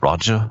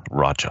Roger,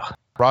 Roger.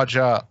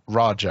 Raja,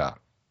 Raja.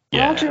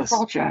 Yes.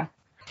 Roger.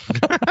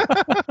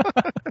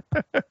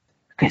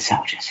 Good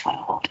soldiers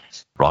follow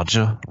orders.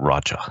 Roger,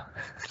 Roger.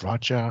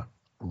 Raja,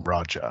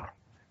 Raja.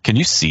 Can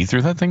you see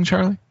through that thing,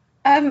 Charlie?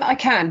 I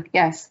can,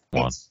 yes.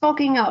 One. It's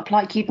fogging up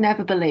like you'd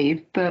never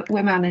believe, but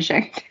we're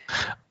managing.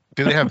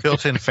 Do they have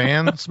built-in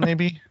fans,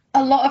 maybe?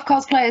 A lot of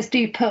cosplayers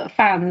do put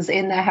fans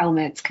in their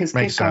helmets because, good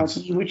Makes God,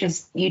 sense. you would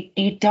just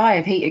you die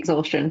of heat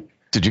exhaustion.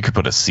 Dude, you could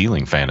put a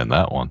ceiling fan in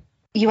that one.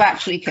 You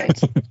actually could.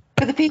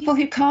 For the people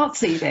who can't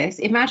see this,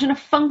 imagine a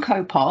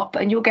Funko Pop,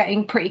 and you're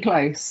getting pretty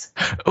close.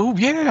 Oh,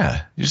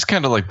 yeah. You just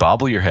kind of like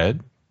bobble your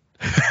head.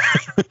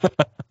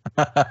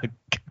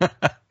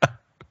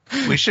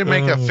 We should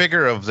make a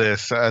figure of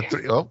this. Oh,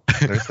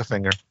 there's the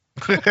finger.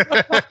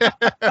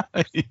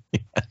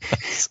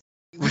 Yes.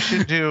 We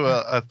should do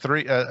a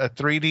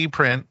 3D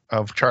print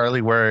of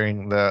Charlie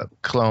wearing the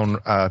clone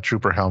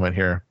trooper helmet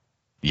here.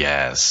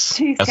 Yes.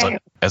 To scale.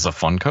 As a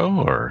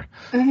Funko or?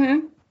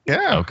 Mm-hmm.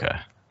 Yeah. Okay.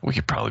 We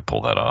could probably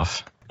pull that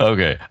off.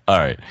 Okay. All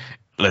right.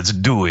 Let's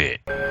do it.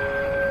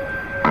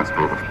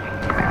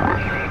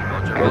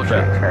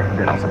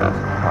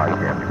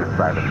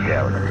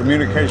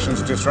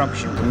 Communications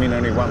disruption can mean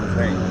only one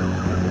thing.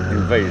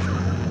 Invasion.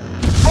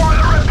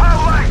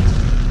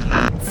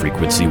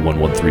 Frequency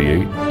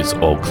 1138 is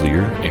all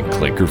clear and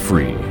clanker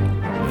free.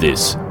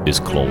 This is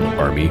Clone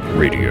Army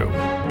Radio.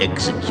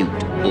 Execute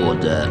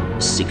Order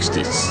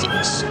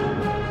 66.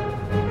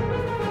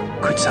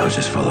 Good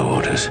soldiers follow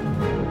orders.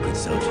 Good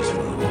soldiers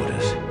follow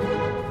orders.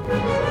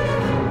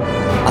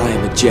 I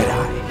am a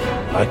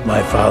Jedi, like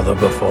my father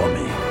before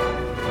me.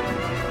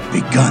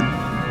 Begun.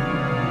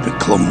 The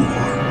Clone War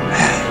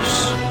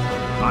has.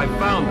 I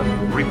found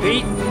them.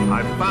 Repeat,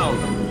 I found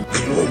them.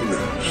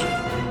 Cloners.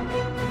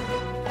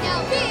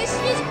 Now this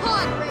is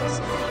pod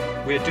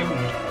racing. We're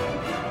doomed.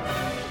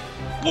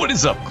 What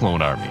is up,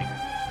 Clone Army?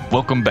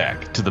 Welcome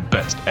back to the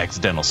best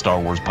accidental Star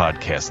Wars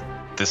podcast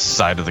this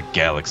side of the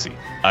galaxy.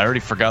 I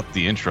already forgot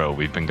the intro.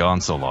 We've been gone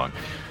so long.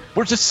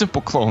 We're just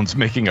simple clones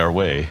making our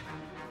way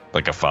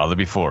like a father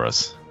before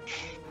us.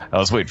 I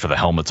was waiting for the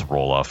helmet to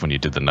roll off when you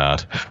did the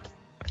nod.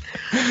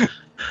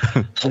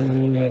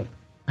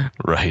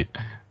 Right.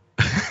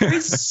 I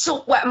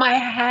sweat my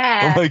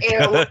hair. Oh my Ew.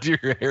 god,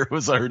 your hair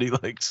was already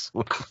like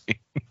sweating.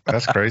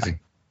 That's crazy.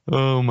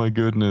 Oh my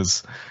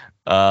goodness.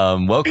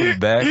 Welcome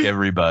back,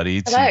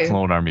 everybody, to Hello.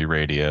 Clone Army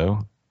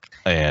Radio.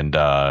 And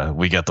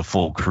we got the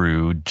full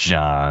crew,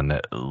 John,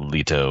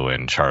 Lito,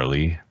 and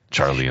Charlie.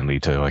 Charlie and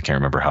Lito. I can't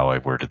remember how I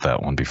worded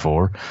that one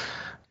before.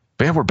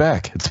 But yeah, we're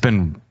back. It's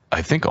been,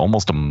 I think,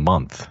 almost a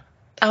month.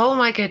 Oh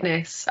my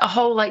goodness. A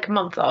whole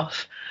month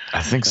off.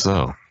 I think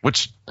so.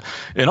 Which,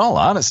 in all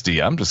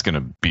honesty, I'm just going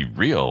to be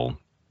real.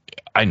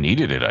 I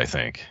needed it, I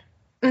think.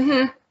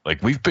 Mm-hmm.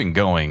 Like, we've been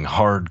going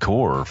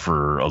hardcore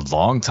for a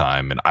long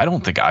time, and I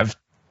don't think I've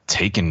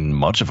taken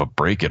much of a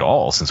break at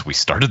all since we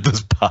started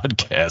this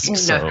podcast.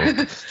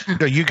 So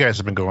No, you guys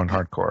have been going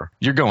hardcore.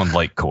 you're going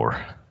light core.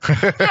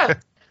 Yeah.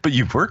 But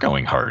you were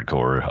going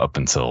hardcore up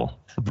until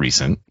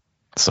recent.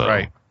 So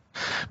Right.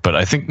 But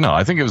I think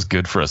it was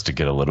good for us to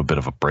get a little bit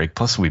of a break.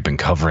 Plus, we've been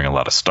covering a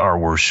lot of Star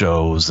Wars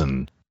shows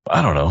and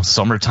I don't know,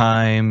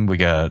 summertime. We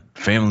got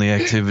family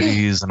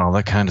activities and all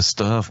that kind of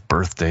stuff,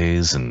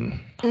 birthdays and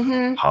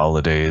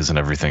holidays and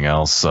everything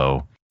else.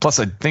 So plus,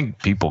 I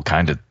think people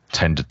kind of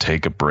tend to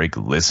take a break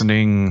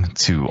listening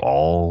to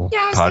all Yeah,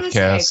 I was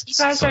gonna podcasts. say, you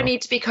guys so- don't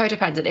need to be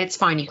codependent. It's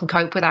fine. You can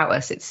cope without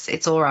us.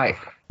 It's all right.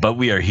 But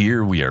we are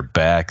here. We are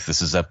back.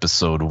 This is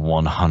episode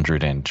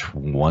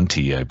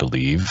 120, I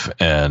believe.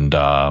 And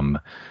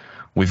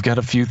we've got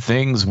a few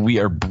things. We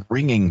are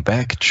bringing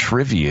back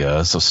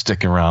trivia, so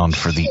stick around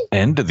for the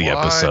end of the What?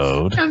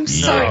 episode. I'm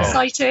so Yeah.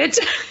 excited.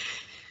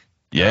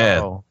 Yeah,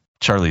 Oh.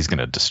 Charlie's going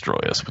to destroy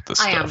us with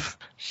this I am. stuff.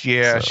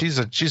 Yeah, So-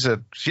 she's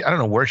I don't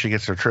know where she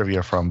gets her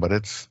trivia from, but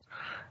it's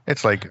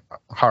like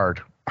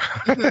hard.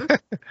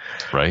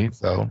 Right?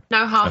 So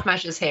No half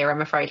measures here,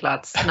 I'm afraid,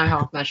 lads. No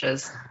half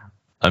measures.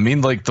 I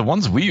mean, like, the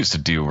ones we used to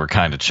do were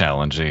kind of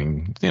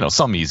challenging. You know,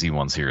 some easy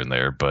ones here and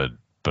there. But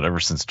ever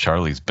since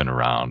Charlie's been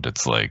around,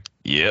 it's like,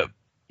 yep,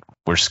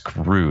 we're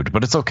screwed.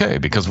 But it's okay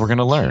because we're going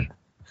to learn.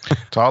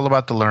 it's all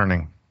about the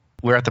learning.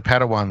 We're at the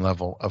Padawan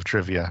level of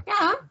trivia.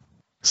 Yeah.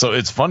 So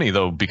it's funny,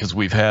 though, because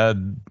we've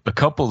had a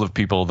couple of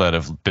people that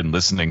have been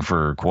listening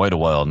for quite a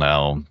while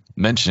now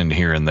mention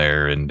here and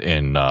there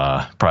in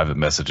private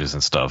messages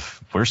and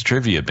stuff, where's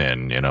trivia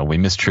been? You know, we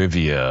miss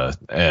trivia.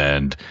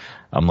 And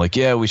I'm like,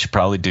 yeah, we should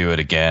probably do it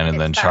again. And It's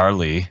then back.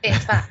 Charlie.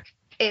 It's back.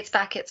 It's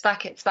back. It's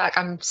back. It's back.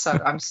 I'm so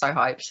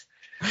hyped.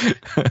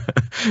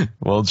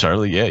 Well,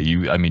 Charlie, yeah,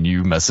 you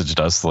messaged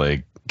us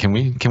like, can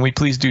we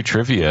please do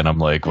trivia? And I'm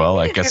like, well,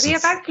 I guess Trivia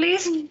back,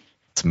 please.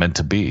 it's meant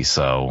to be.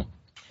 So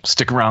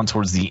stick around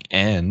towards the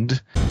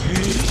end.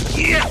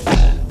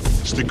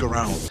 Stick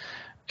around.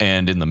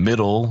 And in the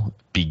middle,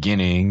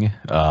 beginning,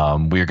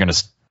 we're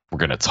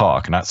gonna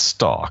talk, not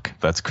stalk.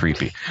 That's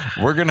creepy.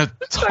 We're gonna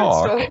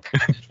talk.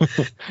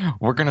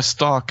 We're gonna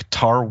stalk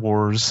Star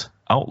Wars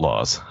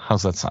Outlaws.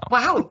 How's that sound?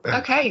 Wow.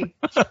 Okay.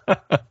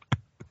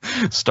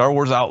 Star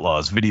Wars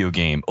Outlaws, video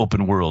game,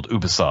 open world,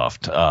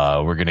 Ubisoft.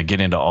 We're going to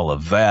get into all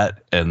of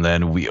that, and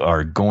then we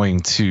are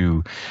going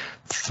to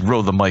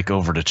throw the mic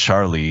over to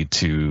Charlie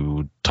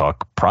to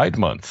talk Pride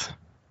Month.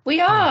 We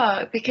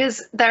are,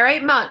 because there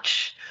ain't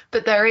much,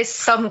 but there is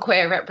some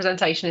queer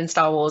representation in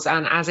Star Wars,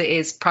 and as it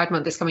is, Pride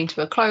Month is coming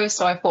to a close,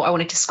 so I thought I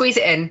wanted to squeeze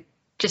it in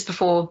just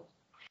before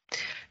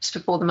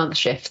the month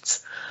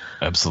shifts.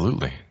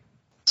 Absolutely.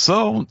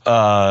 So,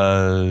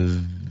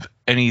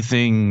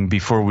 anything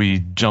before we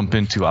jump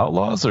into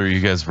Outlaws, or are you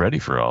guys ready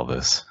for all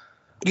this?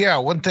 Yeah,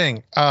 one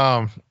thing.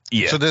 Yeah.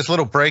 So this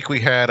little break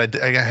we had,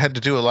 I had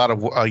to do a lot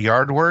of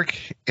yard work,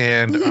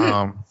 and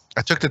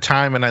I took the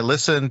time and I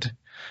listened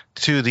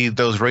to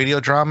those radio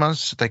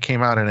dramas that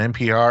came out on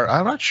NPR.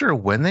 I'm not sure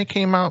when they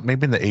came out,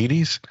 maybe in the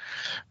 80s,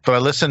 but I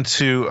listened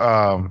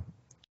to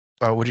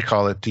what do you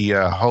call it?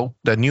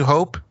 The New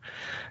Hope,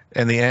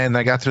 and the end.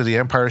 I got through The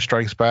Empire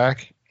Strikes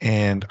Back,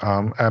 and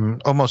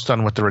I'm almost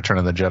done with The Return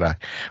of the Jedi.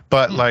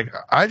 But like,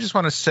 I just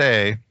want to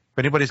say, if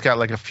anybody's got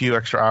like a few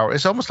extra hours,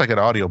 it's almost like an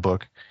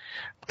audiobook.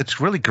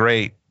 It's really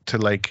great to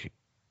like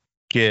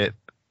get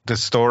the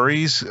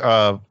stories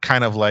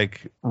kind of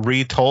like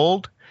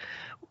retold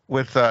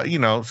with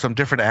some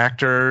different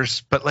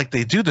actors, but like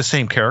they do the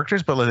same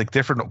characters, but like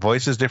different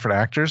voices, different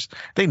actors.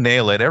 They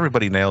nail it.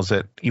 Everybody nails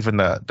it, even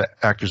the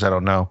actors I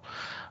don't know.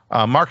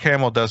 Mark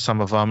Hamill does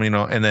some of them,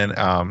 and then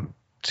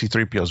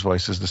C-3PO's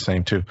voice is the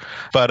same too.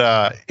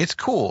 But it's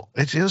cool.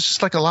 It was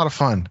just like a lot of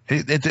fun.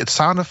 It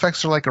sound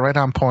effects are like right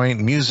on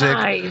point. Music,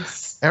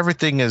 Nice.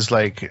 Everything is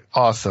like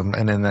awesome.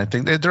 And then I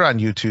think they're on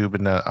YouTube,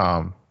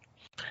 and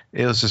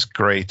it was just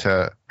great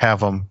to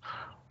have them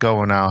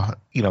going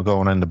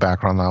in the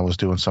background while I was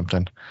doing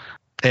something.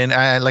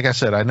 And like I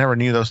said, I never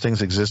knew those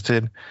things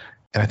existed,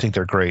 and I think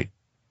they're great.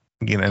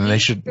 And they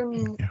should.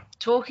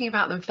 Talking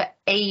about them for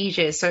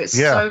ages, so it's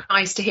so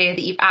nice to hear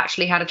that you've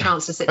actually had a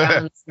chance to sit down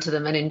and listen to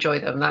them and enjoy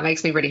them. That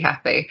makes me really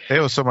happy. It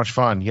was so much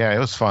fun. Yeah, it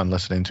was fun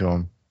listening to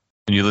them.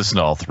 And you listened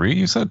to all three,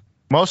 you said?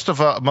 Most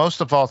of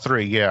all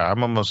three. Yeah,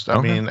 I'm almost.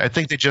 I mean, I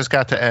think they just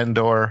got to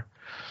Endor,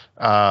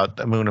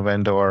 the moon of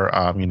Endor.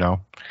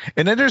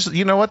 And then there's,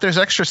 there's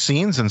extra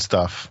scenes and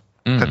stuff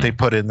that they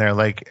put in there,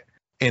 like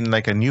in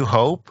like A New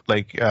Hope,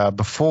 like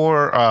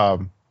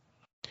before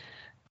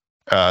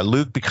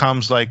Luke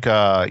becomes like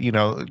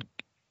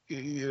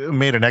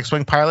made an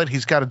X-wing pilot,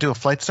 he's got to do a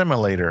flight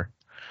simulator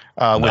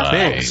with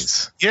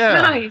Biggs.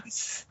 Yeah,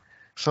 nice.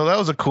 So that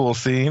was a cool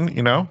scene,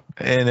 and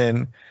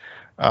then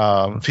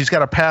he's got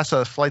to pass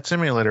a flight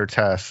simulator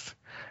test,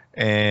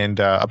 and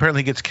apparently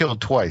he gets killed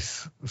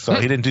twice, so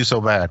he didn't do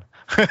so bad.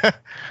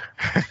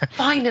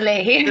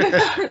 Finally.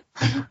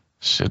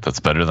 Shit, that's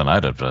better than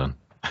I'd have done.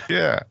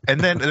 Yeah, and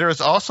then there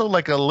was also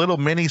like a little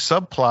mini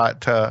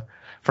subplot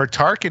for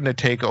Tarkin to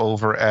take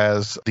over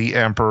as the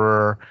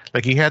Emperor.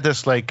 Like he had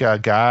this like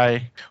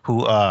guy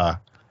who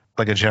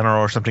like a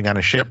general or something on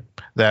a ship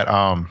that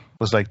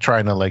was like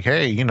trying to like,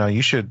 hey,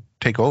 you should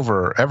take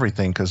over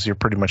everything because you're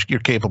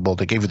capable.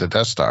 They gave you the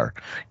Death Star.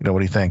 What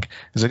do you think?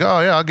 He's like,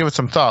 oh yeah, I'll give it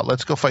some thought.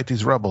 Let's go fight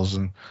these rebels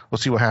and we'll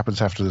see what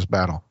happens after this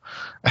battle.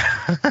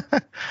 Nice.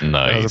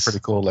 That was a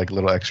pretty cool like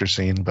little extra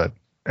scene, but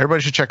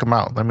everybody should check them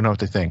out. Let me know what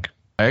they think.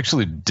 I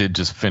actually did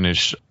just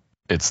finish.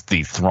 It's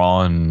the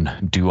Thrawn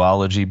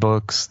duology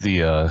books,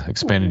 the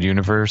expanded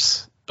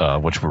universe,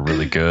 which were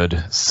really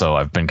good. So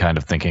I've been kind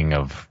of thinking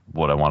of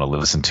what I want to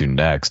listen to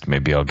next.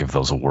 Maybe I'll give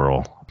those a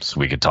whirl so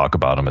we could talk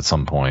about them at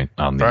some point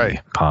on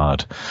the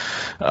pod.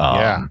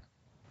 Yeah,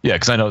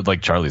 because I know,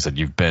 like Charlie said,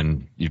 you've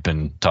been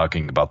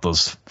talking about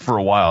those for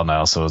a while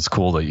now, so it's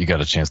cool that you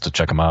got a chance to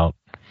check them out.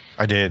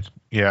 I did.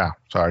 Yeah.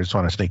 Sorry, I just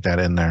want to sneak that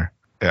in there.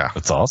 Yeah.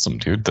 That's awesome,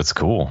 dude. That's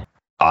cool.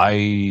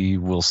 I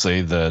will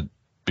say that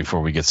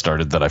before we get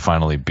started that I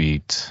finally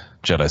beat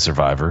Jedi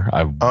Survivor.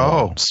 I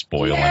won't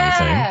spoil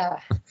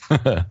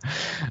anything.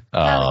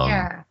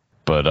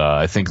 But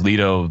I think,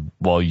 Lito,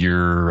 while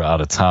you're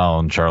out of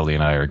town, Charlie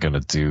and I are going to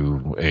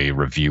do a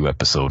review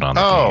episode on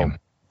the game.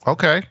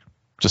 Okay.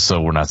 Just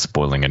so we're not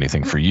spoiling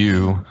anything for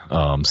you,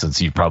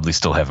 since you probably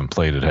still haven't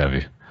played it, have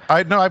you?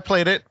 I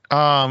played it.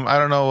 I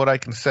don't know what I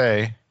can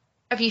say.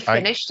 Have you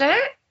finished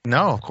it?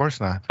 No, of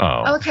course not.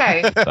 Oh.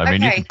 Okay. I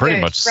mean, you can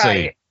pretty much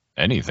say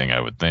anything, I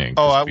would think.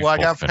 Oh, well, I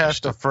got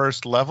past the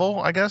first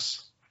level, I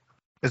guess.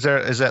 Is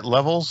that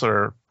levels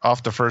or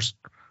off the first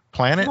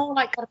planet? More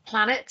like a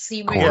planet, so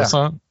you move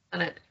Coruscant?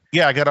 Planet.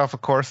 Yeah, I got off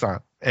of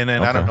Coruscant, and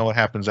then I don't know what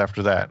happens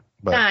after that.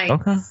 But nice.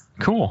 Okay,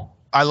 cool.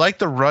 I like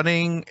the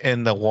running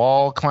and the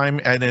wall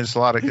climbing, and there's a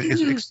lot of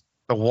it's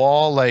the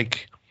wall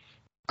like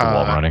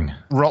wall running.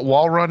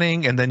 Wall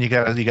running, and then you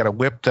got to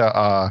whip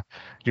to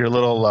your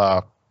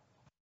little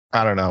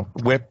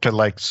whip to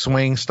like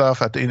swing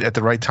stuff at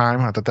the right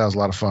time. I thought that was a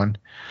lot of fun.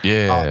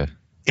 Yeah.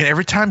 And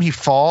every time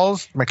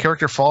my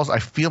character falls, I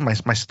feel my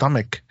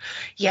stomach.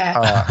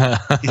 Yeah.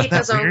 It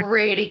does a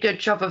really good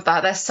job of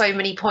that. There's so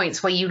many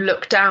points where you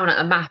look down at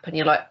a map and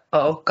you're like,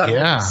 oh, got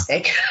a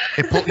mistake.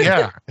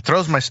 It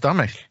throws my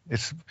stomach.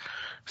 It's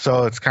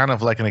kind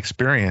of like an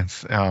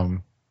experience.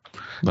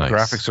 Nice.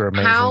 Graphics are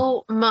amazing.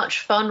 How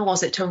much fun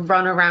was it to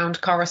run around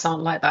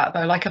Coruscant like that,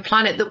 though? Like a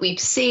planet that we've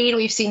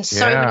seen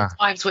so many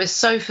times. We're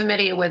so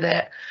familiar with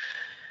it.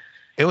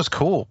 It was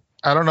cool.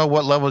 I don't know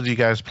what level you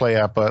guys play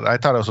at, but I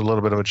thought it was a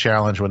little bit of a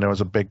challenge when there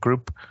was a big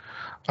group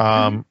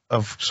of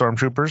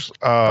stormtroopers.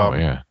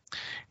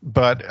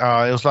 But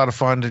it was a lot of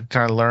fun to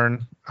kind of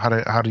learn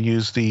how to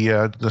use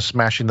the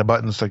smashing the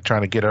buttons, like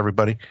trying to get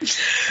everybody.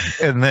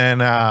 And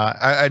then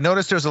I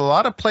noticed there's a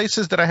lot of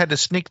places that I had to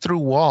sneak through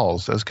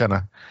walls. That was kind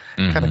of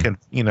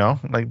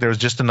like there was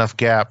just enough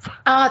gap.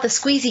 The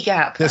squeezy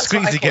gap. The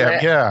squeezy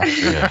gap, yeah.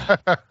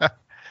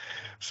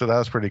 So that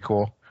was pretty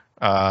cool.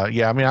 I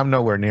mean, I'm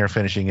nowhere near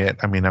finishing it.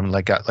 I mean, I'm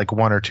got like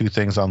one or two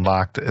things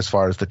unlocked as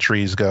far as the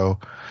trees go.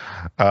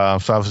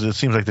 It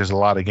seems like there's a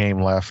lot of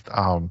game left.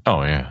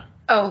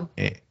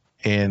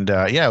 And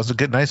it was a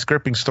good, nice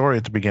gripping story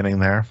at the beginning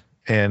there.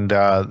 And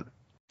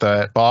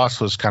the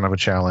boss was kind of a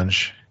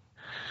challenge.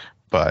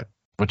 But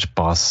which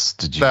boss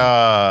did you?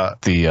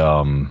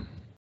 The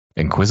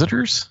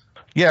Inquisitors?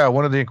 Yeah,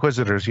 one of the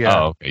Inquisitors. Yeah.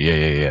 Oh,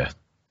 okay. Yeah.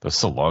 That was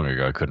so long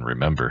ago, I couldn't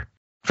remember.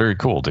 Very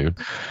cool, dude.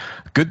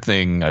 Good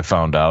thing I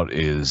found out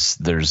is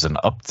there's an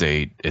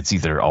update. It's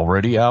either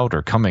already out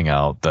or coming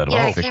out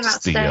that'll fix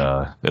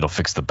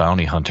the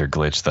bounty hunter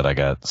glitch that I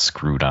got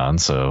screwed on.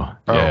 So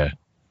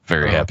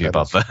very happy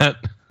about that.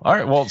 All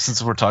right, well,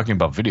 since we're talking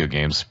about video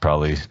games,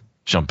 probably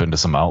jump into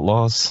some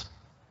Outlaws.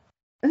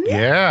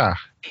 Yeah.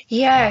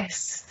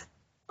 Yes.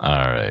 All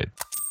right.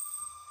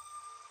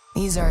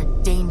 These are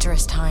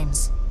dangerous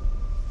times.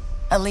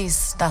 At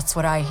least that's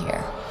what I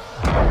hear.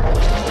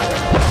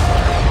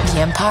 The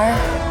Empire?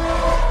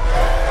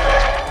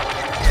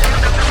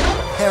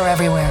 They're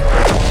everywhere.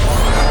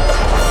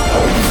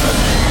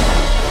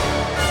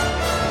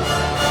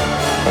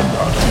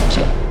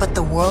 But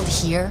the world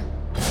here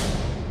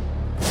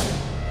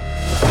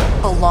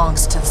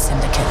belongs to the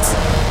syndicates.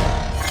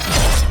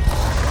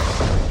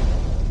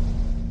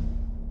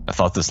 I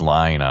thought this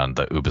line on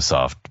the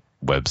Ubisoft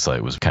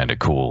website was kind of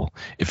cool.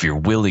 If you're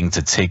willing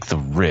to take the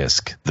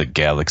risk, the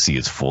galaxy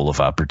is full of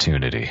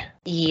opportunity.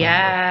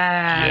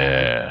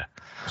 Yeah.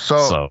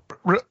 So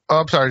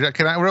I'm sorry.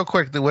 Can I real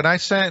quick? When I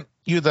sent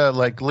you the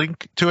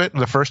link to it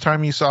the first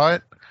time you saw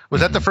it,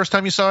 was that the first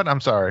time you saw it?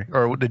 I'm sorry,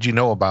 or did you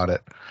know about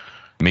it?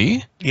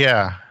 Me?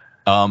 Yeah.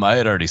 I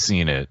had already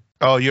seen it.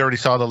 Oh, you already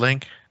saw the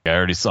link? I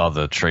already saw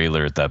the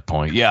trailer at that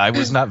point. Yeah, I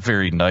was not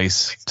very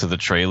nice to the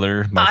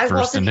trailer. My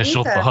first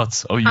initial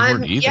thoughts. Oh, you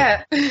weren't either?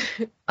 Yeah.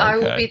 I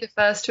will be the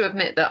first to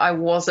admit that I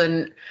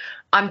wasn't.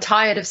 I'm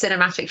tired of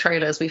cinematic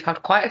trailers. We've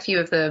had quite a few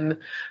of them.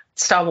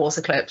 Star Wars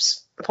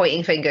Eclipse,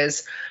 pointing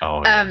fingers.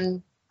 Oh, yeah.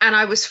 And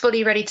I was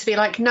fully ready to be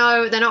like,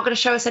 no, they're not going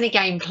to show us any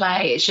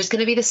gameplay. It's just going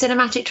to be the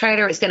cinematic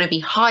trailer. It's going to be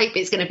hype.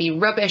 It's going to be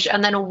rubbish.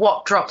 And then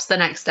what drops the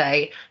next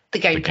day? The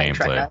gameplay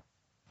trailer.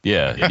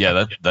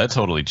 Yeah, that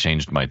totally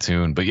changed my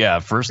tune. But yeah,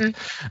 first,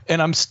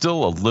 and I'm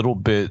still a little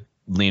bit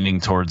leaning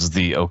towards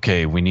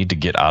we need to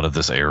get out of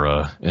this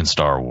era in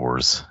Star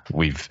Wars.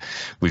 We've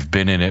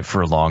been in it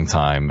for a long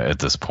time at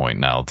this point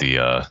now.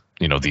 The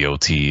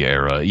OT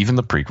era, even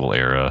the prequel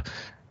era.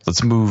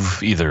 Let's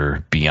move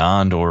either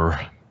beyond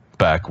or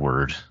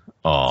backward.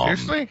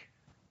 Seriously?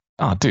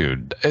 Oh,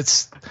 dude,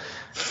 it's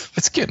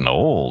getting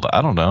old.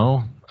 I don't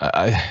know.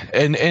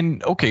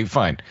 Okay,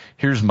 fine.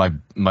 Here's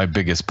my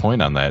biggest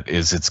point on that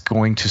is it's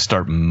going to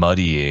start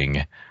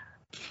muddying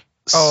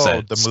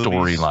set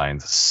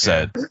storylines,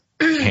 set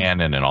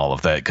canon, and all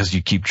of that because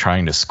you keep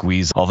trying to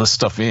squeeze all this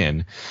stuff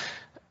in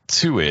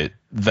to it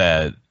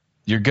that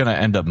you're going to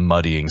end up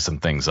muddying some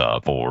things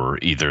up, or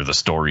either the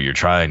story you're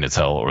trying to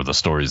tell or the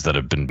stories that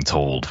have been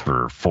told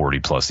for 40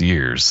 plus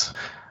years.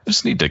 I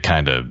just need to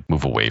kind of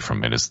move away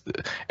from it.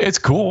 It's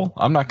cool.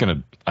 I'm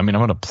going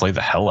to play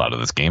the hell out of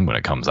this game when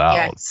it comes out.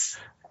 Yes.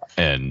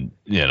 And,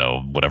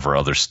 whatever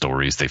other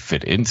stories they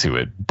fit into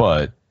it.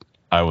 But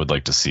I would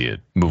like to see it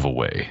move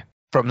away.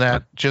 From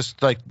that,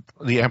 just like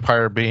the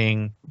Empire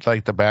being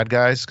like the bad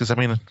guys? Because,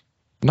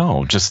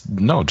 just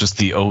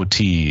the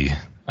OT.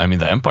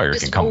 The Empire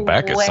can come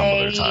back at some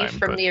other time.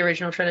 From the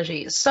original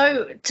trilogy.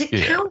 So to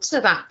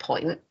counter that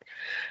point,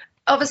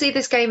 obviously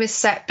this game is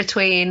set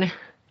between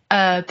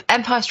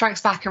Empire Strikes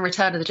Back and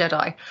Return of the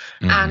Jedi.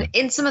 And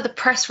in some of the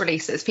press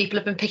releases, people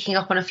have been picking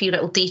up on a few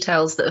little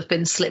details that have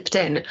been slipped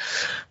in.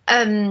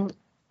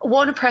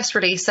 One press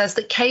release says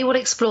that Kay will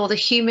explore the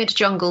humid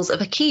jungles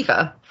of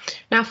Akiva.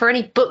 Now, for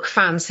any book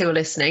fans who are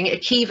listening,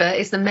 Akiva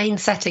is the main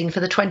setting for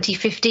the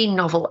 2015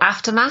 novel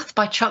Aftermath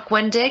by Chuck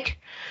Wendig.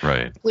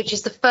 Right. Which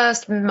is the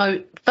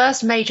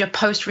first major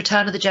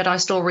post-Return of the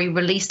Jedi story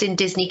released in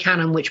Disney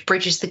canon, which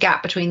bridges the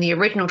gap between the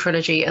original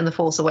trilogy and The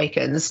Force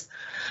Awakens.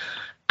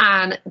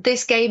 And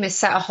this game is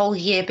set a whole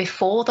year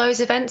before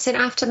those events in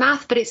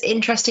Aftermath, but it's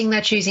interesting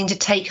they're choosing to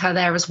take her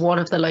there as one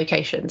of the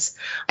locations.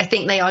 I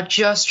think they are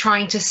just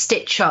trying to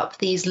stitch up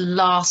these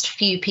last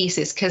few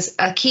pieces, because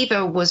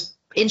Akiva was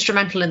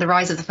instrumental in the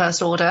rise of the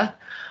First Order.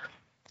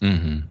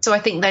 So I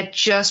think they're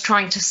just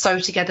trying to sew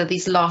together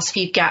these last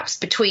few gaps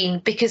between,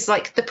 because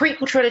like the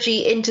prequel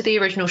trilogy into the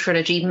original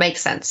trilogy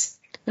makes sense.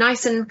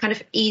 Nice and kind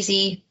of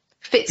easy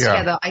fits Yeah.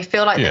 together. I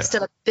feel like Yeah. there's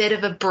still a bit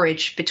of a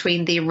bridge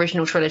between the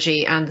original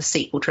trilogy and the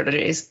sequel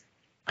trilogies.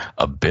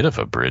 A bit of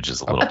a bridge is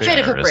a little A bit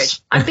of a generous.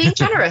 bridge. I'm being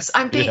generous.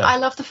 Yeah. I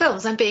love the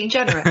films. I'm being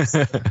generous.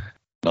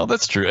 No,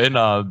 that's true.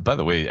 And by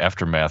the way,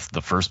 Aftermath,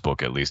 the first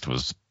book at least,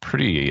 was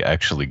pretty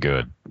actually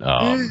good.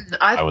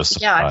 I was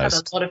surprised. Yeah, I've had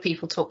a lot of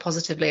people talk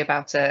positively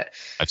about it.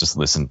 I just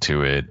listened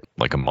to it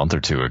like a month or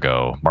two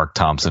ago. Mark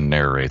Thompson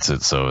narrates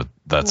it, so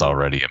that's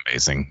already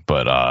amazing.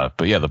 But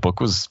yeah, the book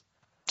was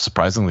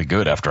surprisingly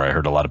good after I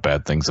heard a lot of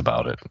bad things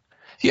about it.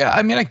 Yeah,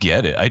 I mean, I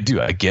get it. I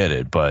get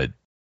it. But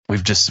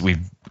we've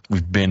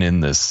been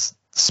in this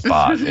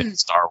spot in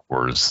Star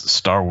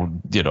Wars,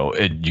 you know,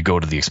 and you go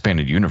to the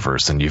expanded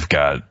universe and you've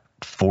got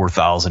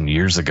 4,000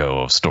 years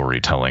ago of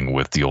storytelling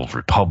with the Old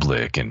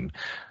Republic, and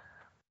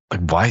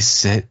like, why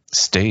stay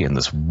in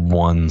this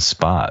one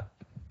spot?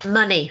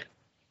 Money.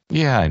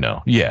 Yeah, I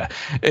know. Yeah,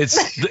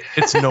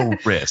 it's no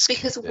risk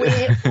Because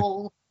we're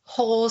all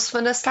whores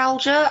for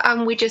nostalgia,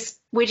 and we just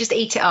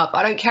eat it up.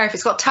 I don't care if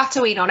it's got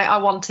Tatooine on it. I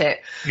want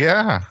it.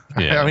 Yeah.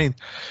 Yeah. I mean,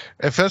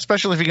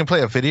 especially if you can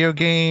play a video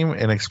game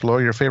and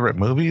explore your favorite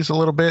movies a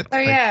little bit. So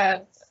yeah,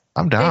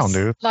 I'm down,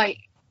 dude. Like,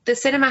 the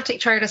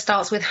cinematic trailer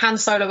starts with Han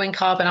Solo in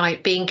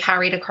carbonite being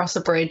carried across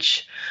a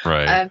bridge.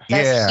 right.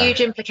 There's huge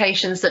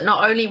implications that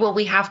not only will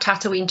we have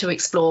Tatooine to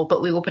explore,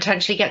 but we will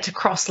potentially get to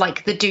cross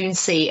like the Dune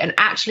Sea and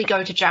actually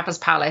go to Jabba's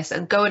palace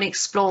and go and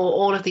explore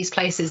all of these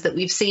places that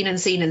we've seen.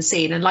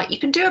 And like, you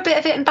can do a bit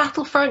of it in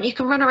Battlefront, you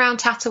can run around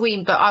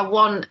Tatooine, but I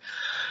want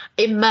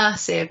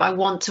immersive. I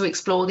want to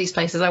explore these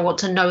places. I want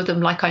to know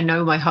them like I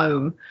know my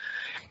home.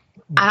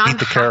 And I'm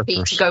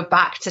happy to go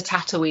back to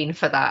Tatooine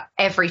for that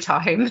every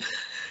time.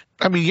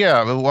 I mean,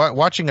 yeah,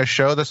 watching a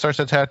show that starts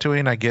at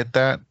Tatooine, I get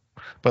that.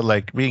 But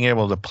like being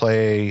able to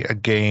play a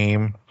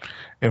game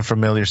in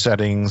familiar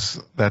settings,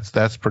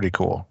 that's pretty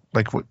cool.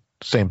 Like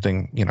same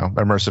thing, you know,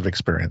 immersive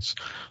experience.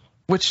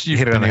 Which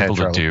you've been able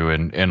to do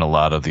in a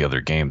lot of the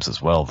other games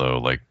as well, though.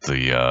 Like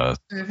the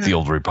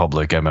Old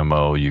Republic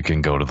MMO, you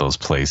can go to those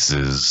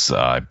places.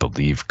 I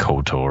believe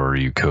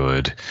KOTOR, you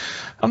could.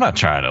 I'm not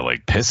trying to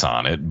like piss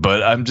on it,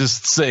 but I'm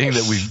just saying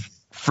that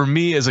for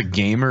me as a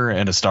gamer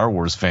and a Star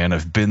Wars fan,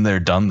 I've been there,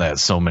 done that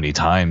so many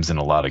times in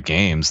a lot of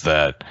games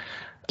that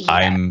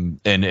I'm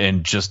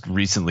and just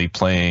recently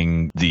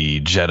playing the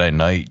Jedi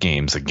Knight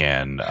games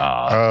again.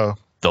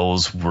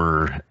 Those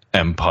were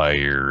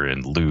Empire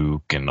and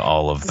Luke and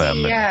all of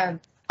them. Yeah.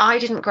 I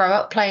didn't grow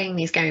up playing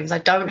these games. I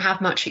don't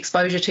have much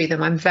exposure to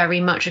them. I'm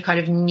very much a kind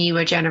of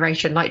newer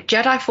generation. Like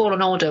Jedi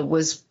Fallen Order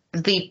was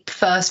the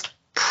first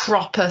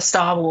proper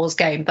Star Wars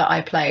game that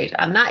I played,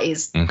 and that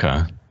is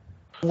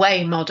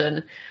way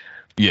modern.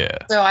 Yeah.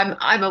 So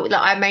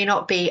I may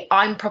not be.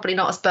 I'm probably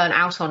not as burnt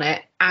out on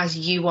it as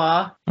you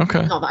are.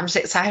 Okay. Not that I'm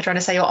sitting here trying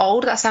to say you're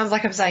old. That sounds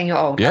like I'm saying you're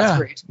old. Yeah.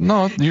 That's rude.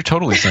 No, you're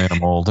totally saying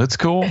I'm old. It's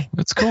cool.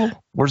 It's cool.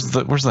 Where's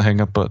the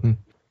hang up button?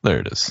 There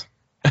it is.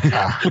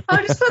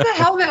 I just put the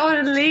helmet on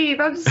and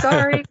leave. I'm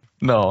sorry.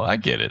 No, I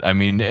get it. I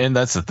mean, and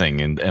that's the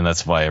thing, and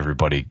that's why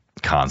everybody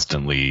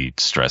constantly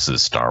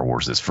stresses Star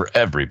Wars is for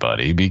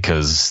everybody,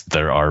 because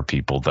there are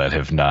people that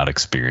have not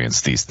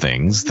experienced these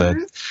things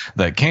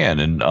that can,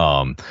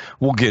 and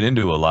we'll get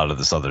into a lot of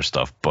this other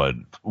stuff, but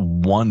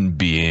one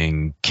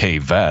being Kay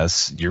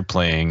Vess, you're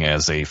playing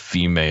as a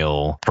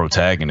female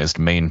protagonist,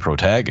 main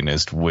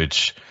protagonist,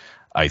 which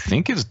I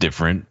think is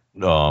different.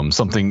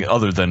 Something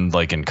other than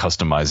like in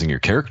customizing your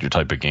character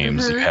type of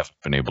games you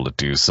haven't been able to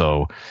do.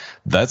 So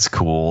that's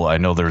cool. I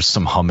know there's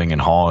some humming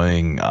and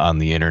hawing on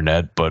the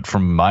internet, but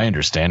from my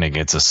understanding,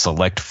 it's a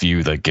select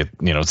few that get,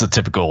 you know, it's a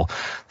typical,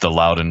 the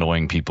loud,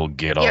 annoying people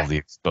get all the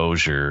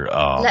exposure.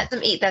 Let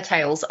them eat their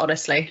tails,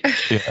 honestly.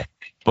 Yeah.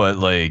 But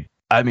like,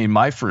 I mean,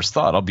 my first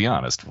thought, I'll be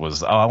honest,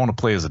 was, I want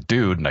to play as a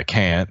dude and I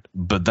can't.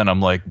 But then I'm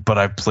like, but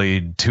I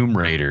played Tomb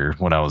Raider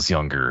when I was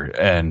younger,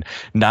 and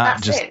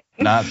not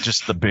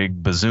just the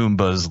big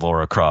bazoombas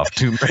Lara Croft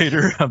Tomb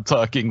Raider. I'm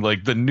talking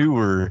like the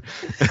newer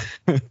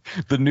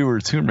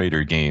Tomb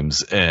Raider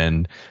games,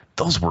 and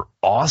those were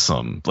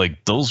awesome.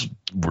 Like those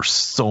were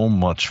so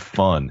much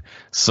fun.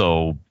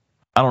 So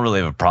I don't really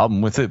have a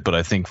problem with it, but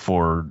I think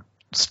for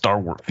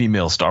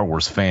female Star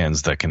Wars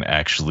fans that can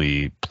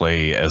actually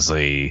play as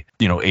a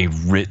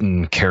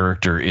written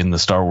character in the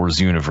Star Wars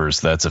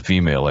universe that's a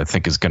female, I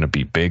think is going to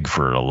be big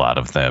for a lot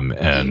of them.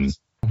 And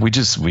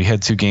we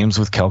had 2 games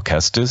with Cal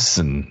Kestis,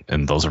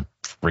 and those are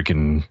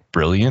freaking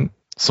brilliant.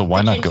 So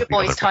why not go? Ginger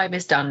Boy's time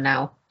is done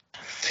now.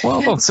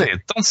 Well, don't say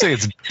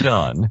it's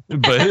done,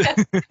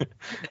 but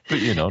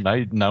you know,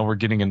 now we're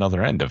getting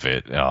another end of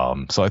it.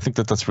 So I think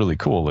that's really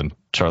cool. And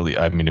Charlie,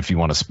 I mean, if you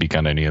want to speak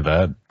on any of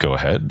that, go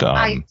ahead.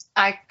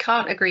 I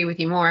can't agree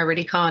with you more. I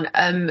really can't.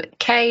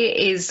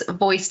 Kay is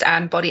voiced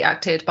and body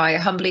acted by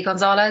Humbly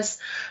Gonzalez,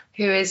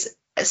 who is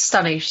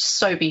stunning,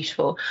 so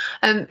beautiful.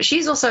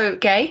 She's also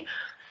gay,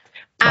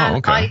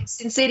 and I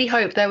sincerely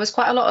hope there was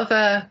quite a lot of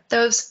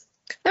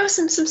there was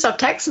some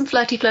subtext, some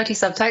flirty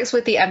subtext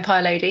with the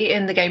Empire lady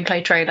in the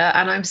gameplay trailer,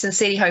 and I'm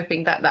sincerely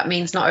hoping that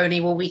means not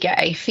only will we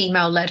get a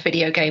female-led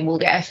video game, we'll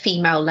get a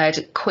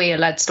female-led,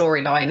 queer-led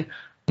storyline.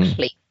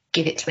 Please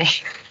give it to me.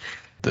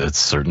 It's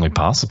certainly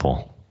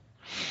possible.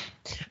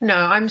 No,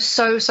 I'm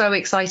so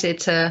excited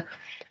to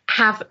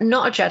have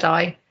not a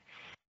Jedi,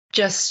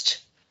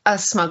 just a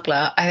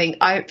smuggler. I think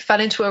I fell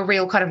into a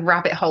real kind of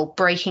rabbit hole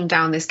breaking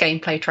down this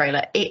gameplay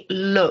trailer. It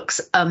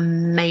looks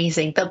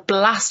amazing. The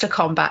blaster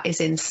combat is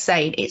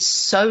insane. It's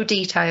so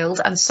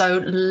detailed and so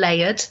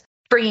layered,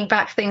 bringing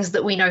back things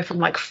that we know from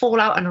like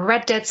Fallout and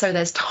Red Dead. So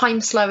there's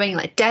time slowing,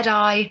 like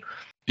Deadeye.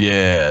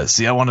 Yeah,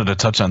 see, I wanted to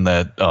touch on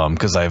that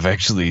because I've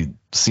actually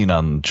seen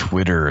on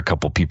Twitter a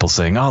couple people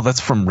saying, oh, that's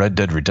from Red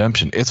Dead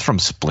Redemption. It's from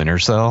Splinter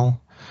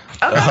Cell.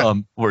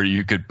 Okay. Where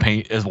you could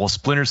paint as well,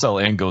 Splinter Cell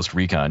and Ghost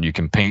Recon, you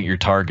can paint your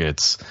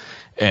targets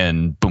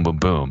and boom, boom,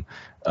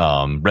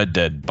 boom. Red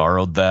Dead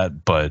borrowed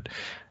that, but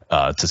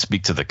to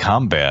speak to the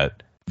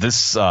combat,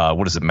 this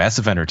what is it?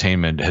 Massive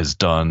Entertainment has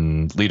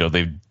done. Leto,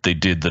 they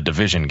did the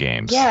Division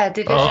games. Yeah,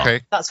 Division. Oh,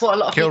 okay. That's what a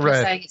lot of Kill people are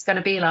Red. saying it's going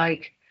to be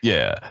like.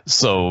 Yeah,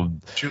 so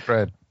Shoot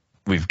Red.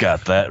 we've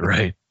got that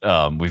right.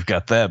 We've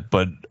got that,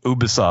 but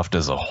Ubisoft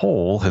as a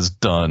whole has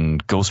done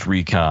Ghost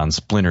Recon,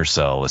 Splinter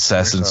Cell,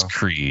 Assassin's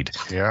Creed.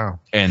 Yeah.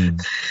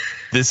 And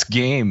this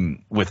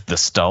game with the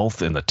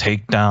stealth and the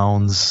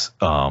takedowns,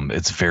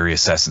 it's very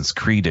Assassin's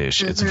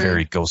Creed-ish. It's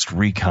very Ghost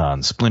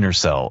Recon, Splinter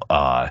Cell.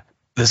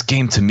 This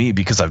game to me,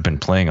 because I've been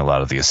playing a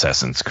lot of the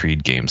Assassin's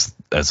Creed games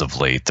as of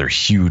late, they're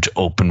huge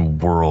open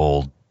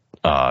world,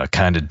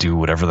 kind of do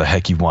whatever the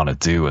heck you want to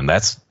do. And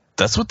that's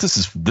what this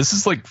is. This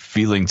is like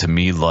feeling to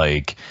me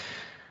like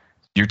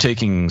you're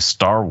taking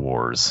Star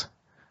Wars,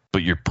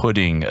 but you're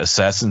putting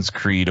Assassin's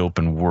Creed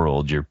open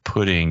world, you're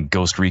putting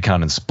Ghost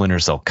Recon and Splinter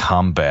Cell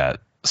combat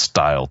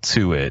style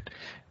to it.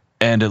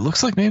 And it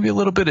looks like maybe a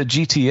little bit of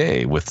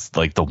GTA with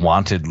like the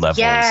wanted levels.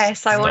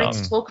 Yes, I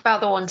wanted to talk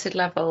about the wanted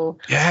level.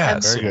 Yeah,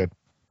 very good.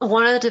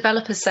 One of the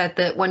developers said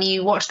that when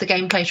you watch the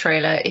gameplay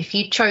trailer, if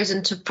you'd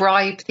chosen to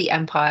bribe the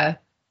Empire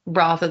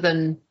rather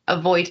than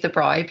avoid the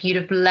bribe, you'd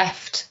have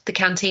left the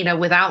cantina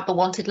without the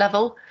wanted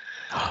level.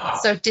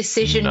 So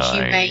decisions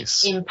you make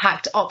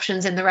impact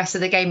options in the rest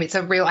of the game. It's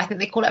a real, I think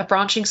they call it a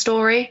branching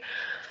story.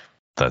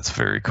 That's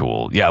very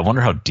cool. Yeah, I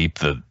wonder how deep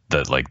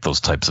that like those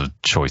types of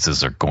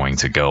choices are going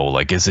to go.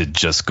 Like, is it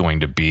just going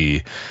to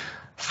be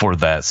for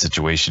that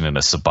situation in a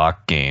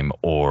Sabacc game,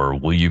 or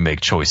will you make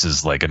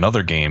choices like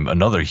another game,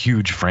 another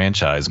huge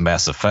franchise,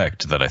 Mass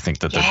Effect, that I think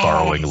that they're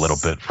borrowing a little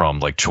bit from,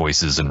 like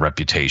Choices and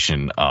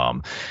Reputation.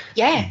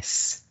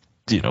 Yes.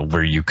 You know,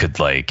 where you could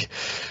like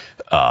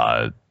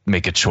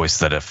make a choice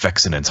that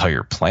affects an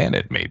entire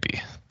planet,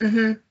 maybe.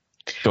 Mm-hmm.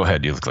 Go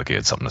ahead. You look like you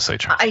had something to say,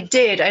 Charles. I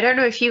did. I don't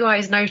know if you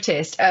guys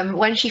noticed.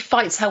 When she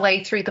fights her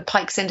way through the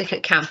Pike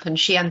Syndicate camp and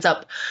she ends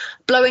up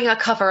blowing her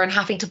cover and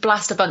having to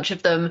blast a bunch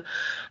of them,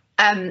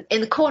 in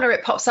the corner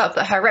it pops up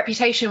that her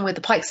reputation with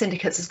the Pike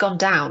Syndicates has gone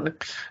down.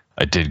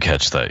 I did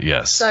catch that,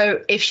 yes. So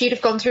if she'd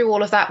have gone through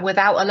all of that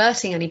without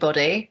alerting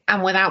anybody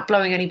and without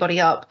blowing anybody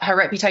up, her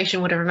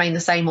reputation would have remained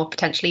the same or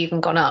potentially even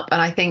gone up. And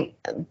I think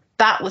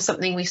that was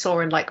something we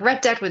saw in like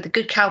Red Dead with the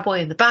good cowboy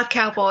and the bad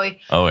cowboy.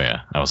 Oh,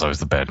 yeah. I was always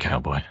the bad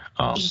cowboy.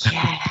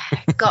 Yeah,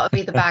 gotta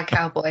be the bad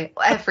cowboy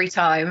every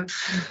time.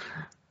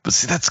 But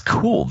see, that's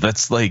cool.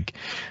 That's like...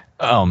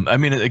 I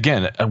mean,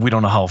 again, we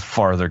don't know how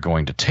far they're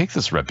going to take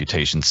this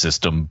reputation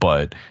system,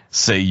 but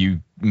say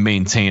you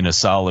maintain a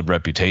solid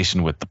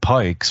reputation with the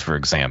Pikes, for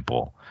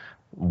example,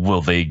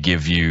 will they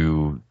give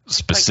you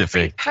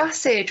specific like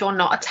passage or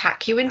not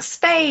attack you in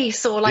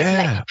space or like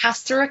let you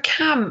pass through a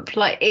camp,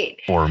 like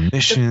it, or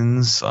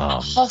missions,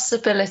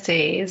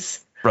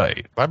 possibilities.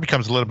 Right. That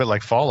becomes a little bit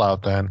like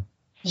Fallout then.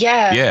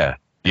 Yeah.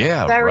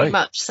 Yeah. Very right.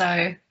 much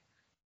so.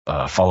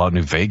 Fallout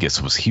New Vegas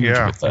was huge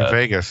with that. New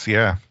Vegas,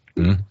 yeah.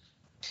 Mm-hmm.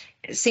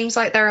 It seems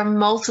like there are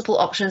multiple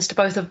options to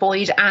both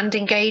avoid and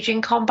engage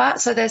in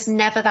combat, so there's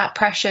never that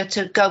pressure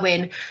to go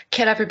in,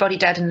 kill everybody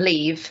dead and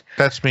leave.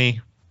 That's me.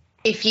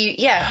 If you,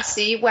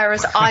 see,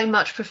 whereas I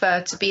much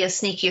prefer to be as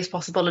sneaky as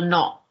possible and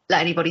not let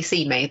anybody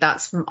see me.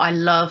 I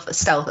love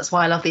stealth. That's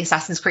why I love the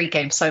Assassin's Creed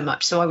games so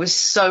much. So I was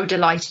so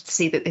delighted to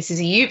see that this is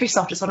a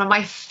Ubisoft. It's one of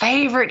my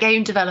favorite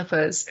game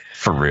developers.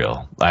 For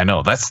real. I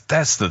know.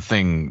 That's the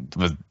thing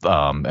with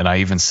and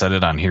I even said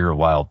it on here a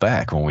while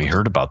back when we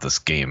heard about this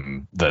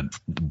game that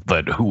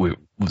who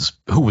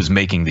was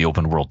making the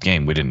open world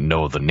game. We didn't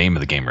know the name of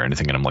the game or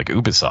anything, and I'm like,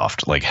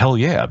 Ubisoft. Like, hell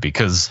yeah,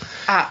 because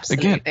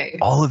absolutely, again,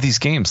 all of these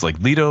games, like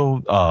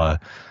Leto,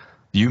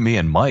 you, me,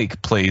 and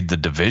Mike played the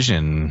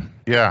Division.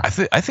 Yeah, I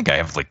think I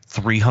have like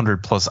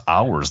 300 plus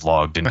hours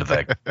logged into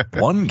that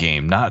one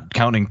game, not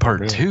counting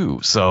part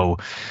 2. So,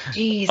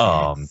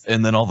 Jesus.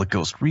 And then all the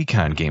Ghost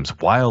Recon games,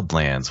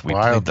 Wildlands. We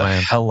played the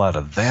hell out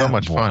of that. So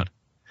much fun.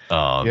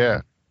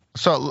 Yeah.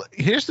 So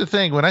here's the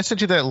thing: when I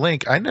sent you that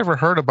link, I never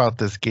heard about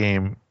this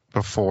game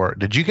before.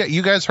 Did you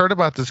guys heard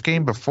about this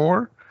game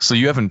before? So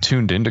you haven't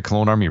tuned into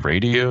Clone Army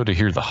Radio to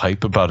hear the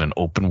hype about an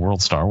open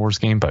world Star Wars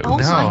game by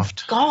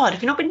Ubisoft? My God,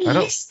 have you not been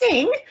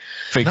listening?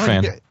 Fake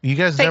fan. You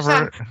guys Fake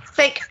never... fan.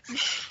 Fake.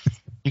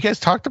 You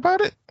guys talked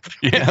about it?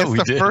 Yeah, we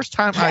did. The first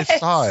time I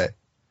saw it.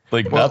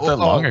 Like, not that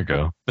long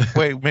ago.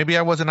 Wait, maybe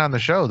I wasn't on the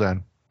show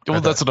then.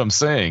 Well, that's what I'm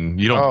saying.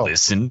 You don't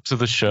listen to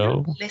the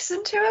show.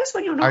 Listen to us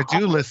when you're not. I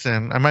do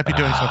listen. I might be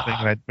doing something,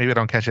 and maybe I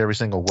don't catch every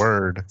single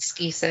word.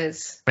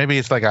 Excuses. Maybe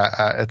it's like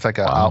I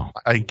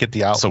get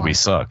the outline. So we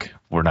suck.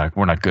 We're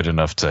not good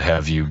enough to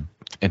have you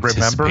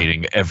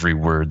anticipating every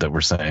word that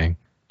we're saying.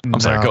 I'm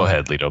sorry. Go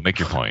ahead, Lito. Make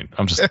your point.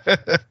 I'm just.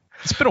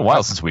 It's been a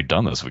while since we've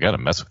done this. We got to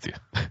mess with you.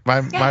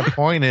 My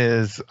point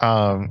is,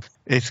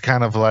 it's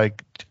kind of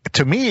like,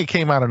 to me, it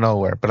came out of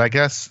nowhere, but I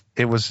guess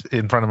it was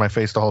in front of my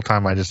face the whole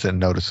time. I just didn't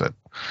notice it,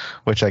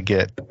 which I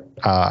get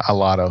a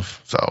lot of.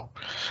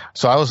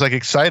 So I was like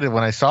excited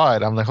when I saw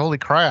it. I'm like, holy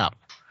crap,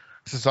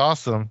 this is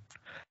awesome.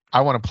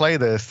 I want to play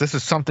this. This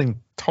is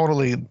something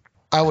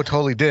I would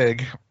totally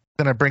dig.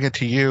 Then I bring it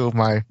to you,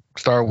 my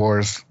Star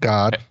Wars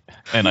god.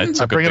 And I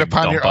bring it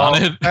upon your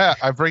altar. Yeah,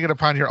 I bring it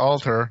upon your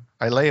altar.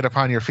 I lay it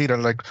upon your feet.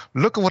 I'm like,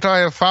 look at what I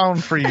have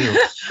found for you.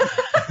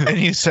 And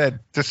you said,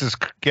 this is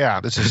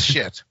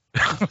shit.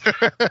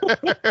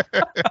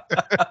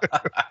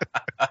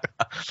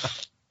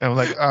 I'm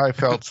like, I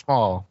felt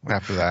small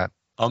after that.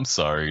 I'm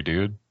sorry,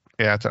 dude.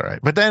 Yeah, it's all right.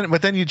 But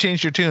then you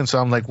changed your tune, so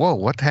I'm like, whoa,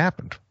 what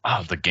happened?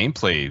 Oh, the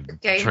gameplay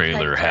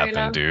trailer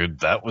happened, dude.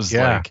 That was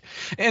like,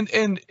 and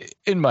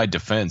in my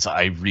defense,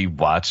 I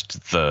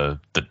rewatched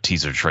the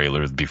teaser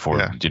trailer before,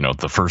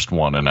 the first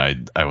one, and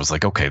I was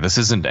like, okay, this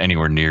isn't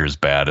anywhere near as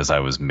bad as I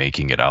was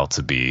making it out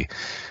to be.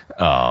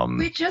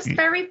 We're just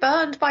very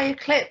burned by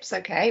Eclipse,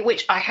 okay?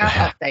 Which I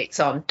have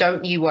updates on.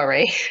 Don't you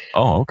worry.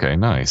 Oh, okay,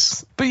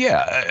 nice. But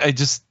yeah, I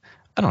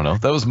don't know.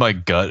 That was my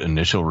gut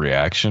initial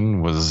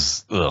reaction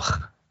was,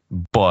 ugh.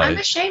 But I'm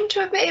ashamed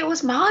to admit it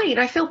was mine.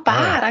 I feel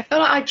bad. I feel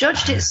like I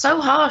judged it so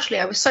harshly.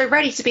 I was so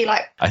ready to be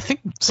like. I think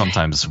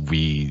sometimes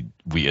we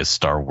as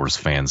Star Wars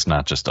fans,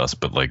 not just us,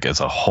 but like as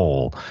a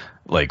whole,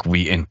 like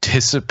we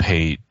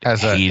anticipate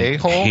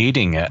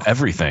hating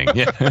everything.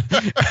 Yeah,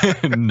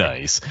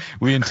 nice.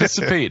 We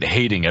anticipate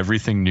hating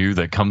everything new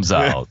that comes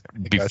out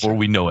before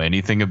we know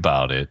anything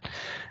about it.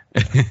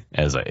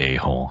 As an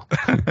a-hole,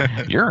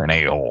 you're an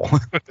a-hole.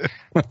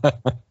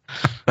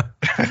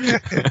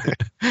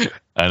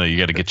 I know you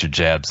got to get your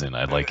jabs in.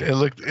 I like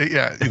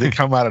it. They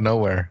come out of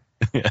nowhere.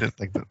 Just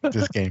like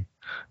this game.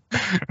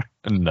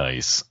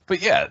 Nice,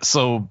 but yeah.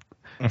 So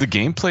the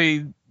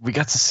gameplay, we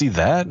got to see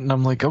that, and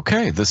I'm like,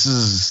 okay, this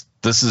is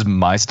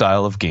my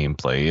style of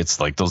gameplay. It's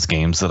like those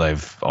games that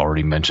I've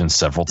already mentioned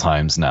several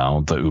times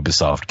now, the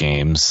Ubisoft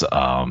games.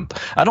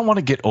 I don't want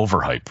to get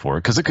overhyped for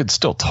it because it could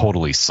still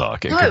totally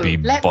suck. It could be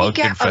bug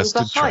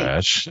infested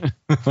trash.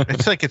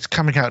 It's like it's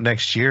coming out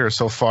next year,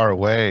 so far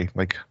away.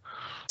 Like,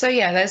 so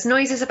yeah, there's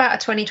noises about a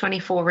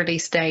 2024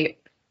 release date.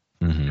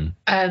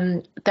 Mm-hmm.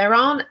 There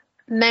aren't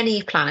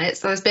many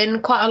planets. There's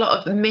been quite a lot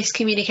of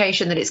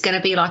miscommunication that it's going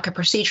to be like a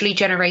procedurally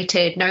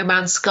generated No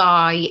Man's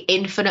Sky,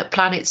 infinite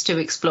planets to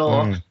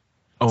explore.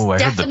 Oh,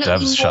 I heard the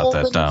devs shut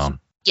that down.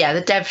 Yeah,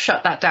 the devs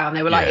shut that down.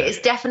 They were like, it's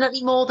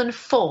definitely more than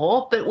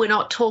 4, but we're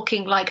not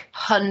talking like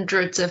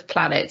hundreds of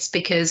planets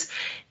because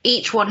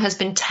each one has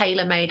been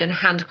tailor-made and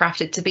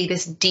handcrafted to be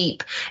this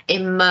deep,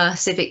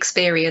 immersive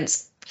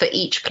experience for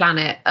each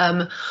planet.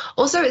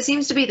 Also, it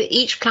seems to be that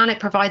each planet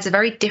provides a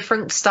very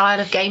different style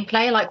of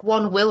gameplay. Like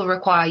one will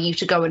require you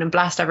to go in and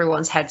blast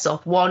everyone's heads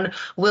off. One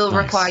will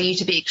require you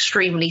to be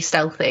extremely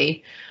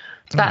stealthy.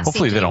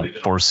 Hopefully they don't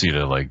force you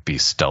to like be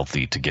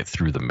stealthy to get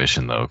through the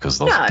mission though, because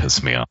those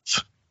piss me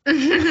off.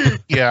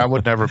 Yeah, I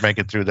would never make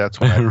it through. That's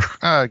why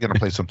I'm gonna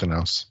play something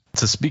else.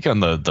 To speak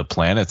on the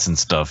planets and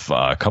stuff,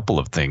 a couple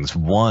of things.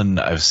 One,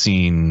 I've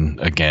seen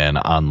again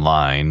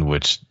online,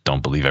 which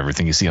don't believe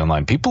everything you see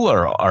online. People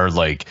are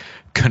like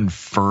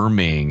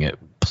confirming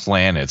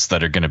planets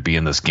that are going to be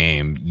in this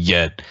game.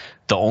 Yet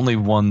the only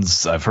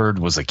ones I've heard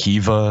was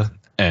Akiva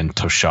and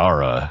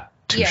Toshara.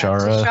 Yeah,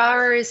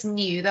 Toshara is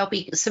new. There'll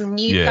be some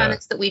new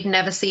planets that we've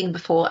never seen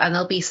before, and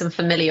there'll be some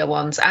familiar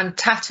ones. And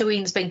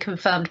Tatooine's been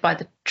confirmed by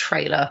the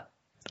trailer,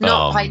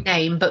 not by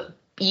name, but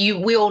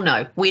we all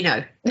know. We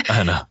know.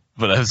 I know,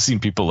 but I've seen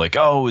people like,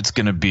 oh, it's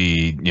gonna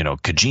be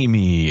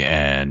Kajimi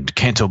and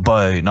Canto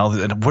Bight and all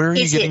that. And where are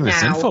you getting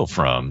this info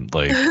from?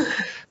 Like.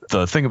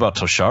 The thing about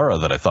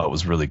Toshara that I thought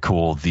was really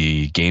cool,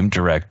 the game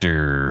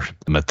director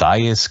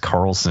Matthias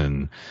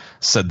Carlson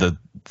said that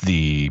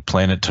the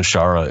planet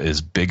Toshara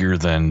is bigger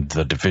than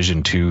the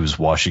Division 2's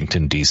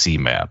Washington, D.C.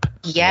 map.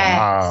 Yes.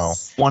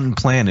 Wow. One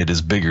planet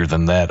is bigger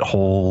than that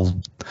whole...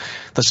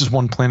 That's just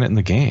one planet in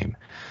the game.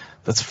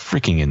 That's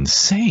freaking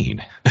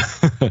insane.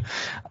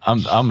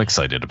 I'm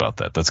excited about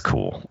that. That's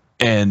cool.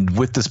 And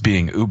with this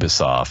being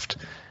Ubisoft...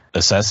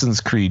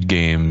 Assassin's Creed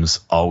games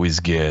always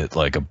get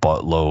like a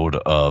buttload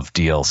of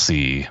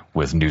DLC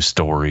with new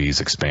stories,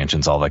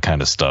 expansions, all that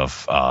kind of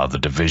stuff. The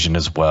Division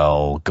as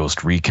well,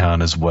 Ghost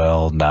Recon as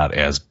well, not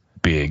as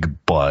big,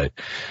 but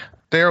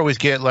they always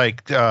get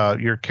like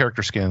your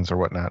character skins or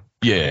whatnot.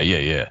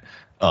 Yeah.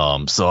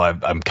 So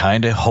I'm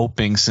kind of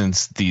hoping,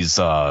 since these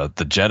the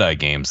Jedi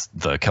games,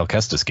 the Cal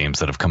Kestis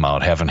games that have come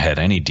out haven't had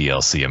any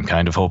DLC, I'm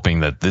kind of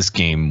hoping that this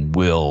game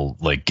will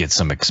like get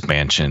some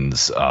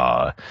expansions.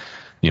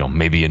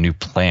 Maybe a new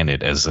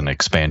planet as an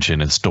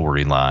expansion and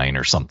storyline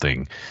or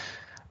something.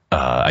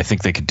 I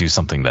think they could do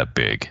something that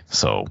big.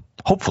 So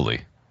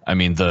hopefully, I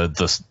mean,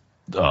 the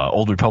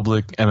Old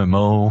Republic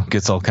MMO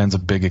gets all kinds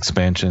of big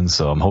expansions.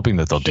 So I'm hoping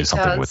that they'll do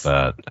something with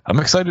that. I'm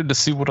excited to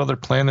see what other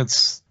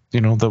planets,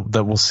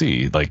 that we'll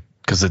see. Like,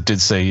 because it did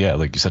say, yeah,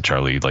 like you said,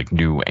 Charlie, like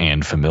new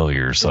and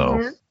familiar.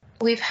 So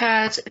we've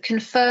had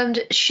confirmed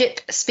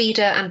ship,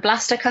 speeder, and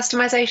blaster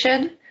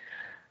customization.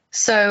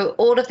 So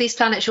all of these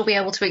planets you'll be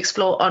able to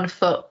explore on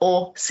foot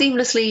or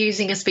seamlessly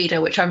using a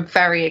speeder, which I'm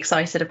very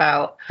excited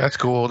about. That's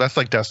cool. That's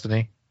like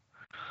Destiny.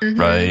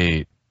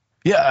 Right.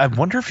 Yeah, I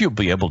wonder if you'll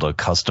be able to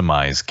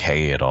customize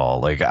Kay at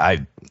all. Like,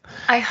 I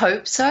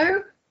hope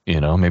so.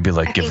 Maybe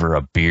like give her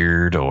a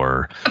beard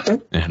or...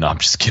 No, I'm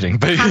just kidding.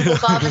 But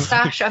handlebar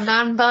mustache, a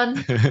man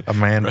bun. A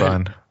man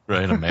bun.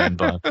 Right, a man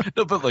bun.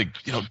 No, but like,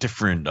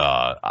 different...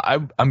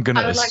 I'm going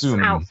to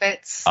assume...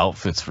 Like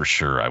outfits for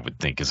sure, I would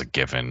think, is a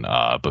given.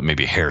 But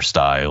maybe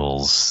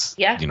hairstyles,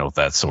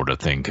 that sort of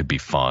thing could be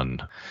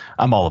fun.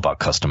 I'm all about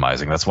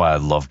customizing. That's why I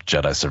loved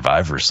Jedi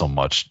Survivor so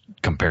much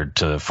compared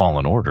to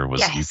Fallen Order,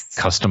 was you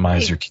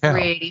customize your cow.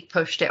 Really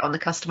pushed it on the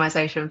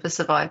customization for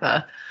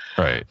Survivor.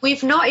 Right.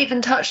 We've not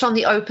even touched on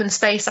the open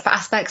space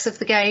aspects of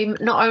the game.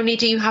 Not only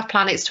do you have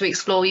planets to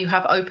explore, you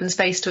have open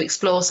space to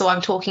explore. So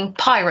I'm talking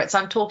pirates,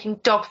 I'm talking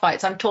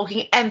dogfights, I'm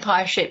talking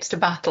Empire ships to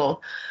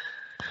battle,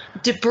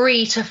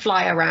 debris to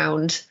fly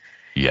around.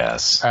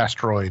 Yes.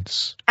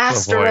 Asteroids,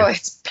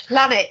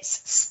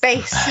 planets,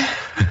 space.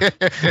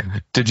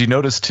 Did you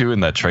notice too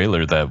in that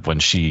trailer that when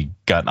she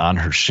got on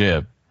her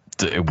ship,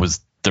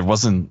 there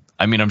wasn't,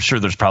 I mean, I'm sure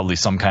there's probably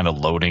some kind of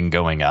loading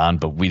going on,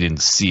 but we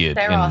didn't see it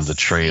in the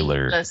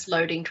trailer. Seamless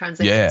loading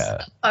transitions.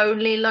 Yeah. The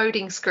only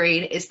loading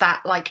screen is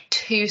that like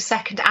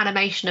 2-second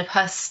animation of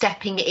her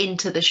stepping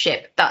into the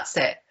ship. That's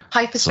it.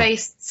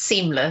 Hyperspace,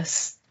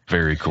 seamless.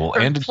 Very cool.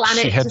 From and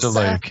she had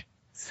to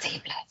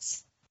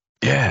seamless.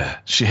 Yeah,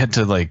 she had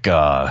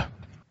to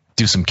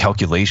do some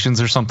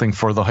calculations or something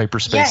for the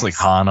hyperspace, like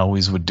Han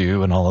always would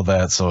do, and all of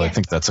that. So I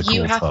think that's a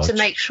cool touch. You have to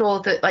make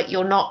sure that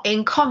you're not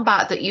in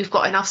combat, that you've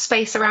got enough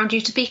space around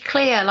you to be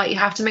clear. Like you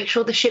have to make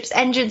sure the ship's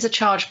engines are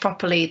charged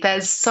properly.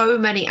 There's so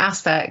many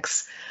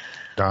aspects.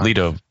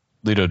 Lito,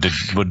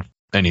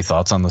 any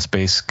thoughts on the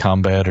space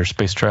combat or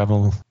space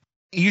travel?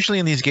 Usually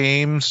in these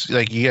games,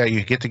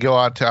 you get to go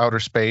out to outer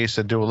space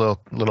and do a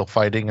little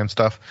fighting and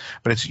stuff,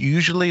 but it's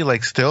usually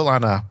still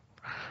on a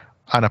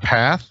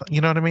path, you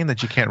know what I mean,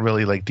 that you can't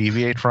really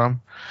deviate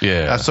from.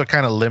 Yeah. So it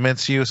kind of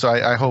limits you. So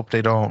I hope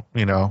they don't,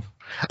 I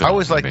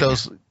always like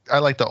those. I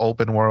like the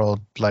open world,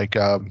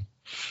 can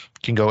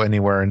go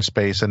anywhere in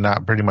space and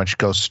not pretty much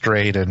go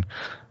straight, and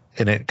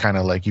it kind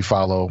of you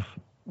follow.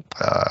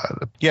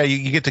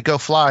 You get to go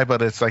fly,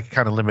 but it's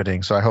kind of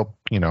limiting. So I hope,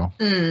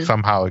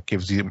 somehow it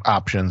gives you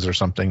options or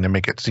something to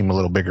make it seem a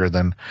little bigger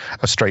than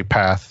a straight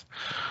path.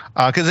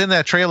 Because in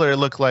that trailer, it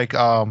looked like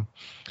the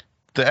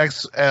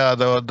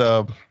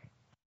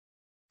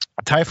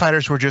TIE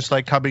fighters were just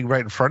coming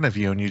right in front of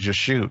you and you just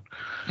shoot.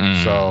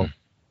 So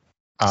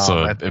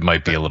it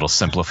might be a little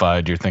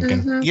simplified, you're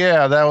thinking?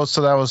 Yeah, that was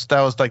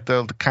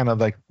the kind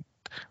of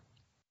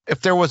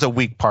if there was a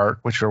weak part,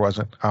 which there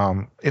wasn't,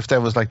 if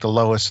that was the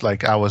lowest,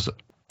 I was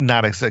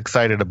not as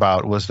excited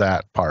about was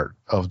that part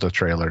of the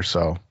trailer.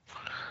 So,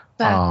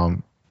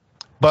 one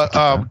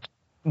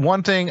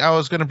thing I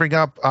was going to bring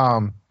up,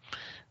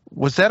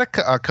 was that a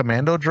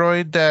commando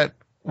droid that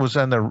was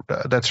in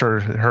that's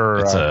her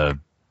it's a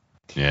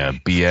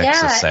BX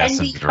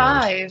assassin ND5.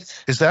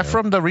 droid. Is that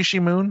from the Rishi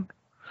Moon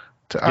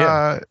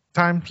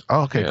times?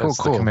 Oh, okay, cool.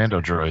 The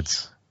commando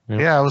droids.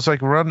 Yeah, I was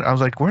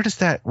where does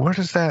that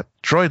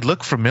droid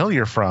look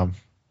familiar from?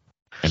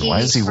 And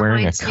why is he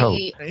wearing a coat?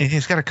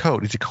 He's got a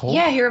coat. Is he cold?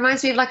 Yeah, he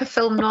reminds me of a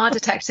film noir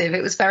detective.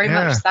 It was very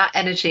much that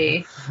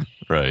energy.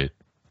 Right.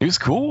 He was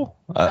cool.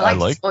 I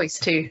like his voice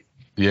too.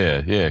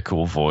 Yeah,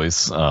 cool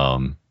voice.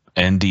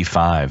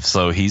 ND5.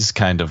 So he's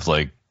kind of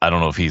I don't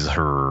know if he's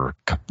her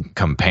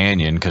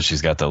companion because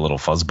she's got that little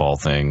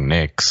fuzzball thing,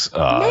 Nyx.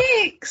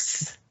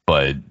 Nyx!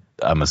 But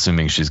I'm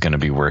assuming she's going to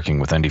be working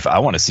with ND5. I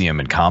want to see him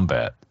in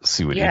combat,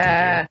 see what he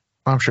can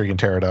do. I'm sure he can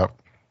tear it up.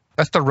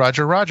 That's the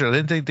Roger.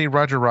 Didn't they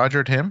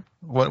Rogered him?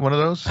 What, one of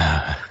those?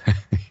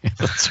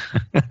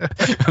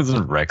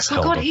 Wasn't Rex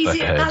held up the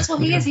head? That's what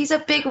he is. He's a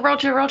big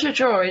Roger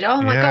droid.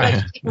 Oh my god, I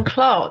can't even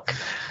clock.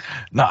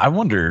 No, I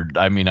wonder.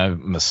 I mean,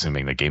 I'm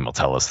assuming the game will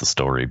tell us the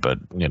story, but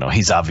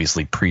he's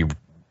obviously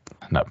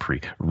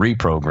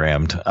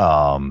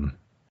reprogrammed.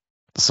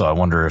 So I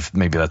wonder if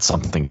maybe that's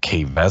something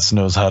Kay Vess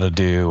knows how to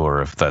do,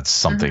 or if that's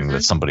something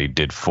that somebody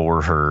did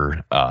for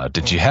her.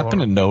 Did you happen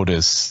to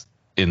notice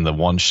in the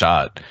one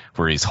shot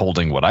where he's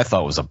holding what I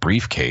thought was a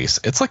briefcase?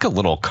 It's like a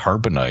little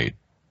carbonite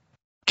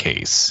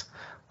case.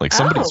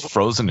 Somebody's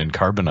frozen in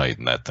carbonite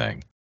in that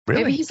thing.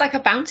 Really? Maybe he's like a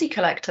bounty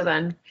collector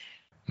then.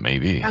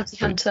 Maybe. Bounty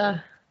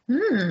hunter.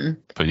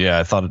 But yeah,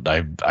 I thought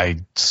I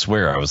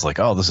swear I was like,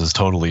 oh, this is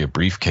totally a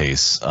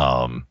briefcase.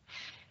 I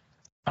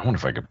wonder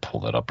if I could pull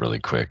that up really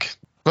quick.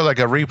 Well, a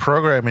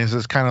reprogramming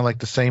is kind of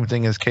the same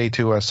thing as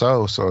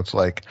K2SO. So it's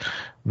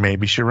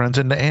maybe she runs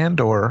into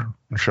Andor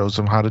and shows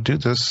him how to do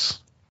this.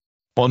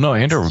 Well, no,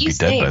 Andor would be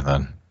dead by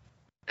then.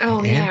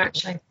 Oh, yeah,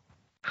 actually.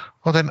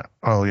 Well, then,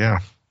 oh, yeah.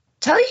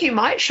 Tell you who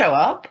might show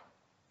up.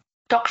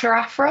 Dr.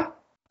 Aphra.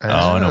 Oh,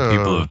 I know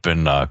people have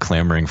been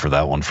clamoring for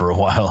that one for a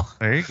while.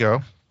 There you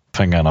go.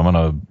 Hang on, I'm going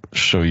to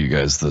show you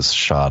guys this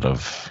shot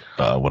of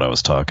what I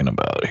was talking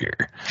about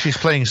here. She's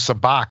playing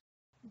Sabak.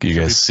 Do you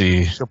guys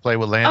see? She'll play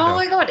with Lando. Oh,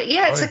 my God.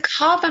 Yeah, it's a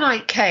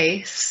carbonite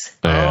case.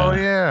 Oh,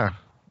 yeah.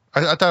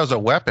 I thought it was a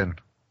weapon.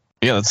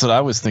 Yeah, that's what I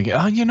was thinking.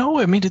 Oh, you know,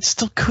 I mean, it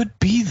still could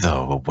be,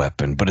 though, a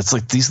weapon, but it's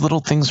like these little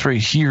things right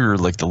here,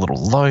 like the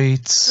little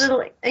lights.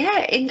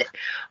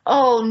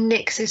 Oh,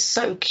 Nyx is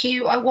so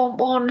cute. I want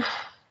one.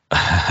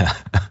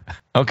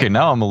 Okay,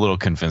 now I'm a little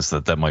convinced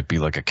that might be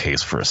like a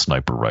case for a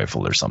sniper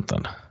rifle or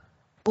something.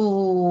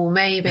 Ooh,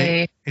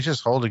 maybe. He's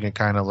just holding it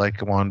kind of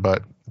like one,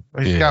 but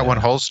he's got one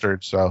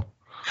holstered, so.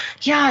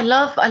 Yeah, I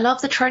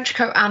love the trench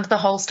coat and the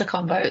holster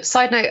combo.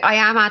 Side note, I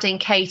am adding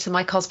K to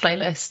my cosplay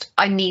list.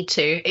 I need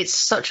to. It's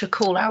such a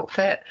cool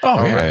outfit.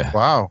 Oh, yeah.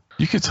 Wow.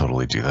 You could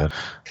totally do that.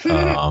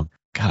 God,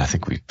 I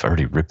think we've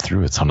already ripped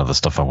through a ton of the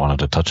stuff I wanted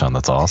to touch on.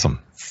 That's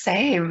awesome.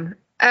 Same.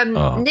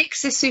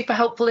 Nyx is super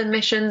helpful in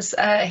missions.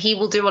 He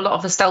will do a lot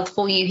of the stealth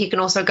for you. He can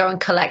also go and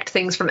collect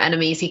things from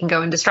enemies. He can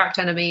go and distract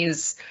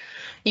enemies.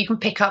 You can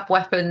pick up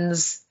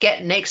weapons,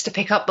 get Nyx to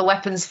pick up the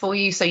weapons for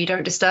you so you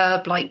don't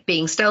disturb, like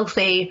being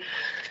stealthy.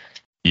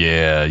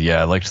 Yeah,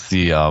 I liked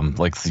the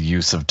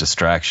use of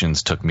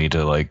distractions. Took me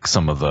to like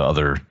some of the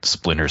other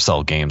Splinter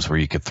Cell games where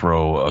you could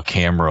throw a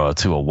camera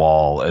to a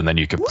wall and then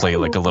you could play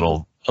like a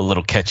little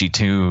catchy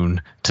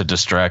tune to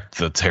distract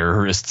the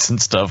terrorists and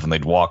stuff, and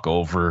they'd walk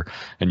over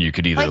and you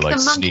could either like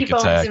sneak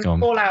attack them.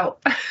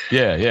 Fallout.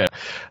 Yeah.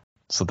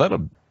 So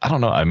I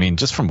don't know. I mean,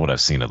 just from what I've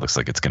seen, it looks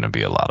like it's going to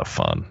be a lot of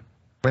fun.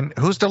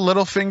 Who's the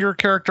Littlefinger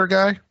character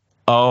guy?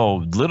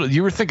 Oh,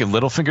 you were thinking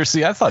Littlefinger.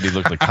 See, I thought he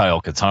looked like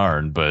Kyle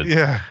Katarn, but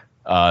yeah.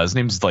 His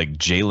name's like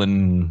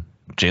Jalen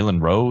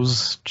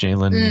Rose,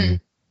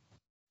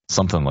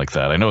 something like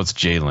that. I know it's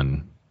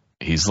Jalen.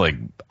 He's like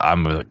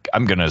I'm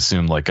gonna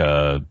assume like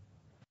a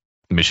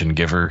mission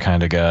giver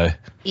kind of guy.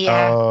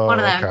 Yeah, one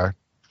of them.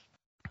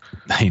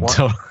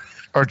 Okay.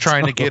 Or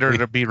trying to get her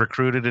to be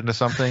recruited into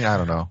something. I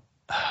don't know.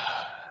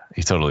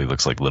 He totally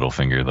looks like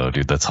Littlefinger though,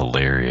 dude. That's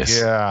hilarious.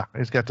 Yeah,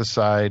 he's got the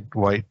side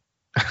white.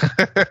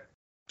 I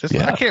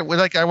can't.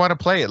 Like, I want to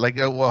play it like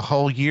a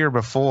whole year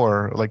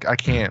before. Like, I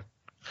can't.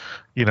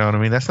 You know what I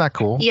mean? That's not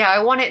cool. Yeah,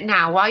 I want it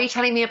now. Why are you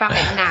telling me about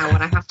it now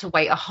when I have to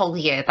wait a whole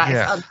year? That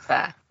is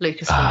unfair,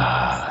 Lucas.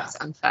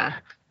 That's unfair.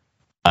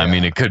 I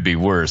mean, it could be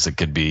worse. It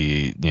could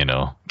be,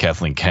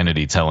 Kathleen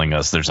Kennedy telling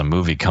us there's a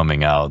movie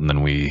coming out, and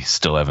then we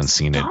still haven't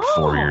seen it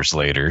 4 years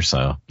later.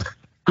 So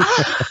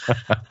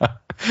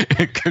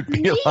it could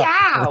be a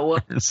lot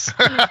worse.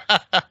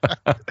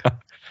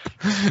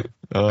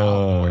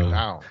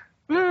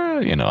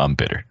 I'm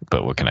bitter,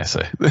 but what can I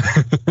say?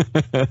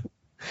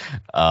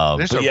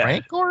 There's a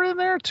Rancor in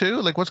there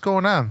too. Like, what's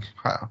going on?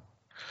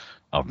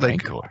 A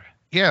Rancor?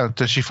 Yeah.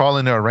 Does she fall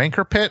into a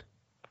Rancor pit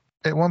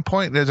at one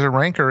point? There's a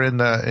Rancor in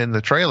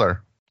the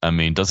trailer. I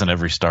mean, doesn't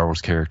every Star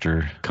Wars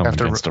character come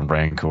against a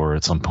Rancor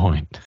at some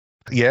point?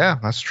 Yeah,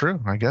 that's true.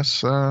 I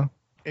guess. I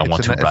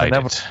want to ride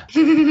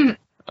it.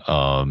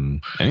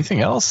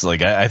 Anything else?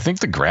 Like, I think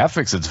the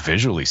graphics, it's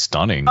visually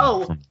stunning.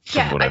 From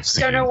what I've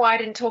seen. I don't know why I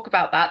didn't talk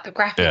about that. The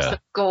graphics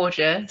look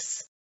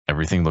gorgeous.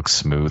 Everything looks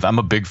smooth. I'm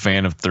a big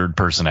fan of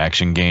third-person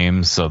action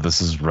games, so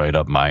this is right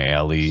up my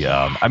alley.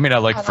 I mean, I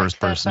like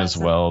first-person as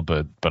well,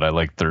 but I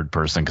like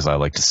third-person because I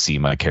like to see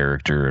my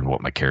character and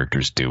what my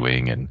character's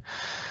doing, and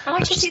I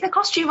like to see the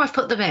costume I've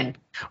put them in.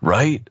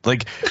 Right?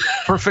 Like,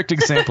 perfect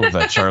example of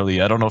that,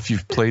 Charlie. I don't know if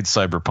you've played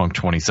Cyberpunk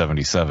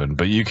 2077,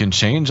 but you can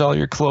change all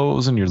your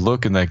clothes and your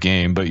look in that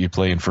game, but you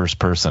play in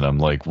first-person. I'm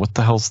like, what's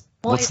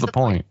the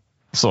point?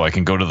 So I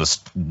can go to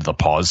the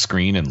pause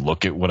screen and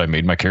look at what I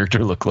made my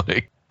character look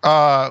like.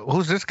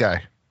 Who's this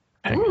guy?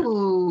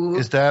 Ooh.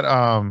 Is that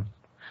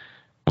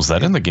was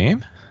that in the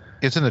game?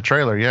 It's in the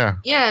trailer, yeah.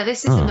 Yeah,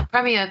 this is in the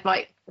premiere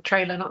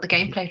trailer, not the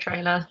gameplay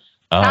trailer.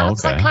 Oh, that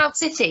looks like Cloud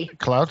City.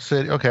 Cloud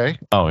City, okay.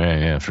 Oh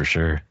yeah, for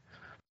sure.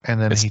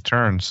 And then he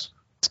turns.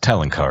 It's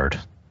Talon Card.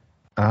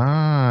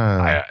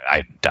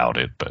 I doubt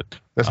it, but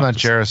that's not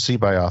Jarrus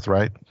Seabayoth,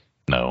 right?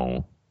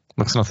 No.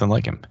 Looks nothing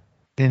like him.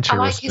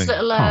 Interesting.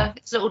 I like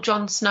his little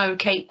Jon Snow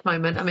cape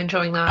moment. I'm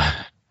enjoying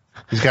that.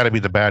 He's got to be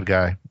the bad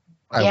guy.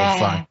 I will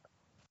find.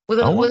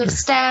 With a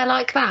stare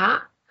like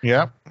that.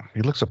 Yeah,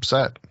 he looks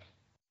upset.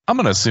 I'm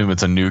going to assume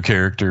it's a new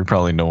character,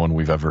 probably no one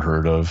we've ever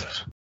heard of,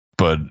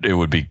 but it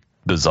would be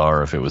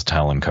bizarre if it was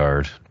Talon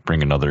Card.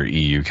 Bring another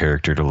EU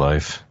character to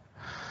life.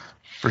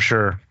 For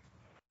sure.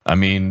 I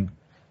mean,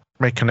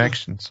 make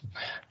connections.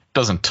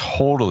 Doesn't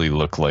totally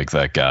look like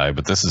that guy,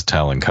 but this is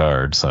Talon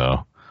Card,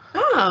 so.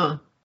 Oh.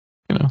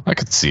 I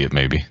could see it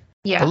maybe.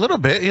 Yeah. A little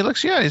bit. He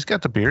looks, he's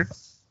got the beard.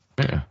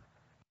 Yeah.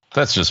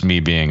 That's just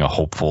me being a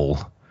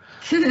hopeful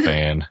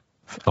fan.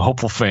 A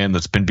hopeful fan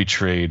that's been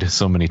betrayed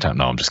so many times.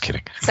 No, I'm just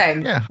kidding.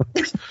 Same. Yeah.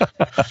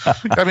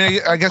 I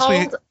mean, I guess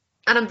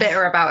and I'm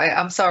bitter about it.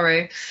 I'm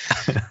sorry.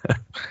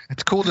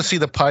 It's cool to see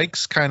the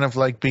Pikes kind of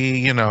like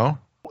be,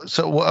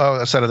 so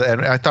I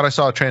thought I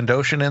saw a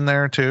Trandoshan in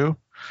there too.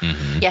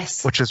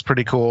 Yes. which is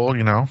pretty cool.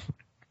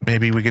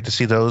 Maybe we get to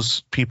see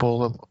those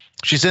people.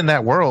 She's in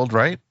that world,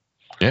 right?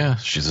 Yeah,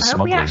 she's a I hope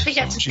smuggler. we actually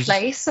get to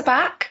play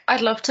Sabacc.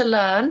 I'd love to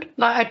learn.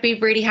 Like, I'd be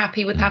really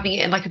happy with having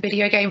it in like a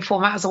video game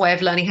format as a way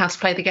of learning how to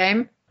play the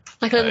game.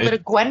 Like a little bit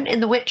of Gwent in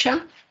The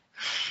Witcher.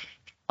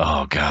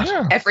 Oh, God.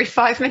 Yeah. Every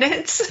 5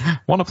 minutes.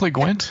 Want to play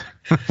Gwent?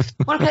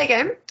 Want to play a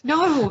game?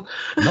 No.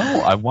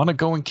 No, I want to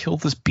go and kill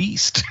this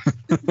beast.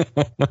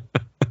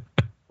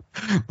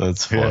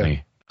 That's funny.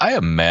 Yeah. I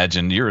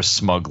imagine you're a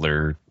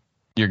smuggler.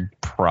 You're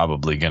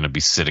probably going to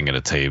be sitting at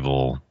a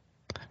table,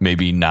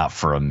 maybe not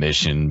for a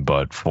mission,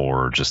 but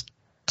for just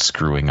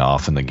screwing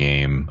off in the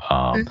game.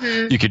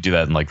 You could do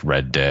that in like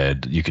Red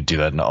Dead. You could do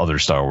that in other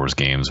Star Wars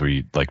games where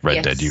you like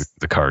Red Dead,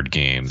 the card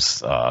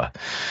games.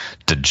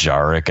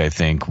 Dejarik, I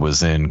think,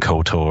 was in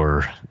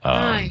KOTOR.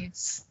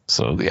 Nice.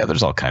 So yeah,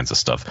 there's all kinds of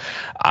stuff.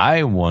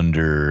 I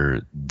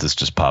wonder, this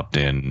just popped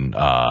in,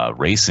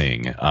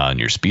 racing on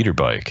your speeder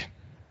bike.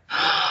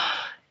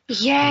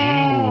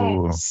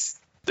 Yes.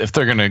 Ooh. If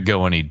they're gonna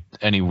go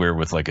anywhere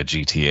with like a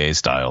GTA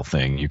style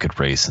thing, you could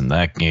race in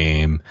that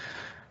game.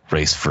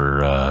 Race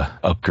for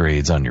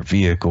upgrades on your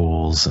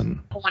vehicles,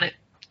 and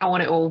I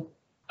want it all.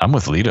 I'm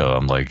with Lito.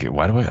 I'm like,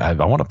 why do I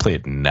want to play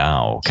it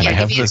now? Can I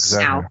have this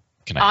now?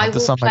 Can I have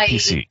this on my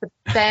PC? The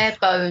bare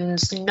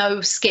bones, no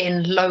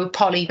skin, low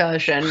poly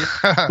version,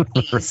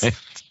 right.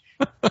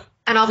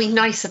 And I'll be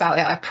nice about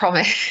it. I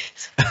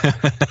promise.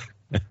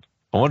 I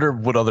wonder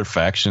what other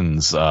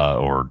factions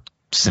or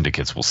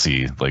syndicates we'll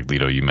see. Like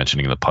Lito, you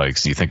mentioning the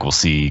Pikes. Do you think we'll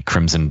see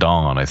Crimson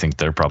Dawn? I think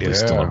they're probably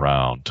still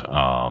around.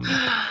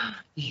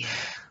 Yeah.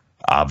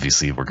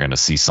 Obviously, we're going to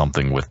see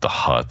something with the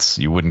Hutts.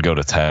 You wouldn't go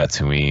to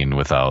Tatooine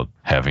without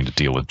having to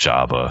deal with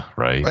Jabba,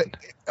 right?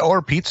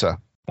 Or pizza.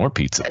 Or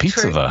pizza.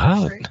 Pizza the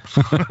Hutt.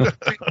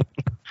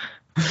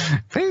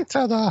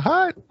 Pizza the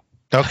Hutt.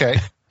 Okay.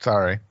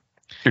 Sorry.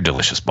 You're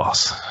delicious,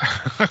 boss.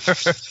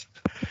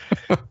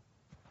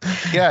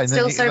 Yeah. I'm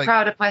still so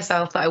proud of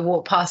myself that I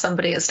walked past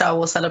somebody at Star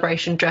Wars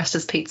Celebration dressed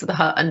as Pizza the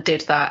Hutt and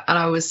did that. And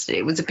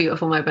it was a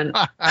beautiful moment.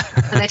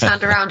 And they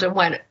turned around and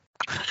went,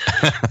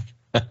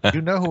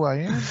 you know who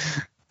I am?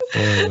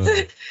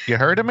 You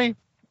heard of me?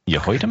 You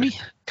heard of me?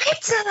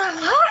 Pizza the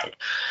Hutt.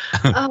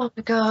 Oh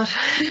my God.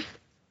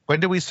 When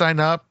do we sign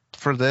up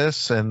for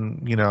this?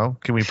 And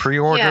can we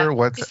pre-order?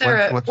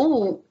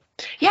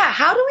 Yeah.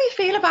 How do we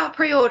feel about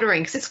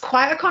pre-ordering? Because it's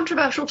quite a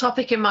controversial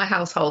topic in my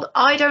household.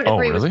 I don't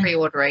agree with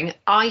pre-ordering.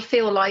 I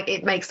feel like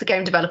it makes the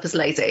game developers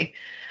lazy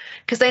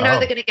because they know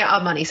they're going to get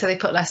our money, so they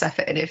put less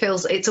effort in.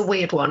 It's a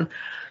weird one.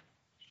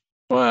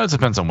 Well, it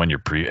depends on when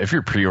if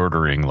you're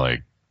pre-ordering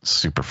like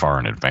super far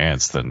in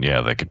advance, then yeah,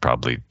 they could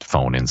probably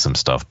phone in some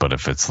stuff. But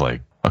if it's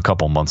like a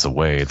couple months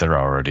away, they're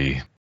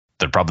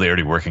probably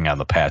already working on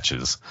the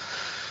patches.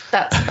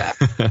 That's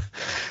fair.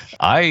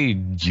 I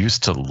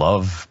used to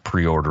love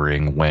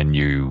pre-ordering when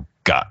you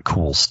got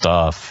cool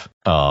stuff.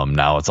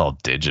 Now it's all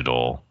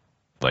digital.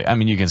 Like, I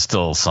mean, you can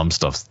still, some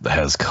stuff that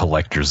has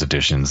collector's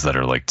editions that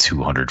are like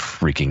 $200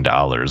 freaking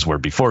dollars, where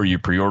before you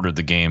pre-ordered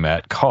the game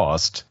at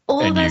cost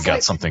and you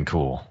got something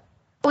cool.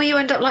 Or you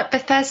end up like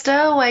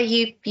Bethesda, where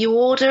you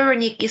order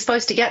and you're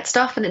supposed to get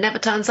stuff and it never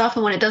turns up,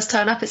 and when it does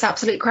turn up, it's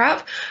absolute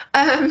crap.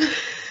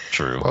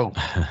 True. Oh,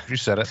 you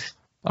said it.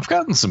 I've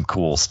gotten some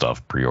cool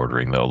stuff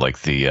pre-ordering though, like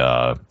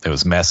it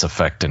was Mass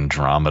Effect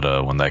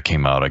Andromeda when that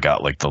came out. I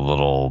got like the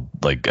little,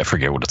 like, I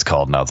forget what it's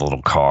called now, the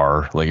little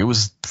car. Like it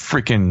was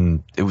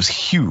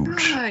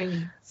huge.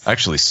 Nice. I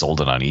actually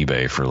sold it on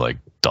eBay for like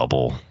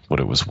double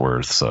what it was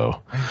worth.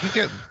 So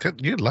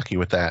you're lucky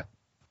with that.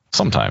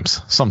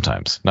 Sometimes,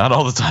 not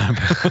all the time.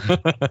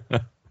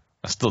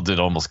 I still did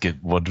almost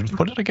get what did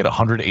I get?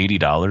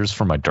 $180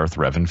 for my Darth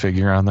Revan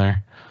figure on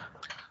there.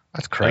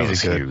 That's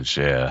crazy. That was huge,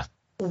 yeah.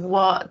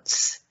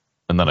 What?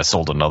 And then I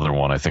sold another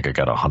one. I think I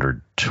got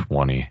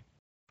 120.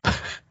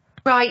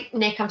 Right,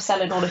 Nick, I'm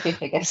selling all of your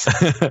figures.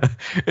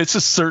 It's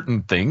just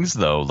certain things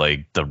though,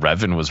 like the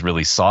Revan was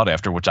really sought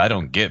after, which I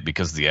don't get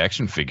because the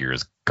action figure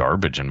is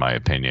garbage in my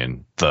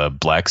opinion. The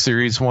Black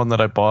Series one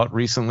that I bought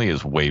recently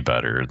is way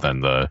better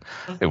than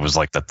it was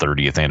like the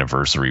 30th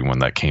anniversary when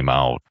that came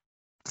out.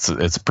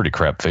 It's a pretty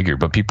crap figure,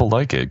 but people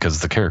like it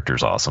because the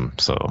character's awesome.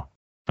 So,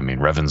 I mean,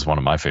 Revan's one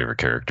of my favorite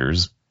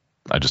characters.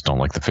 I just don't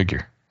like the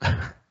figure.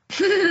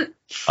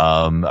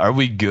 Are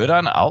we good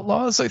on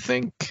Outlaws? I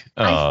think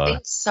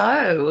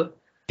so.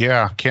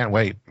 Yeah, can't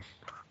wait.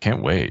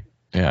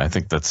 Yeah, I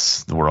think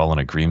we're all in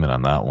agreement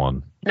on that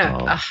one. No,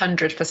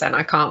 100%.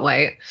 I can't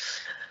wait.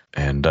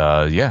 And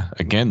yeah,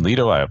 again,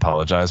 Lito, I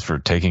apologize for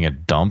taking a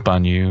dump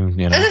on you,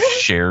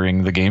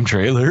 sharing the game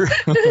trailer.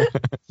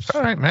 It's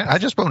all right, man. I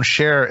just won't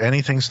share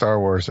anything Star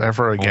Wars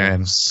ever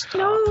again.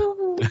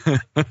 No.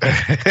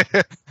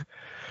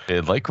 I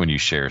like when you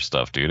share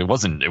stuff, dude. It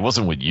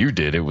wasn't what you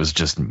did. It was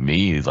just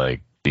me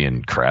like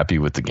being crappy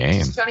with the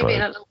game. Johnny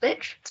being a little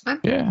bitch. It's fine.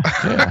 Yeah.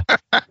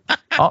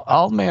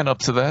 I'll man up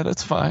to that.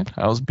 It's fine.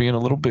 I was being a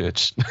little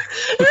bitch.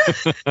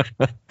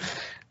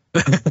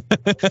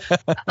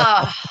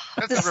 The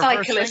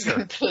cycle is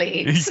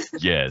complete.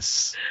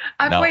 Yes.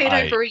 I've waited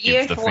over a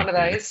year for one of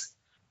those.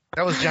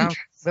 That was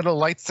middle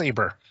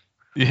lightsaber.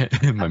 Yeah,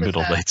 my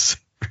middle lightsaber.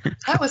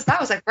 That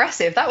was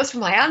aggressive. That was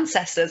from my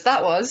ancestors.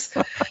 That was.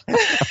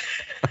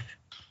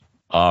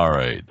 All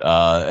right,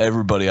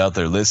 everybody out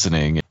there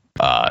listening,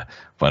 why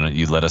don't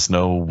you let us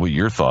know what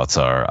your thoughts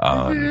are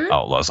on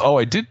Outlaws? Oh,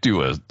 I did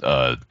do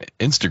a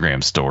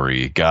Instagram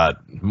story.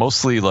 Got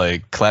mostly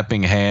like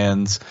clapping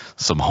hands,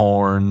 some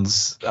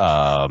horns.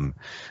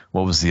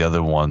 What was the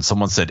other one?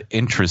 Someone said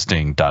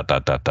interesting ...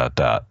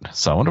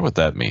 So I wonder what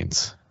that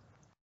means.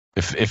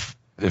 If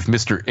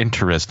Mr.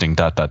 Interesting ...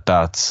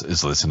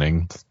 is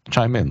listening,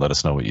 chime in. Let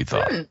us know what you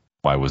thought.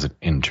 Why was it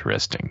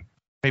interesting?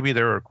 Maybe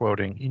they were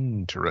quoting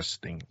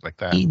interesting like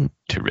that.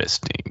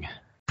 Interesting.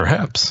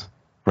 Perhaps.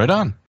 Right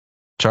on.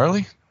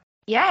 Charlie?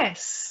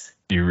 Yes.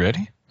 You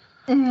ready?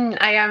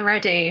 I am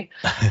ready.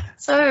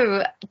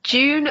 So,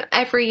 June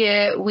every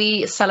year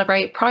we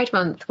celebrate Pride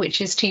Month,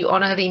 which is to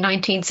honour the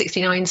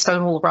 1969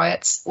 Stonewall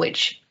riots,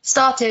 which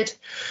started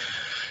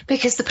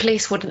because the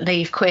police wouldn't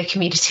leave queer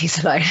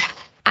communities alone.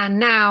 And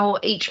now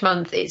each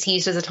month it's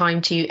used as a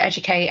time to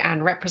educate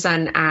and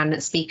represent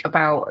and speak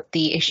about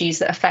the issues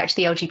that affect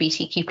the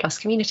LGBTQ plus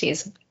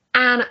communities.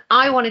 And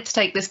I wanted to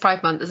take this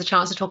Pride Month as a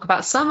chance to talk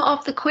about some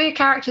of the queer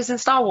characters in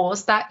Star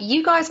Wars that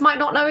you guys might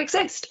not know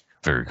exist.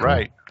 Very cool.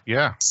 Right.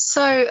 Yeah.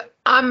 So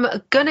I'm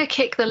going to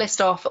kick the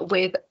list off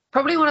with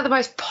probably one of the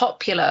most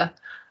popular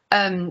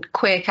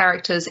queer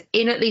characters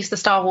in at least the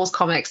Star Wars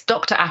comics,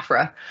 Dr.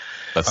 Aphra.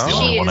 That's the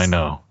only one I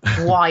know.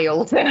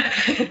 Wild.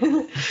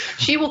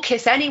 She will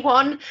kiss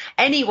anyone,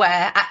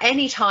 anywhere, at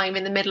any time,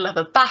 in the middle of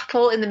a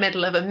battle, in the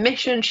middle of a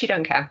mission. She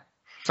don't care.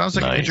 Sounds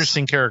like an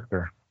interesting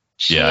character.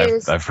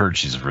 I've heard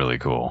she's really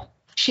cool.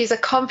 She's a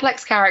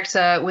complex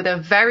character with a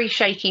very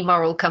shaky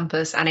moral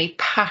compass and a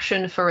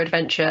passion for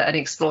adventure and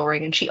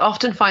exploring. And she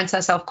often finds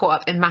herself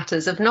caught up in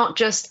matters of not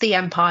just the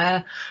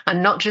Empire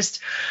and not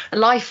just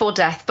life or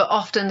death, but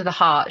often the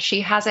heart.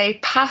 She has a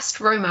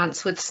past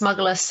romance with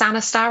smuggler Sana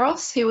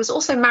Starros, who was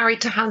also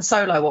married to Han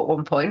Solo at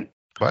one point.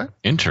 What?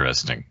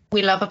 Interesting.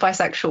 We love a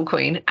bisexual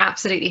queen.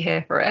 Absolutely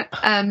here for it.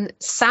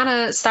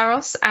 Sana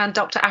Starros and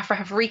Dr. Aphra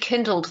have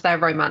rekindled their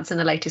romance in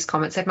the latest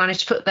comics. They've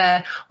managed to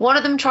put one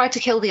of them tried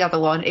to kill the other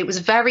one. It was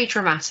very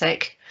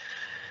dramatic.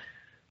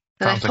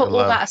 And they've put all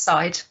that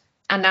aside,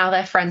 and now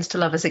they're friends to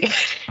lovers again.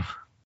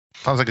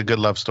 Sounds like a good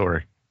love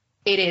story.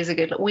 It is a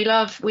good. We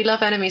love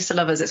enemies to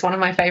lovers. It's one of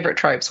my favorite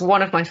tropes.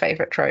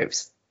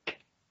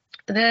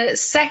 The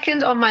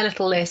second on my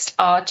little list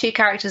are two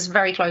characters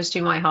very close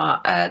to my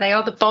heart. They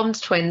are the Bond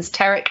twins,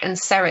 Tarek and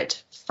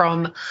Serret,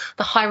 from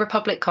the High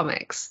Republic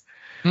comics.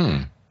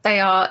 They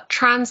are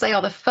trans. They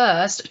are the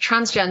first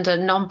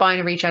transgender,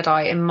 non-binary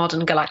Jedi in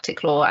modern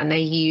galactic lore, and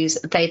they use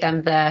they,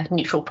 them, their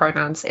neutral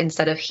pronouns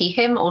instead of he,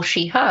 him, or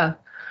she, her.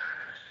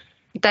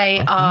 They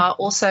are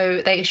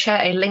also, they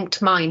share a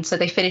linked mind, so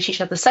they finish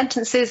each other's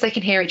sentences, they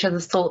can hear each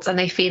other's thoughts, and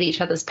they feel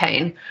each other's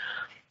pain.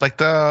 Like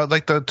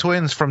the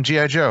twins from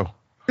G.I. Joe.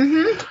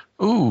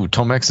 Ooh,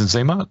 Tomex and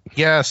Zaymot?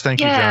 Yes,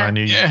 thank you, John.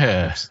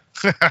 Yes.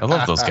 I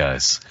love those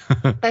guys.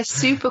 They're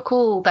super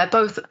cool. They're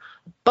both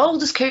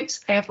bold as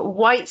coots. They have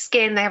white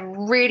skin. They have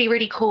really,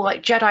 really cool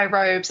like Jedi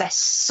robes. They're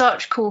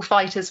such cool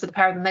fighters with the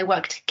pair of them. They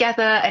work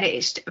together, and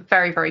it's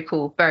very, very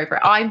cool. Very,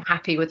 very. I'm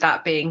happy with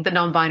that being the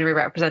non-binary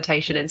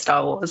representation in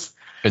Star Wars.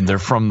 And they're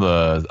from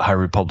the High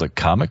Republic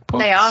comic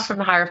books? They are from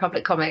the High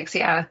Republic comics,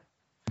 yeah.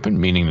 I've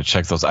been meaning to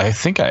check those. I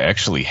think I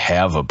actually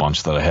have a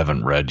bunch that I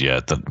haven't read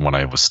yet, that when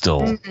I was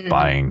still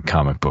buying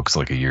comic books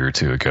like a year or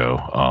two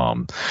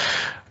ago.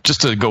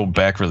 Just to go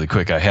back really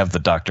quick, I have the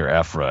Dr.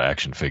 Aphra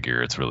action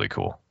figure. It's really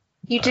cool.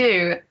 You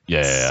do?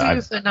 Yeah.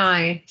 Super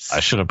nice. I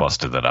should have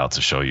busted that out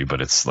to show you,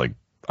 but it's like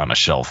on a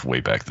shelf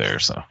way back there,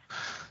 so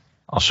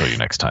I'll show you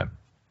next time.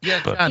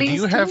 Yeah, but, do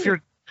you have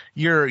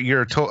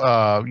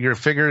your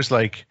figures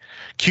like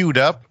queued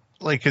up?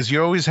 Like, because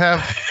you always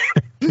have.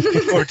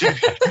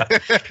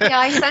 Yeah,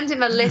 I send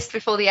him a list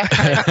before the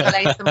episode and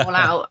lays them all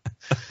out.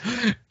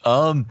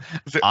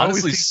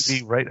 Honestly, seems to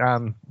be right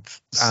on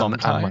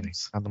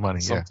sometimes on the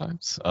money.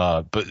 Sometimes,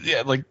 but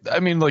yeah, like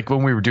I mean, like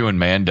when we were doing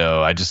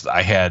Mando, I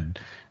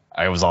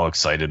was all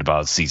excited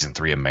about season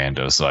 3 of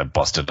Mando, so I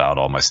busted out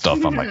all my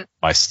stuff on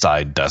my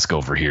side desk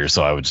over here.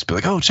 So I would just be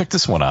like, "Oh, check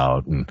this one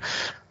out," and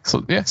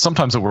so yeah,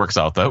 sometimes it works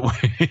out that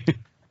way.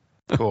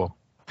 Cool.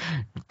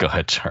 Go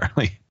ahead,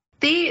 Charlie.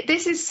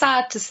 This is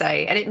sad to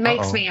say, and it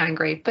makes me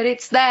angry, but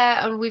it's there,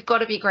 and we've got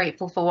to be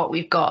grateful for what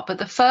we've got. But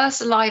the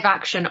first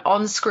live-action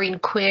on-screen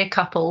queer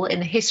couple in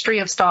the history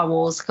of Star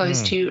Wars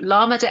goes to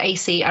Lama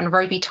DeAcy and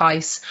Roby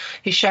Tice,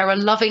 who share a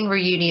loving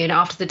reunion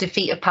after the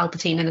defeat of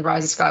Palpatine in The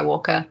Rise of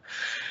Skywalker.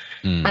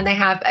 And they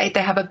have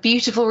a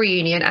beautiful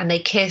reunion, and they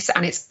kiss,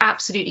 and it's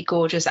absolutely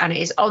gorgeous, and it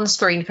is on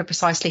screen for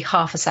precisely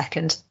half a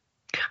second.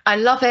 I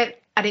love it,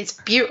 and it's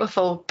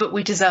beautiful, but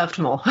we deserved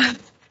more.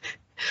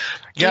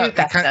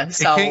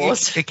 Star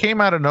Wars. It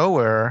came out of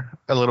nowhere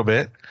a little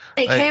bit.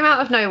 It came out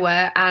of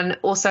nowhere, and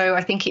also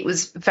I think it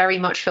was very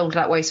much filmed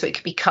that way so it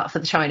could be cut for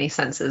the Chinese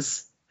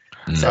censors.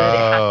 So that it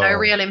had no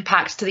real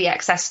impact to the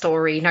excess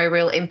story, no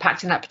real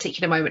impact in that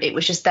particular moment. It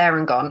was just there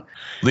and gone.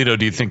 Leto,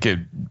 do you think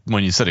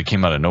when you said it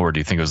came out of nowhere, do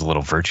you think it was a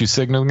little virtue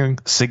signaling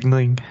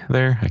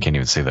there? I can't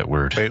even say that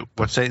word.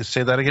 Wait,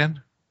 say that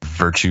again?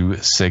 Virtue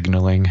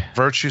signaling.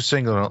 Virtue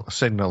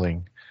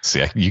signaling.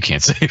 See, you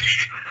can't say it.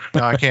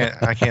 No, I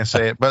can't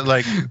say it. But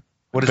like,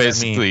 what does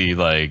basically that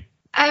mean?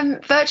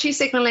 Like, virtue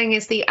signaling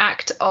is the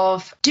act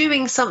of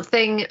doing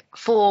something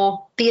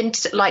for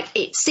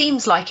it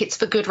seems like it's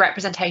for good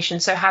representation.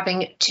 So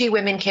having two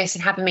women kiss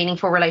and have a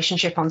meaningful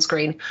relationship on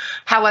screen.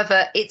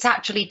 However, it's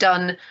actually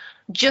done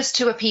just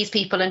to appease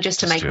people and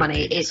just to make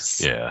money. It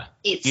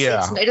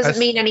doesn't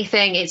mean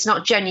anything. It's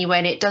not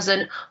genuine. It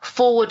doesn't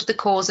forward the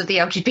cause of the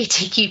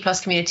LGBTQ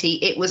plus community.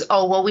 It was,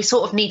 we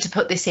sort of need to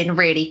put this in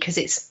really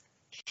because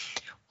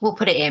we'll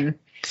put it in.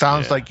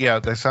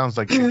 That sounds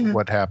like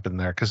what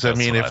happened there. Because I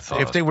mean,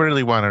 if they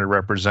really wanted to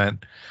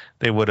represent,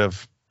 they would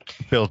have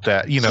built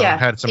that.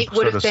 Had some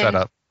sort of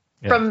setup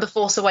from The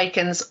Force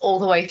Awakens all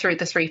the way through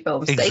the 3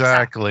 films.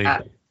 Exactly.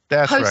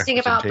 That's posting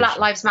about Black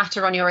Lives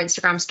Matter on your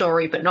Instagram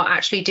story, but not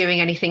actually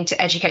doing anything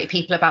to educate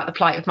people about the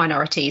plight of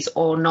minorities,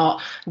 or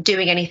not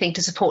doing anything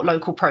to support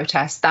local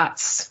protests.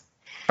 That's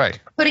right.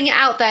 Putting it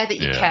out there that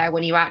you care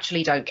when you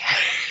actually don't care.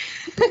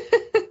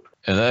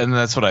 And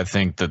that's what I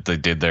think that they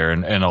did there,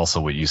 and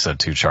also what you said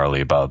too,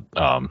 Charlie, about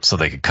so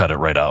they could cut it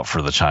right out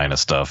for the China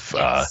stuff.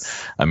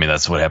 Yes. I mean,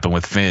 that's what happened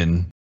with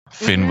Finn.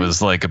 Finn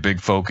was like a big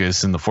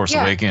focus in The Force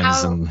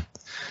Awakens, and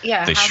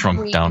they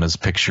shrunk down his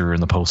picture in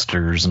the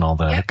posters and all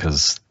that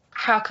because.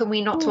 How can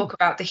we not talk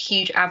about the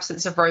huge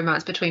absence of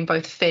romance between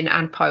both Finn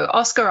and Poe?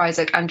 Oscar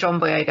Isaac and John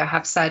Boyega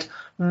have said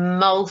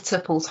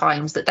multiple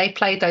times that they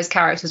played those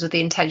characters with the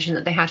intention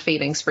that they had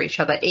feelings for each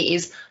other. It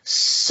is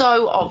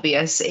so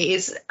obvious.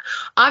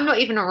 I'm not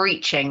even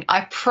reaching.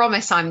 I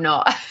promise I'm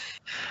not.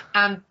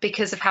 And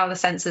because of how the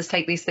censors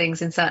take these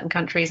things in certain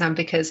countries, and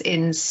because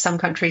in some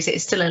countries it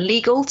is still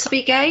illegal to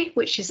be gay,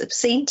 which is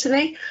obscene to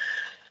me.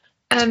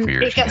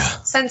 It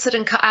gets censored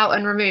and cut out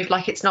and removed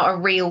like it's not a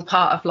real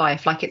part of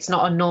life, like it's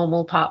not a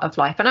normal part of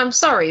life. And I'm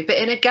sorry, but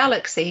in a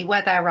galaxy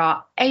where there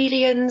are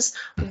aliens,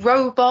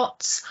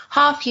 robots,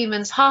 half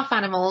humans, half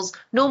animals,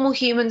 normal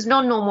humans,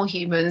 non-normal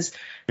humans,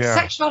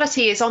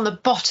 sexuality is on the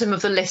bottom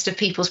of the list of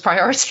people's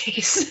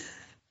priorities.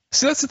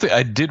 See, that's the thing.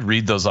 I did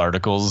read those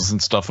articles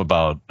and stuff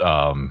about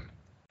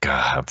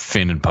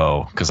Finn and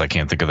Poe, because I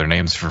can't think of their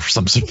names for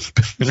some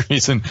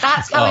reason.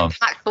 That's how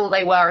impactful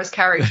they were as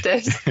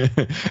characters.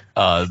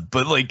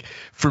 But like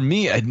for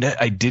me,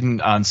 I didn't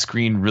on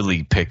screen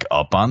really pick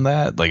up on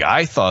that. Like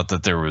I thought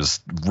that there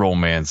was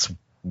romance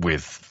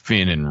with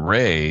Finn and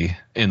Rey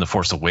in The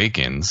Force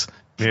Awakens.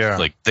 Yeah,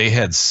 like they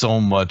had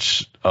so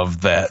much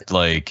of that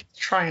like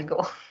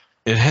triangle.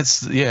 It had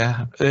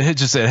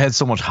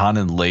so much Han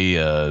and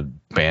Leia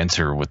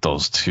banter with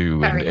those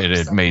two, and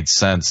it made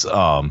sense.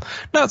 Not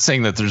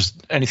saying that there's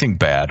anything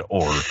bad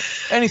or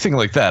anything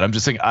like that. I'm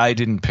just saying I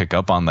didn't pick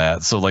up on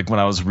that. So like when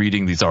I was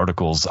reading these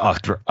articles,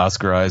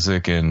 Oscar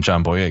Isaac and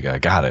John Boyega, I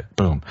got it.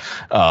 Boom.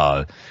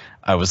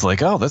 I was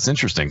like, oh, that's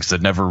interesting, because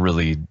it never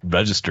really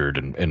registered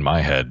in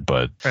my head.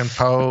 But and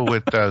Poe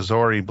with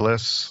Zori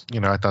Bliss,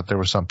 I thought there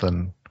was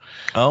something.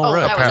 Oh,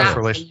 right, that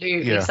was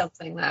absolutely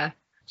something there.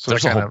 So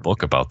there's a whole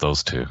book about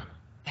those two.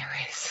 There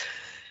is.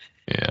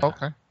 Yeah.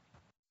 Okay.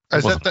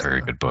 It was a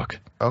very good book.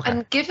 Okay.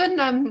 And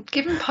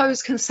given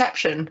Poe's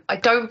conception, I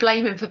don't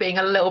blame him for being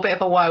a little bit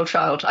of a wild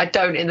child. I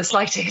don't in the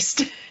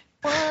slightest.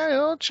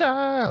 Wild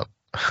child.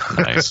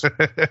 Nice.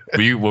 What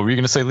were you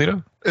going to say,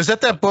 Leto? Is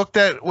that book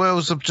that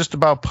was just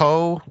about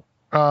Poe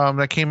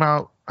that came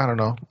out, I don't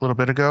know, a little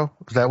bit ago?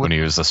 Is that when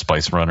he was a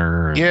spice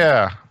runner?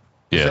 Yeah.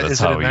 Yeah, that's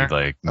how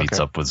he meets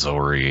up with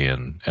Zori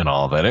and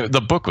all that.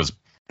 The book was,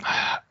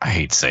 I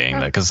hate saying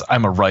that because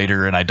I'm a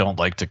writer and I don't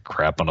like to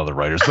crap on other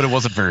writers, but it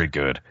wasn't very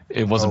good.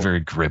 It wasn't very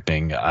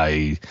gripping.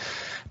 I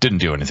didn't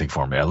do anything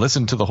for me. I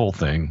listened to the whole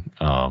thing.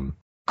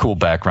 Cool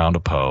background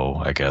of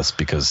Poe, I guess,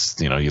 because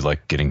you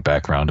like getting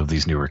background of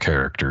these newer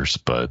characters.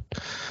 But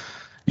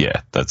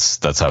yeah,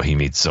 that's how he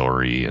meets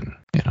Zori, and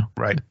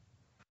Right.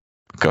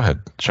 Go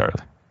ahead, Charlie.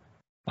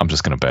 I'm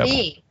just gonna babble.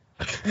 Me?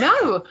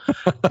 No.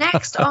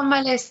 Next on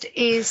my list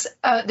is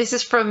this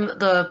is from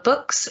the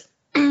books.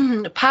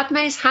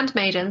 Padme's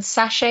handmaidens,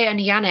 Sashay and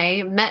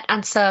Yane, met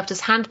and served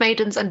as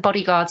handmaidens and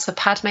bodyguards for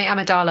Padme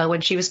Amidala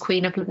when she was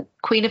Queen of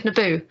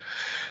Naboo.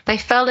 They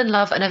fell in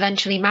love and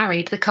eventually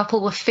married. The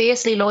couple were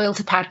fiercely loyal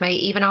to Padme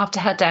even after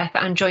her death,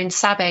 and joined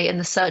Sabe in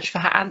the search for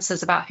her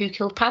answers about who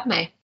killed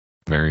Padme.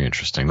 Very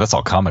interesting. That's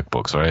all comic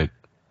books, right?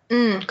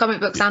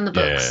 Comic books and the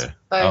books. Yeah.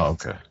 Oh,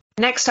 okay.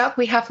 Next up,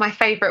 we have my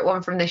favourite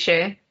one from this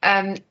year.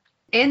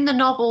 In the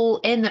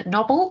novel.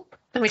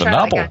 Let me try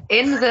that again.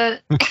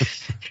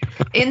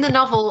 In the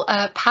novel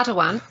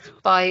Padawan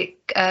by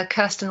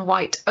Kirsten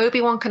White,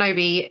 Obi-Wan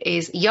Kenobi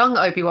is young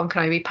Obi-Wan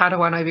Kenobi,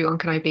 Padawan Obi-Wan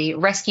Kenobi,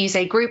 rescues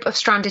a group of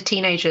stranded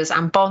teenagers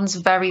and bonds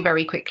very,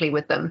 very quickly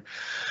with them.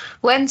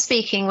 When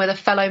speaking with a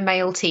fellow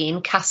male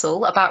teen,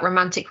 Castle, about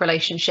romantic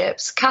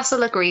relationships,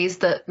 Castle agrees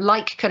that,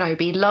 like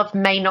Kenobi, love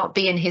may not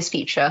be in his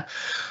future,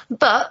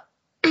 but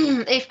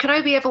if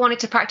Kenobi ever wanted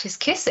to practice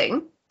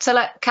kissing, to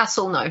let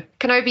Castle know.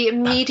 Kenobi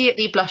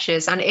immediately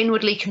blushes and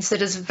inwardly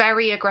considers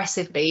very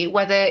aggressively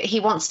whether he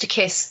wants to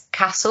kiss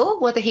Castle,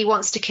 whether he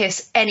wants to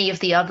kiss any of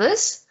the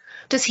others.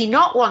 Does he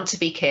not want to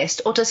be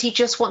kissed, or does he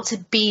just want to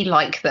be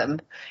like them?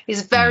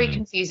 It's very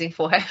confusing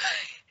for him.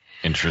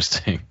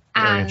 Interesting.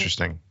 Very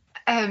interesting.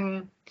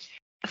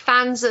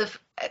 Fans of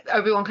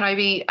Obi-Wan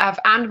Kenobi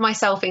and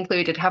myself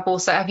included have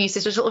used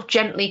it to sort of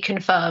gently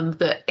confirm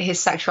that his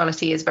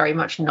sexuality is very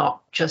much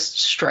not just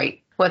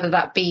straight, whether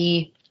that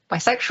be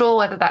bisexual,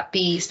 whether that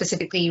be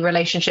specifically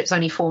relationships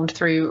only formed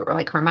through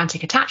like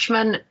romantic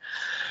attachment.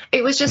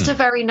 It was just a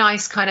very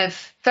nice kind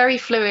of very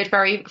fluid,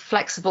 very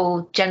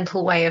flexible,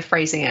 gentle way of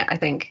phrasing it. I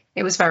think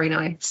it was very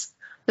nice.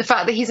 The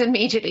fact that he's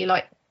immediately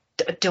like,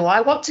 do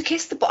I want to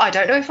kiss the boy? I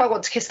don't know if I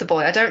want to kiss the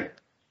boy. I don't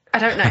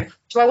know.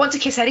 Do I want to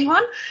kiss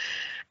anyone?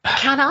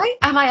 Can I?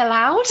 Am I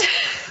allowed?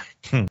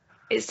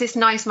 It's this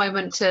nice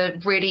moment to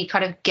really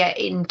kind of get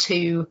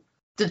into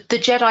the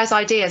Jedi's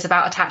ideas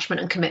about attachment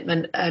and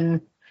commitment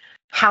and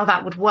how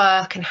that would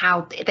work and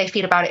how they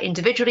feel about it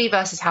individually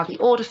versus how the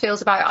Order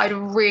feels about it. I'd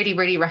really,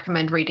 really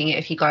recommend reading it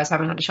if you guys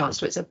haven't had a chance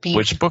to. It's a beautiful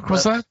Which book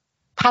was that?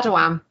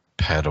 Padawan.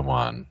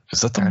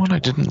 Is that the one I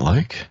didn't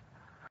like?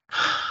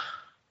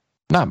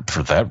 Not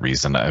for that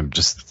reason. I'm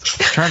just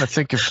trying to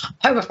think of...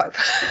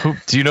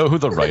 Homophobe. Do you know who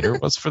the writer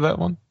was for that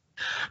one?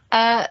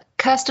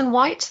 Kirsten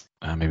White.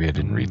 Maybe I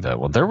didn't read that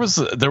one. There was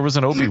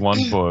an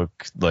Obi-Wan book,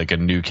 like a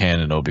new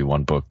canon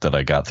Obi-Wan book that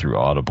I got through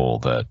Audible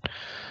that...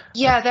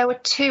 Yeah, there were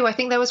two. I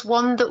think there was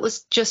one that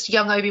was just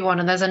young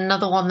Obi-Wan, and there's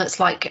another one that's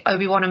like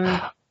Obi-Wan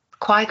and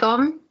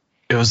Qui-Gon.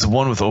 It was the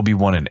one with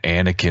Obi-Wan and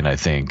Anakin, I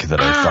think,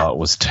 that I thought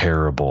was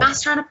terrible.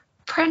 Master and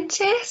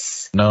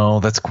Apprentice? No,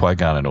 that's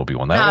Qui-Gon and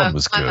Obi-Wan. That one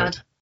was good. Bad.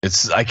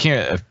 I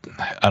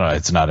don't know.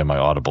 It's not in my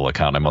Audible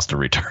account. I must have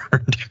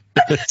returned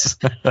it.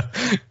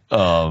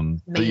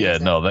 But yeah,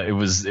 no, it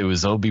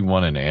was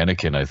Obi-Wan and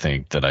Anakin, I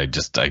think, that I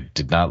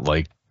did not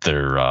like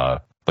their,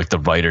 like the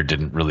writer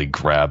didn't really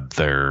grab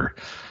their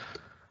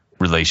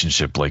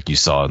relationship like you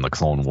saw in the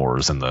Clone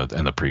Wars and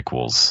the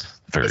prequels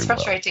very well. It's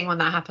frustrating when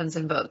that happens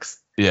in books.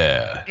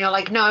 Yeah. You're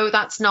like, no,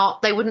 that's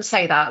not, they wouldn't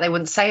say that. They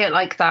wouldn't say it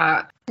like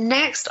that.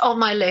 Next on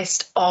my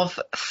list of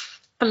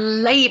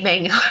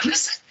flaming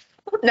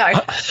no.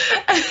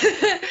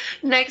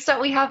 Next up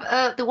we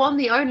have the one,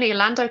 the only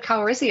Lando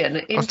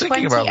Calrissian in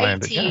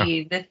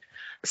 2018.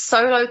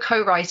 Solo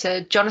co-writer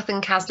Jonathan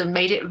Kasdan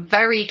made it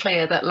very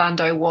clear that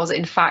Lando was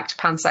in fact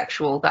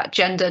pansexual, that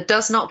gender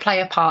does not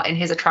play a part in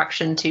his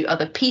attraction to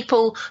other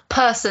people,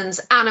 persons,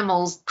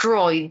 animals,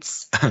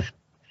 droids.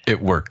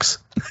 It works.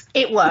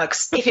 It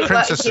works. If he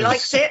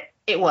likes it,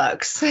 it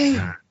works.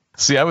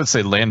 See, I would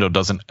say Lando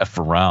doesn't F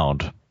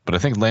around, but I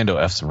think Lando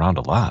F's around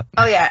a lot.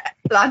 Oh yeah,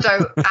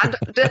 Lando's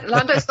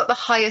got the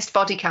highest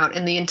body count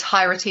in the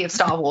entirety of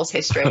Star Wars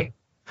history.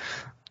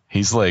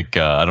 He's like,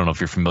 I don't know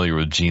if you're familiar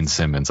with Gene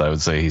Simmons. I would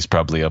say he's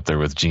probably up there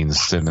with Gene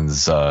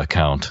Simmons'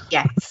 count.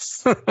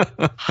 Yes,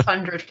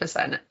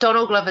 100%.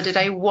 Donald Glover did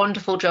a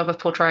wonderful job of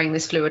portraying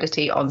this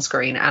fluidity on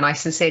screen, and I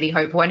sincerely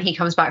hope when he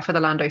comes back for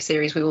the Lando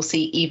series, we will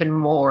see even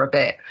more of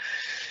it.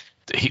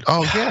 He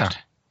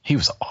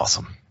was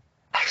awesome.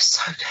 He was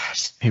so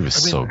good. He was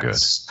so good.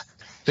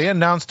 They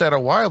announced that a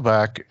while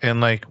back,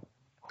 and like,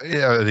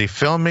 are they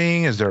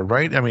filming? Is there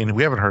right? I mean,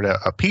 we haven't heard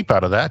a peep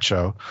out of that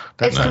show.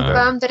 It's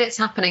confirmed that it's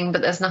happening,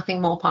 but there's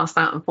nothing more past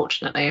that,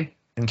 unfortunately.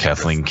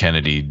 Kathleen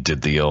Kennedy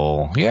did the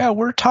old,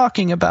 we're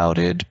talking about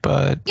it,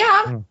 but...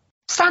 Yeah,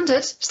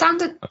 standard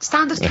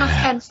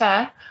Kath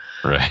fare.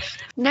 Right.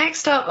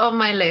 Next up on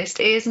my list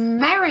is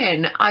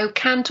Merrin. I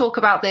can talk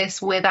about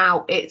this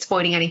without it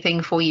spoiling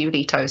anything for you,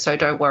 Lito, so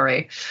don't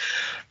worry.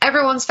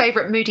 Everyone's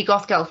favourite moody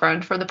goth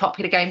girlfriend from the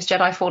popular games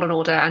Jedi Fallen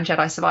Order and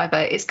Jedi Survivor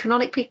is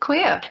canonically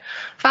queer.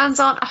 Fans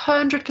aren't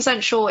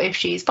 100% sure if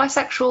she's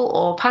bisexual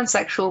or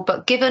pansexual,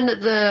 but given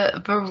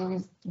the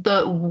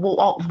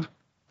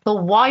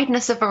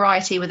wideness of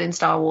variety within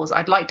Star Wars,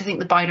 I'd like to think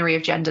the binary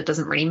of gender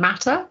doesn't really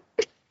matter.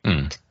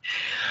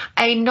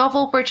 A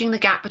novel bridging the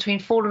gap between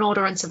Fallen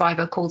Order and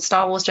Survivor called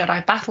Star Wars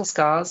Jedi Battle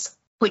Scars,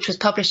 which was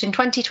published in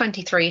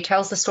 2023,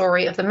 tells the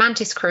story of the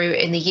Mantis crew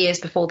in the years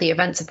before the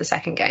events of the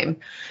second game.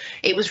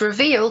 It was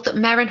revealed that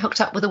Merrin hooked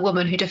up with a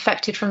woman who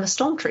defected from the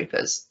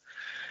Stormtroopers.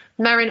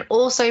 Merrin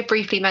also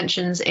briefly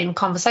mentions in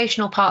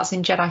conversational parts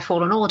in Jedi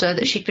Fallen Order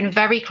that she'd been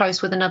very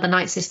close with another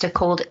Night Sister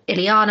called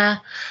Ileana,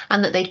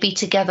 and that they'd be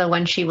together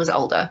when she was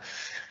older.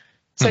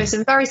 So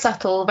some very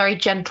subtle, very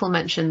gentle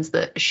mentions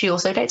that she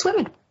also dates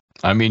women.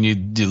 I mean, you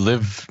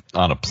live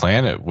on a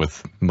planet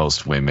with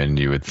most women.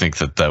 You would think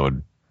that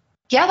would...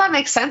 Yeah, that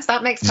makes sense.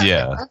 That makes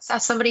sense.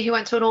 As somebody who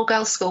went to an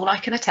all-girls school, I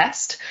can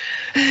attest.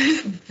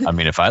 I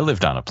mean, if I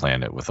lived on a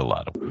planet with a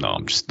lot of... No,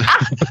 I'm just...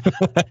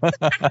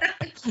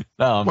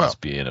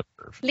 just being a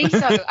perv.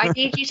 Lisa, I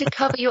need you to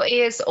cover your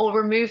ears or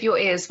remove your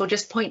ears for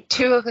just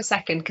 0.2 of a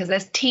second, because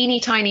there's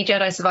teeny tiny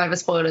Jedi Survivor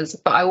spoilers,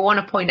 but I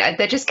want to point out,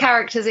 they're just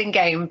characters in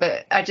game,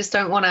 but I just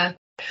don't want to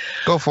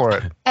Go for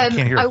it. I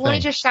can't hear a I want to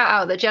thing. just shout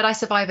out that Jedi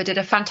Survivor did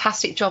a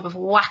fantastic job of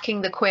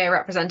whacking the queer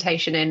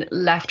representation in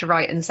left,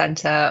 right, and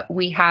centre.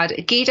 We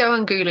had Guido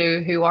and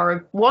Gulu, who are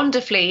a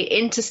wonderfully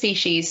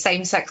interspecies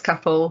same-sex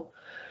couple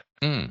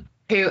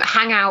who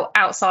hang out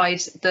outside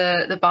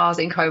the bars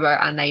in Kobo,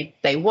 and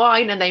they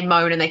whine and they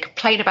moan and they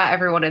complain about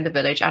everyone in the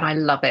village, and I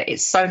love it.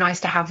 It's so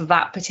nice to have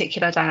that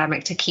particular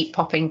dynamic to keep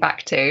popping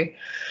back to.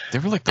 They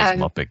were like those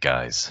Muppet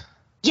guys.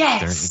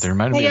 Yes, they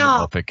reminded me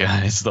of the Muppet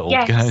guys, the old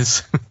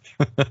guys.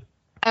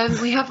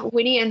 We have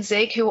Winnie and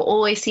Zig, who are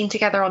always seen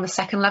together on the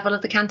second level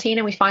of the canteen,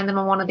 and we find them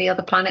on one of the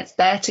other planets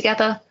there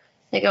together.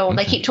 They go,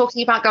 they keep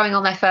talking about going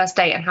on their first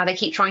date and how they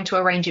keep trying to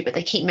arrange it, but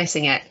they keep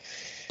missing it.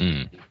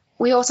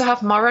 We also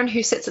have Moran,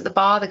 who sits at the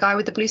bar, the guy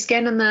with the blue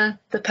skin and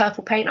the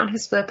purple paint on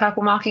the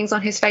purple markings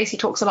on his face. He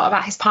talks a lot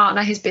about his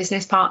partner, his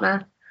business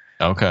partner.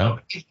 Okay.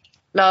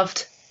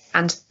 Loved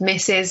and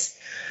misses.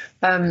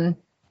 And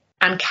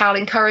Cal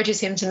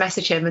encourages him to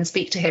message him and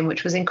speak to him,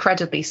 which was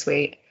incredibly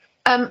sweet.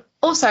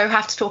 Also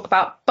have to talk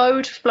about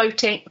Bode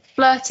flirting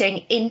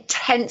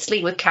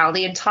intensely with Cal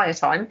the entire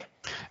time.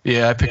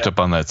 Yeah, I picked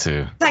up on that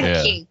too.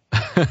 Thank you.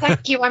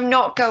 Thank you. I'm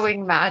not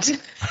going mad.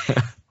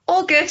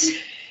 All good.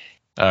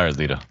 All right,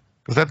 Lita.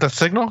 Was that the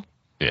signal?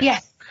 Yeah.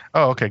 Yes.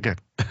 Oh, okay, good.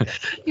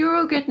 You're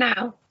all good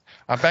now.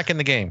 I'm back in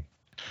the game.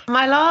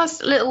 My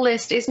last little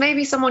list is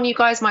maybe someone you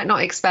guys might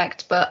not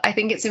expect, but I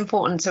think it's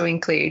important to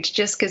include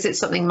just because it's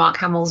something Mark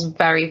Hamill's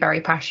very,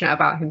 very passionate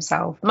about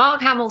himself.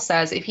 Mark Hamill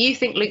says, if you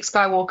think Luke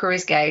Skywalker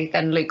is gay,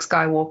 then Luke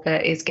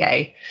Skywalker is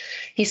gay.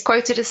 He's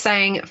quoted as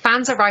saying,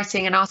 fans are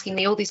writing and asking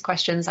me all these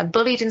questions. I'm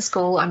bullied in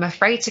school. I'm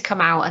afraid to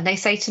come out. And they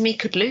say to me,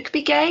 could Luke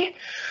be gay?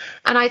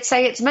 And I'd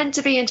say it's meant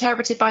to be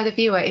interpreted by the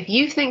viewer. If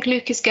you think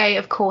Luke is gay,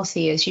 of course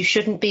he is. You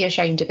shouldn't be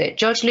ashamed of it.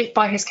 Judge Luke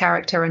by his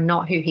character and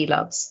not who he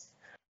loves.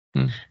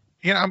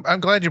 Yeah,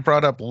 I'm glad you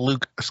brought up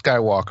Luke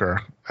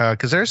Skywalker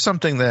because there's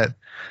something that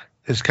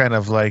is kind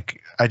of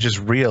like I just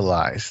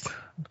realized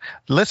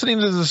listening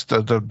to this,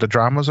 the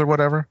dramas or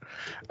whatever.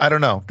 I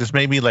don't know. This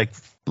made me like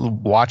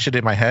watch it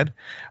in my head,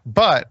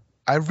 but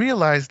I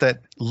realized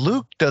that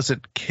Luke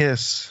doesn't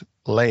kiss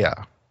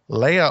Leia.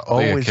 Leia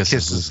always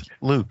kisses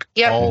Luke.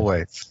 Yep.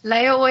 Always.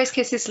 Leia always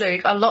kisses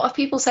Luke. A lot of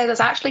people say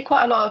there's actually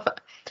quite a lot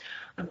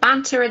of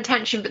banter and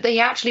tension, but he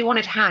actually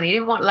wanted Han. He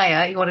didn't want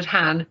Leia. He wanted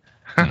Han.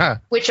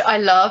 Which I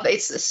love.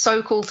 It's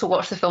so cool to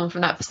watch the film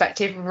from that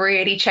perspective.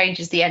 Really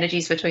changes the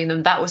energies between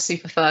them. That was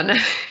super fun.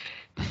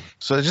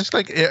 So it's just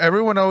like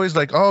everyone always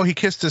like, oh, he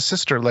kissed his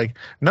sister. Like,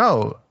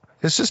 no,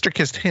 his sister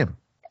kissed him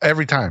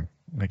every time.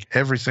 Like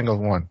every single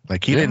one.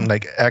 Like he didn't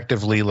like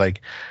actively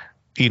like,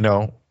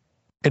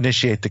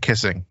 initiate the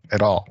kissing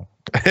at all.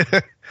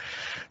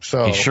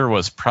 So he sure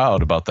was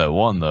proud about that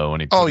one though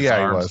when he put his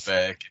arms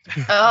back.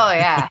 Oh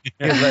yeah.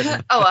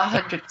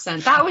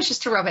 100%. That was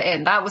just to rub it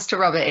in. That was to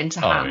rub it into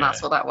Han. Yeah.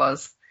 That's what that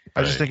was.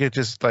 I just think it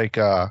just like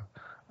I'm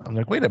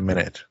like, wait a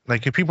minute.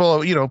 Like if people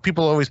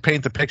always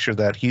paint the picture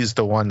that he's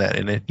the one that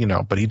in it,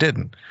 but he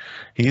didn't.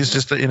 He's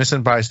just an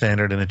innocent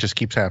bystander, and it just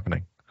keeps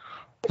happening.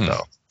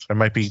 So there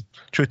might be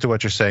truth to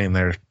what you're saying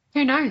there.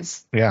 Who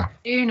knows? Yeah.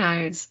 Who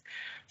knows?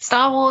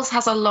 Star Wars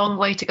has a long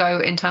way to go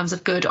in terms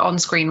of good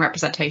on-screen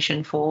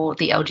representation for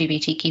the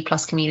LGBTQ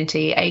plus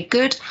community. A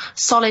good,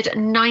 solid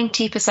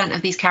 90%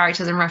 of these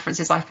characters and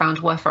references I found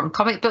were from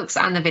comic books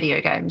and the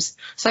video games.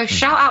 So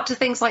shout out to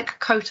things like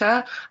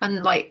KOTOR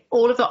and like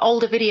all of the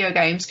older video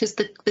games, because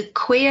the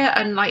queer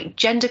and like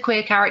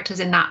genderqueer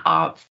characters in that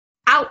are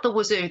out the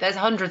wazoo. There's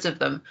hundreds of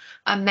them.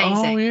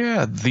 Amazing. Oh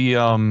yeah, the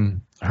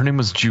her name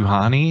was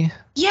Juhani.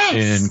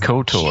 Yes. In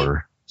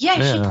KOTOR. She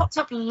popped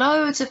up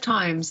loads of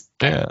times.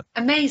 Yeah.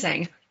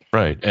 Amazing.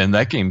 Right. And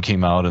that game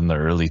came out in the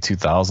early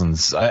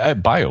 2000s.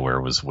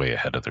 BioWare was way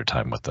ahead of their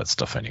time with that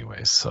stuff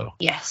anyways. So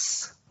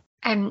yes.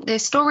 The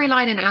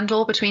storyline in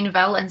Andor between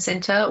Vel and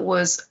Cinta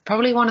was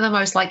probably one of the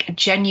most like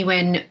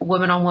genuine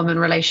woman-on-woman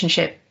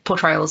relationship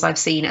portrayals I've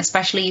seen,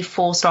 especially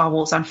for Star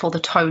Wars and for the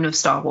tone of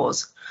Star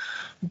Wars.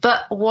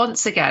 But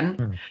once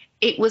again,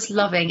 it was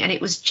loving and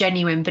it was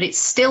genuine, but it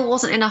still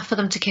wasn't enough for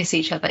them to kiss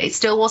each other. It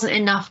still wasn't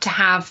enough to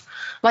have,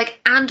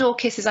 like, Andor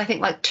kisses, I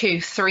think, like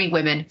 2-3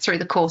 women through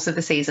the course of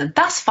the season.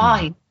 That's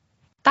fine.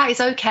 That is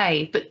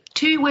okay. But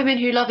 2 women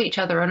who love each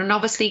other and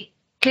obviously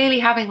clearly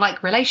having,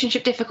 like,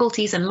 relationship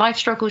difficulties and life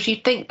struggles,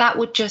 you'd think that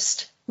would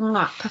just,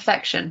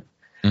 perfection.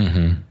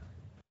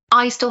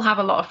 I still have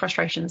a lot of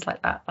frustrations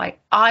like that. Like,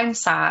 I'm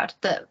sad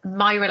that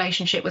my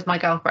relationship with my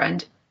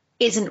girlfriend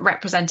isn't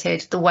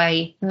represented the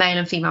way male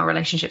and female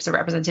relationships are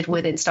represented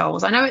within Star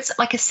Wars. I know it's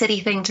like a silly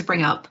thing to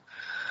bring up,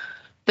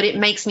 but it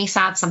makes me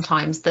sad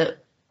sometimes that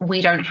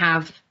we don't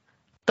have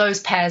those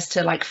pairs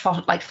to like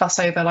fuss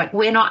over. Like,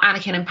 we're not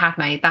Anakin and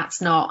Padme.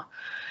 That's not.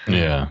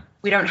 Yeah.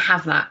 We don't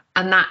have that,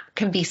 and that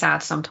can be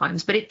sad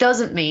sometimes. But it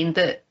doesn't mean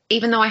that,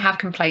 even though I have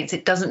complaints,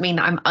 it doesn't mean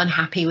that I'm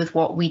unhappy with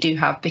what we do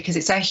have, because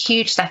it's a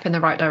huge step in the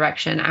right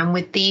direction. And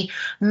with the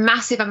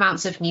massive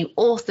amounts of new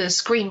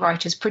authors,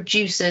 screenwriters,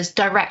 producers,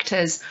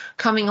 directors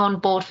coming on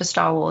board for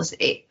Star Wars,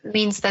 it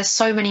means there's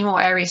so many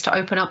more areas to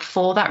open up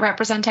for that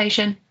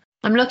representation.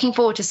 I'm looking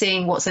forward to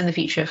seeing what's in the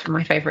future for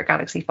my favorite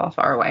galaxy far,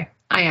 far away.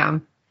 I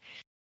am.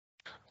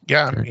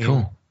 Yeah, Very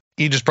cool.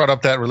 You just brought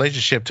up that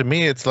relationship. To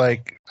me, it's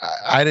like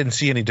I didn't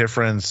see any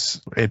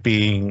difference it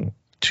being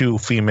two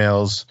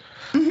females,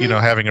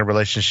 having a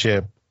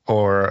relationship,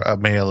 or a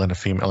male and a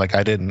female. Like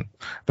I didn't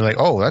be like,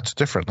 oh, that's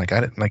different. Like I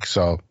didn't like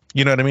so.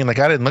 You know what I mean? Like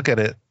I didn't look at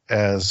it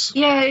as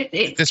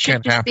this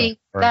can't happen.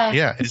 Or,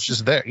 it's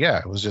just there. Yeah,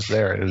 it was just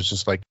there. It was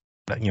just like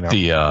the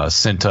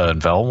Cinta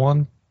and Vel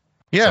one.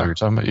 Yeah, you're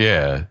talking about?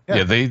 Yeah.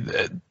 They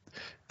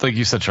like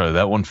you said, Charlie.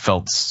 That one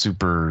felt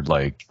super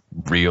like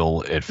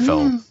real. It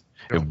felt.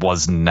 It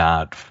was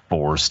not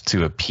forced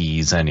to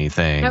appease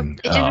anything. Nope,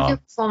 it didn't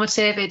feel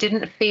performative. It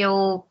didn't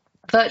feel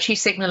virtue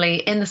signally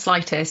in the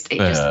slightest. It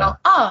just felt,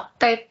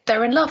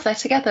 they're in love. They're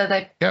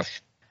together. Yep.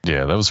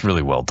 Yeah, that was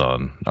really well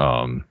done.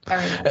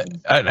 Very well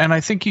done. And I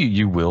think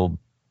you will.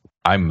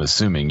 I'm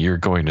assuming you're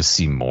going to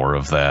see more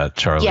of that,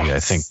 Charlie. Yes. I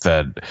think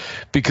that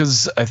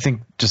because I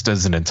think just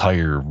as an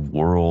entire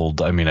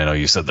world, I mean, I know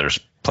you said there's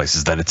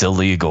places that it's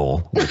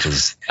illegal, which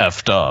is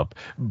effed up,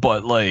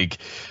 but like,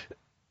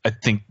 I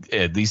think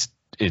at least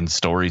in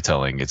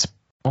storytelling, it's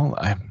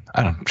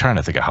I'm trying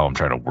to think of how I'm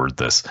trying to word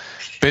this.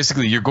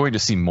 Basically, you're going to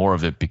see more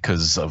of it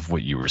because of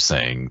what you were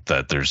saying,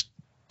 that there's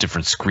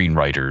different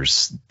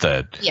screenwriters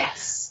that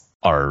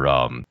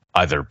are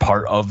either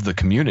part of the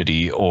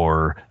community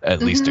or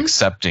at least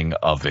accepting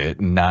of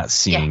it, not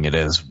seeing it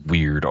as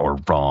weird or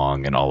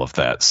wrong and all of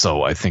that.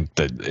 So I think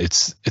that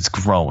it's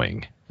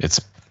growing.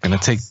 It's going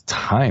to take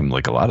time,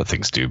 like a lot of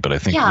things do, but I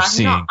think we're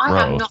seeing growth.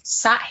 I am not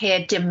sat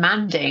here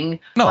demanding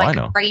I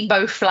know.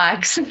 rainbow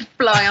flags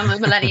fly on the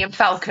Millennium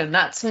Falcon.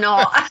 That's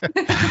not.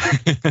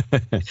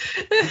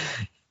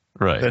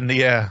 Right. Then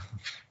the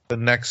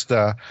next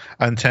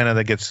antenna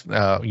that gets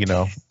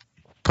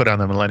put on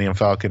the Millennium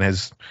Falcon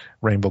is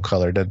rainbow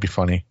colored. That'd be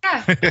funny.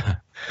 Yeah.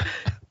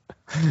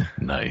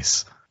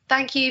 Nice.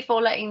 Thank you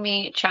for letting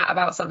me chat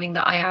about something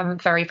that I am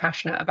very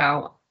passionate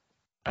about.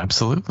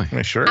 Absolutely.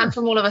 Yeah, sure. And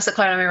from all of us at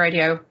Clone Army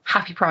Radio,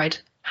 happy Pride.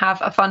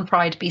 Have a fun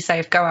Pride. Be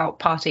safe. Go out.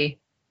 Party.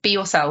 Be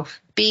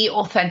yourself. Be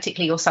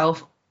authentically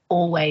yourself.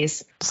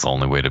 Always. It's the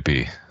only way to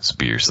be. Is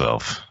be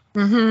yourself.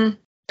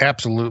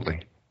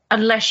 Absolutely.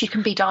 Unless you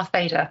can be Darth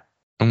Vader.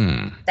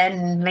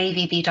 Then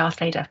maybe be Darth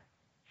Vader.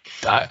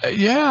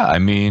 I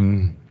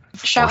mean...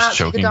 Shout out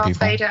to the Darth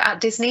Vader at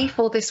Disney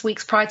for this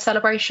week's Pride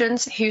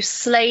celebrations, who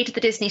slayed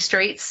the Disney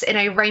streets in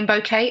a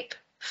rainbow cape.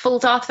 Full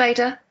Darth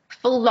Vader.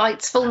 Full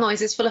lights, full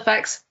noises, full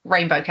effects,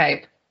 rainbow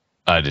cape.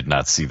 I did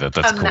not see that.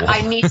 That's cool.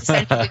 I need to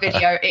send you the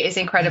video. It is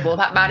incredible.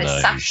 That man is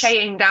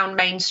sashaying down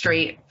Main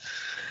Street,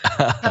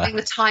 having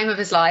the time of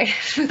his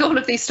life with all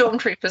of these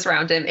stormtroopers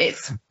around him.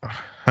 It's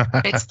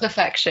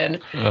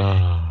perfection.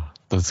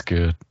 That's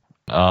good.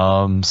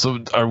 So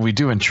are we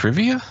doing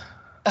trivia?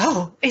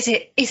 Oh, is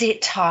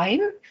it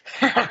time?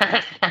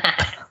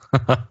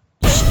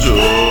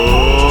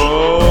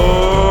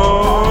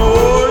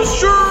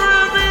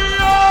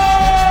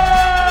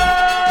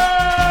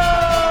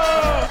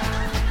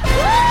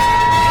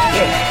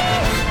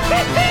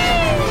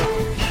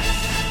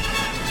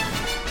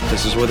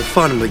 This is where the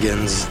fun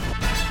begins.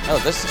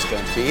 Oh, this is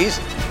going to be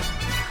easy.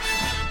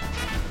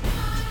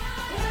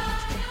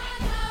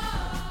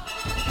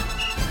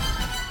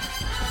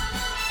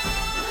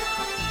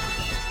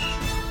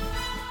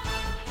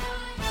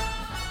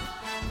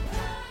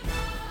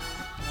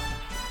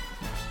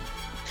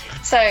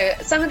 So,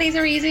 some of these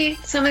are easy,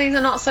 some of these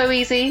are not so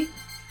easy.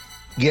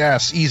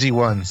 Yes, easy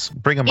ones.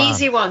 Bring them on.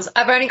 Easy ones.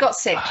 I've only got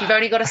 6. You've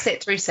only got to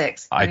sit through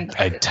 6. I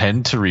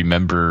tend to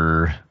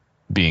remember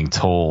being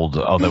told,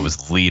 oh, that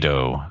was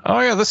Leto. Oh,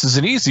 yeah, this is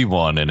an easy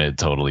one. And it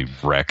totally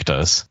wrecked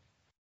us.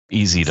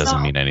 Easy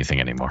doesn't mean anything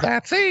anymore.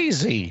 That's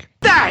easy.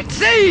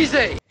 That's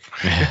easy.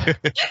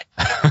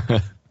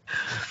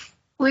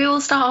 We all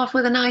start off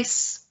with a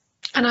nice,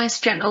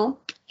 gentle,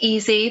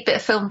 easy bit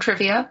of film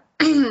trivia.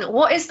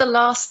 What is the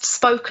last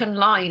spoken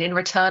line in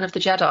Return of the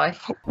Jedi?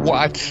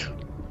 What?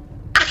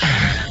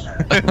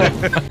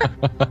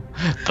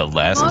 The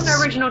last. Come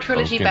on, original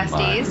trilogy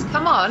besties. Line.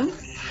 Come on.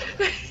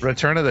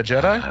 Return of the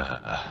Jedi?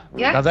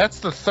 Yeah. Now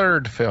that's the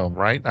third film,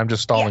 right? I'm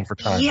just stalling for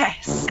time.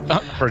 Yes.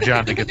 For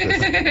John to get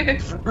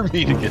this. For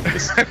me to get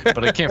this.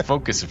 But I can't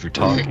focus if you're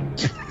talking.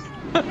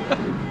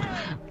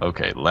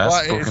 Okay,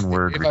 last spoken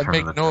word. If I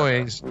make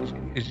noise,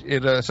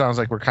 it sounds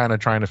like we're kind of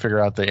trying to figure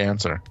out the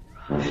answer.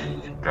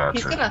 Gotcha.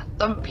 He's gonna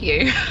thump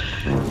you.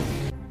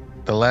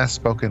 The last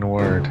spoken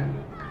word.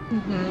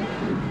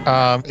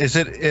 Mm-hmm.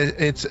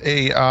 It's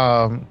a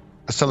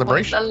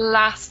celebration. What's the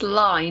last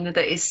line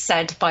that is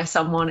said by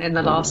someone in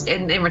the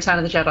in Return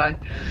of the Jedi?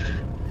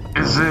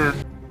 Is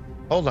it?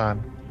 Hold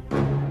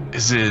on.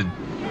 Is it?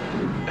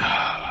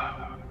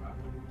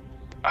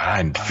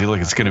 I feel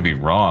like it's gonna be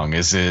wrong.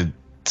 Is it?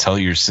 Tell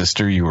your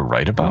sister you were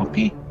right about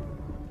me?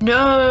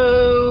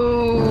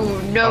 No,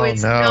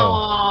 it's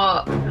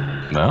not.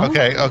 No.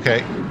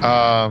 Okay.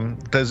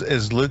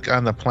 Is Luke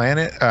on the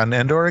planet on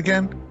Endor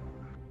again?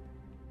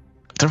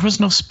 There was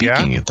no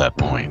speaking at that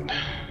point.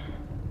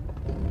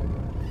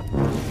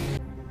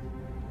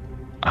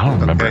 I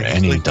don't remember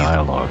any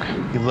dialogue.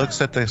 He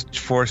looks at the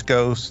Force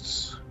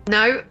ghosts.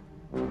 No.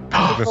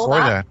 Before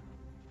that.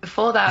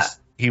 Before that.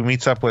 he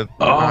meets up with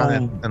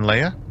Han and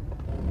Leia.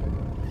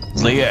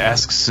 Leia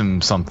asks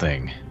him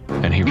something,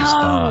 and he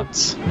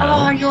responds. No?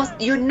 Oh,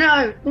 you're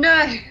no.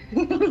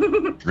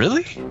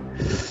 Really?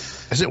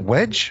 Is it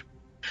Wedge?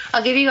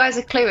 I'll give you guys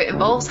a clue. It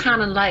involves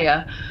Han and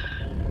Leia.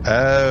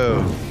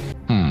 Oh.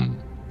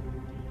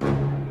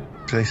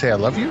 Do they say "I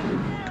love you"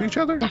 to each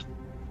other?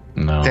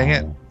 No. Dang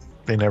it!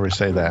 They never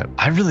say that.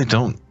 I really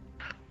don't.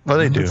 Well,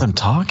 they do. Them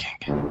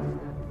talking.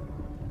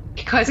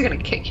 You guys are gonna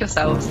kick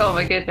yourselves. Oh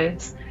my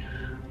goodness.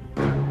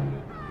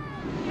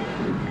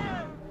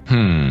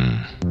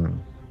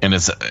 And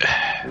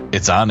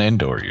it's on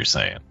Endor, you're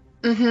saying?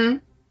 Mm-hmm.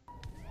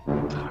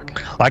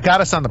 I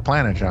got us on the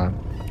planet,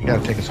 John. You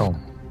got to take us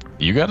home.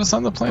 You got us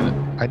on the planet?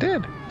 I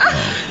did.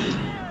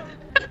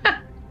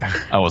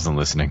 I wasn't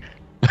listening.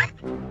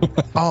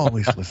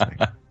 Always listening.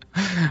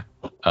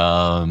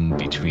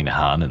 Between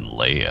Han and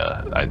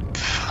Leia,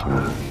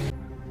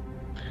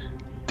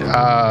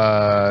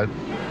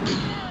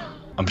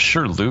 I'm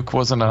sure Luke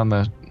wasn't on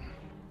the.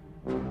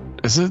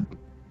 Is it?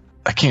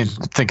 I can't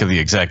think of the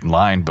exact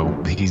line,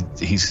 but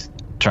he's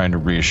trying to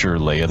reassure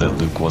Leia that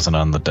Luke wasn't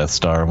on the Death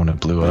Star when it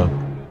blew up.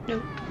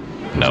 Nope.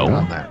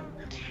 No.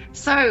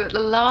 So the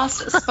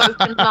last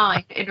spoken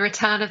line in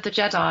Return of the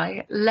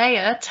Jedi,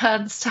 Leia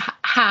turns to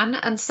Han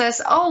and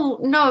says, "Oh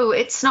no,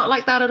 it's not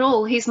like that at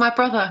all. He's my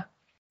brother,"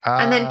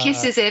 and then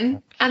kisses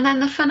him, and then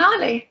the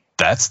finale.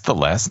 That's the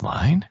last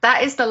line?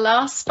 That is the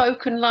last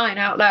spoken line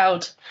out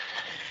loud.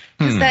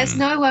 Because there's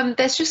no,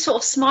 there's just sort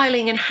of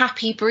smiling and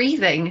happy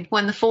breathing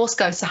when the Force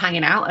goes to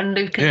hanging out and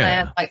Luke and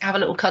Leia like have a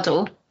little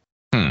cuddle.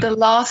 The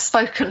last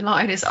spoken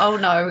line is, "Oh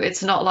no,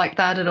 it's not like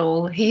that at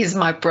all. He's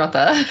my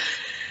brother."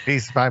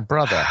 He's my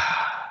brother.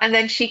 And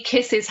then she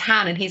kisses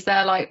Han, and he's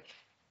there like,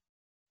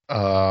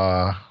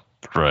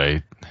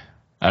 Right.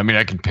 I mean,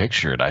 I can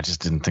picture it. I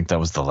just didn't think that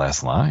was the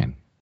last line.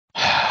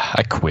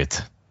 I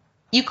quit.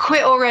 You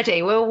quit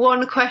already. We're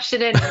one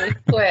question in and you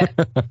quit.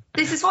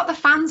 This is what the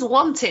fans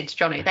wanted,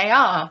 Johnny. They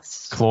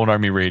asked. Clone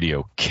Army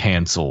Radio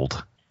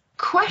canceled.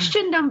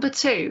 Question number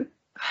 2.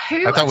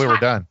 I thought we were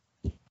done.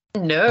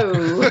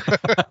 No.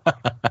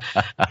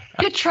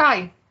 Good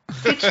try.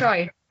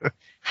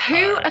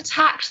 Who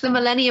attacked the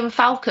Millennium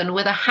Falcon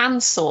with a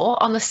handsaw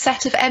on the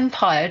set of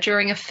Empire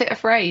during a fit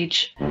of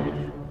rage?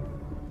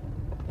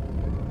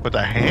 With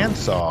a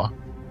handsaw?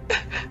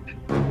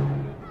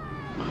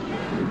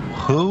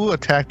 Who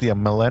attacked the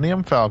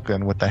Millennium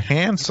Falcon with a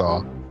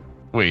handsaw?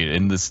 Wait,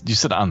 you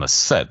said on the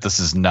set. This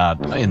is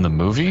not in the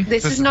movie?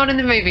 This is not in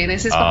the movie.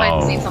 This is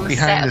behind the scenes on the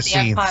set of The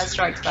Empire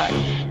Strikes Back.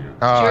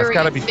 During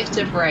a fit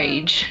of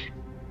rage.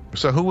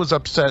 So who was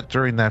upset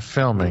during that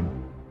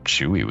filming?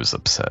 Chewie was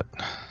upset.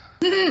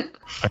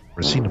 I've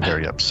never seen him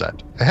very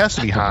upset. It has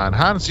to be Han.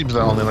 Han seems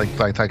the only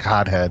like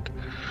hothead.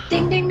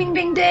 Ding, ding, ding,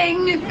 ding,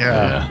 ding.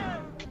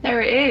 Yeah.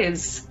 There it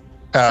is.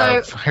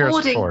 So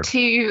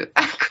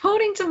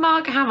according to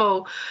Mark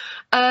Hamill,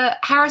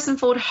 Harrison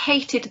Ford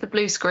hated the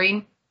blue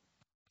screen.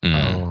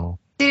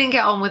 Didn't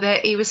get on with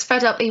it. He was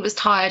fed up, he was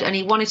tired, and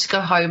he wanted to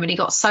go home, and he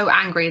got so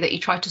angry that he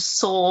tried to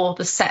saw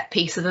the set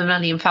piece of the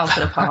Millennium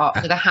Falcon apart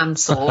with a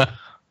handsaw.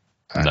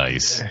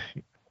 Nice.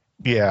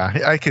 Yeah,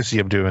 I can see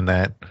him doing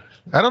that.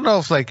 I don't know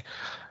if like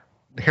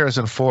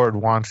Harrison Ford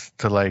wants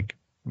to like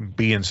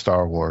be in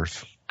Star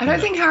Wars. I don't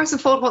think Harrison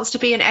Ford wants to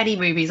be in any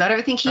movies. I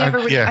don't think he ever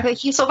really, I think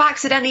he sort of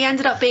accidentally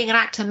ended up being an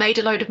actor, made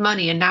a load of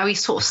money, and now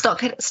he's sort of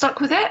stuck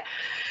with it.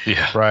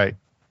 Yeah. Right.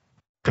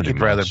 He'd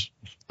rather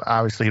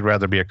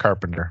be a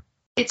carpenter.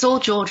 It's all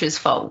George's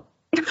fault.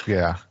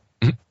 Yeah.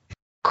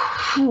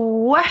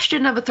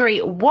 Question number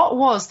 3. What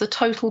was the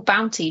total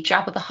bounty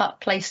Jabba the Hutt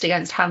placed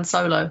against Han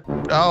Solo?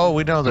 Oh,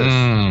 we know this.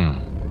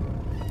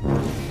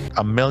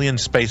 $1 million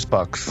space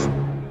bucks.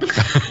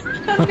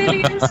 $1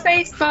 million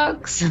space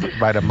bucks.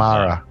 By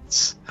Tamara.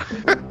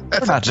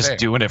 We're not just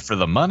doing it for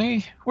the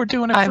money. We're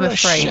doing it for a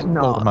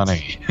shitload of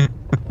money.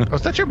 Oh,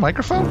 is that your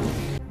microphone?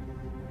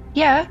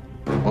 Yeah.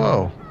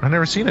 Whoa, I've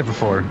never seen it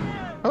before.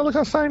 Oh, look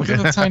how tiny! Look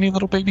at the tiny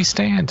little baby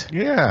stand.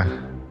 Yeah.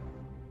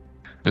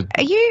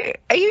 Are you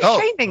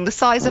shaming the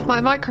size of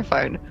my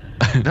microphone?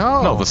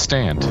 No, the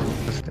stand.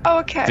 Oh,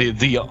 okay.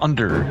 The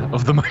under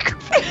of the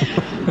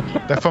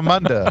microphone. The from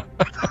under.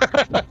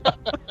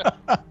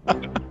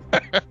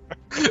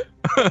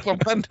 From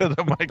under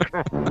the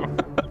microphone.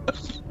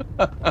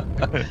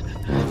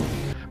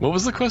 What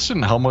was the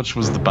question? How much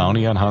was the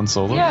bounty on Han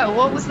Solo? Yeah,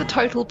 what was the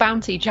total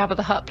bounty Jabba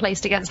the Hutt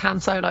placed against Han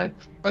Solo?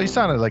 Well, he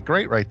sounded like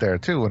great right there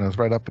too when it was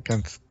right up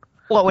against.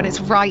 What, when it's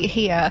right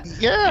here?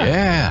 Yeah.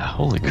 Yeah.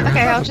 Holy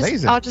crap. Okay,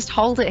 I'll just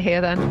hold it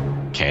here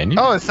then. Can you?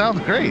 Oh, it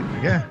sounds great.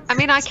 Yeah. I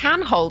mean, I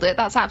can hold it.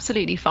 That's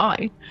absolutely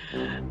fine.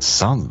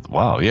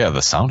 Wow. Yeah,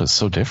 the sound is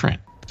so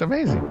different. It's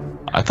amazing.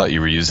 I thought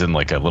you were using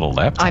like a little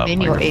laptop. I'm in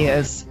your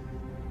ears.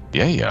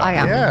 Yeah. I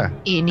am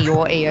in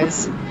your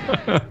ears.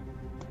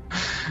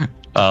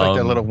 Like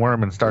that little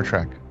worm in Star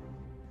Trek.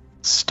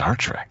 Star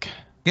Trek?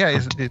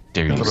 Yeah.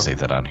 Dare you say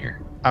that on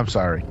here? I'm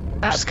sorry.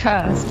 That's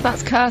cursed.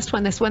 That's cursed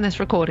when this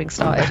recording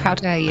started. How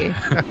dare you?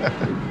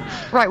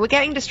 Right, we're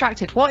getting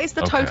distracted. What is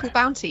the total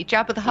bounty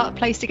Jabba the Hutt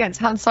placed against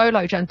Han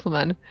Solo,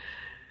 gentlemen?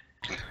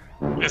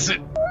 Is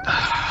it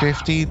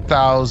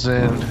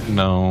 50,000?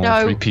 No.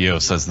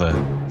 3PO says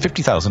that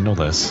 50,000, no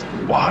less.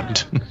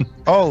 What?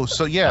 Oh,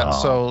 so yeah,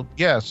 so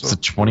Is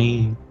it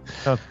 20?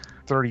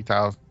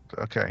 30,000.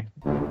 Okay.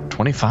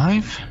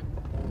 25?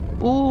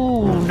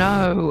 Ooh,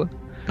 no.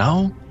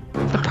 No.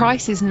 The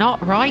price is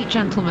not right,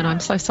 gentlemen. I'm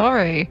so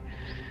sorry.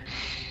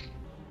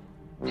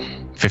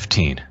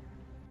 15.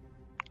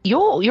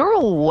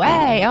 You're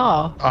way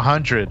off.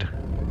 100.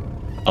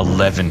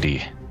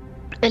 11.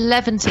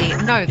 11.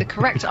 No, the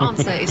correct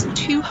answer is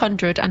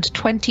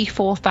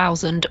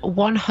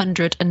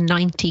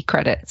 224,190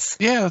 credits.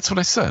 Yeah, that's what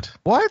I said.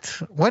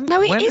 What? When?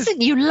 No, it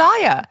isn't. You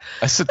liar.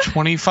 I said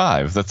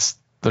 25. There's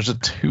a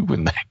 2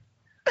 in there.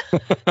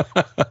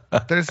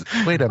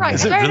 Wait a minute.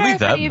 Is it really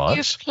that You've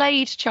much?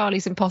 played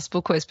Charlie's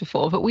Impossible Quiz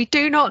before, but we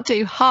do not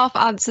do half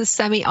answers,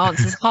 semi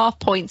answers, half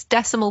points,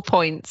 decimal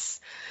points.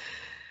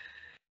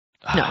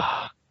 No.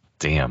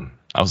 Damn,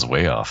 I was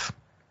way off.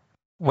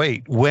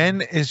 Wait,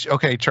 when is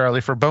okay,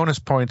 Charlie? For bonus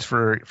points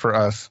for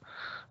us,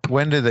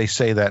 when do they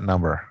say that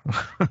number?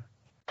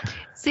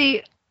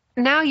 See,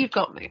 now you've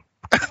got me.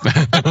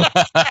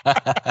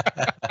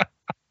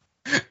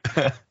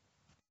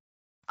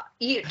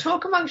 You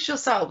talk amongst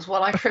yourselves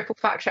while I triple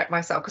fact check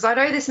myself, because I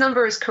know this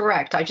number is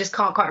correct. I just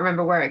can't quite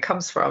remember where it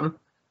comes from.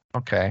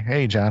 Okay.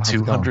 Hey, John.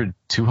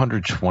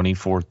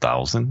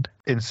 224,000?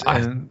 In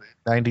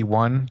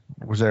 91,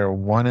 was there a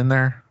 1 in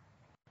there?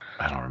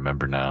 I don't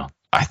remember now.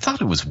 I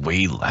thought it was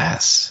way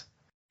less.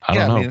 I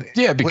don't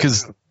know.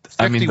 Because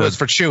 50 was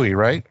for Chewie,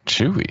 right?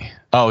 Chewie.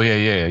 Oh,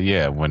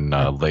 yeah. When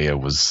Leia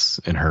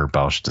was in her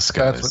Bausch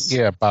disguise.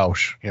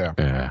 Bausch.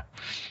 Yeah.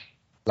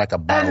 Like a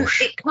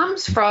Bausch. It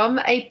comes from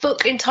a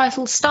book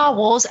entitled Star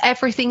Wars: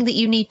 Everything That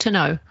You Need to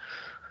Know,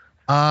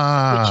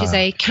 which is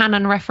a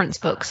canon reference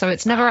book. So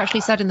it's never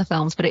actually said in the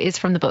films, but it is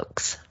from the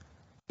books.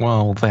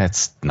 Well,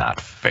 that's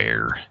not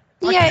fair.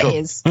 Yeah, it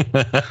is.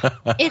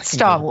 It's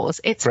Star Wars.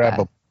 It's fair.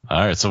 All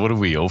right, so what are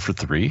we, 0 for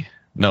 3?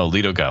 No,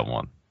 Lito got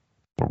 1.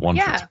 We're 1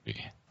 for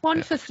 3.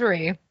 1 for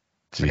 3. I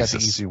got the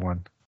easy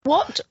one.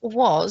 What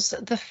was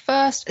the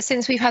first,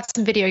 since we've had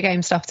some video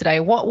game stuff today,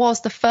 what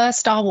was the first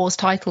Star Wars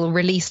title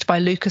released by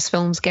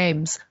Lucasfilms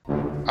Games?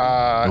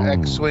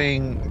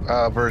 X-Wing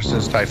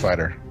versus TIE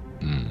Fighter.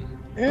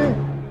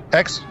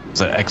 Is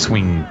that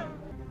X-Wing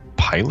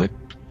pilot?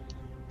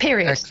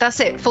 Period.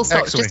 That's it. Full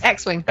stop. X-Wing. Just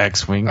X-Wing.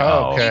 X-Wing.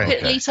 Oh, okay.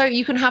 Lito,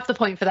 you can have the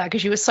point for that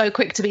because you were so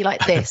quick to be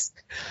like this.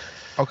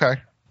 Okay.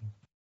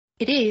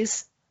 It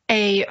is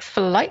a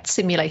flight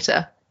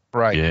simulator.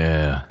 Right.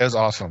 Yeah. It was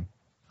awesome.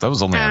 That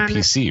was only on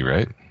PC,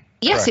 right?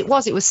 Yes, Correct. it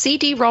was. It was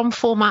CD-ROM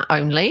format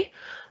only.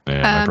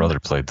 Yeah, my brother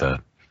played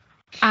that.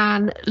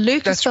 And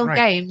Lucasfilm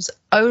Games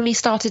only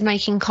started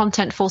making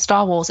content for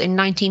Star Wars in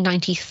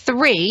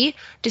 1993,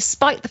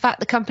 despite the fact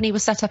the company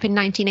was set up in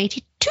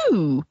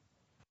 1982.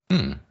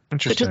 Interesting.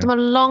 So it took them a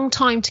long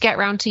time to get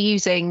around to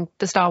using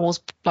the Star Wars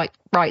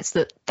rights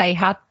that they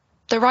had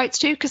the rights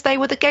to, because they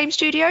were the game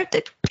studio.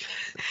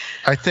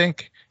 I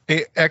think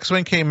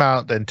X-Wing came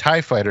out, then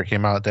TIE Fighter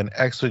came out, then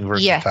X-Wing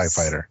versus TIE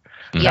Fighter.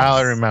 Yes. Now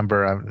I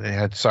remember.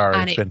 It's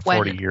And been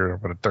 40 years,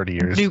 but 30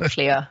 years.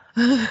 Nuclear.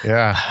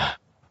 Yeah.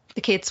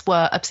 The kids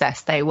were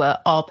obsessed. They were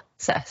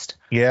obsessed.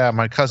 Yeah,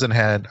 my cousin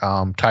had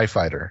TIE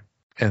Fighter,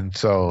 and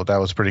so that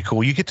was pretty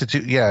cool. You get to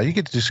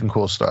do some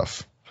cool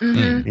stuff.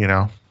 Mm-hmm. You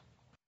know.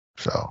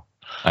 So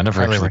I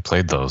never actually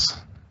played those.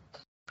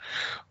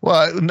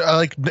 Well,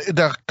 like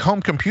the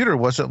home computer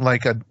wasn't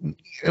not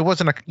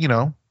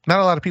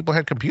a lot of people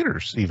had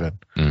computers even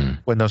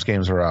when those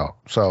games were out.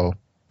 So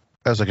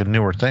that was like a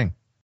newer thing.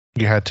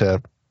 You had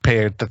to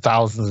pay the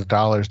thousands of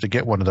dollars to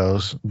get one of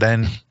those,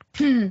 then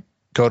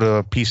go to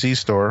a PC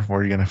store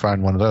where you're going to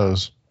find one of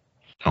those.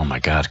 Oh my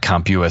God,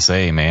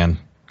 CompUSA, man.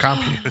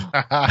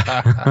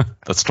 That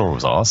store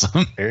was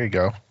awesome. There you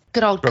go.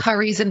 Good old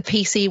Curry's and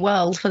PC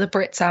World for the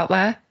Brits out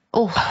there.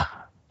 Oh,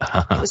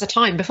 it was a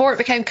time before it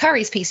became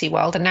Curry's PC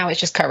World, and now it's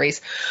just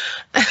Curry's.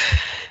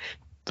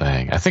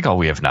 Dang, I think all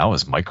we have now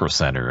is Micro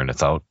Center, and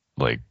it's out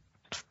like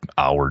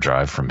hour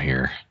drive from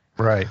here.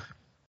 Right.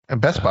 And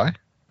Best Buy.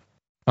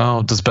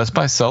 Oh, does Best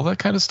Buy sell that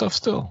kind of stuff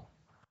still?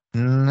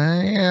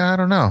 Yeah, I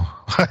don't know.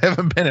 I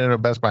haven't been in a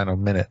Best Buy in a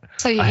minute.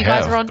 So you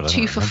guys are on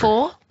 2 for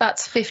 4.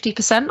 That's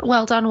 50%.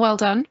 Well done, well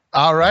done.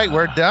 All right,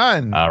 we're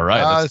done. All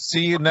right.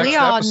 See you next We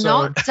are episode.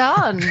 not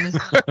done.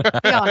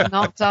 We are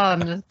not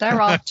done.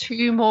 There are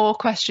 2 more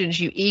questions,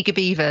 you eager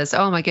beavers.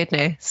 Oh my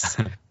goodness.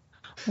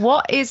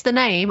 What is the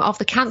name of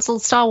the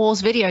cancelled Star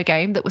Wars video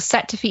game that was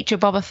set to feature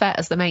Boba Fett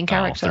as the main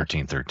character?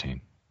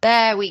 1313.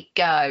 There we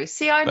go.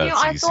 See,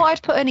 I thought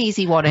I'd put an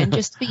easy one in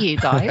just for you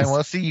guys. And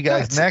we'll see you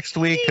guys next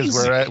week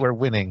because we're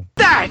winning.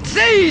 That's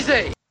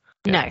easy.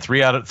 No.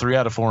 3 out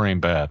of 4 ain't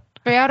bad.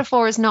 3 out of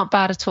 4 is not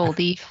bad at all.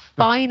 The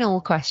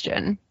final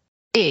question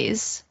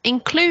is,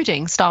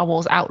 including Star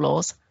Wars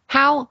Outlaws,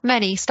 how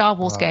many Star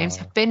Wars games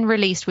have been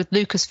released with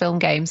Lucasfilm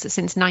Games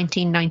since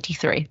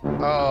 1993?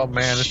 Oh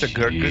man, that's a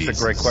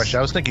great question.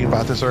 I was thinking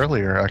about this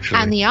earlier, actually.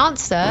 And the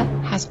answer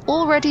has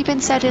already been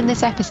said in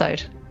this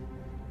episode.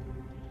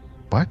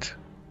 What?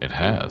 It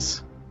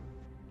has.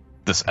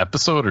 this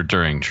episode or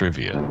during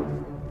trivia?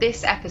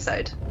 This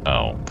episode.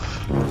 Oh.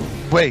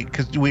 Wait,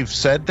 because we've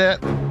said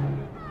that?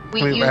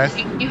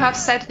 You have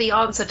said the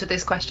answer to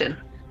this question.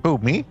 Who,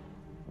 me?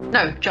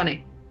 No,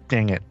 Johnny.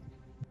 Dang it.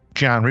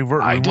 John,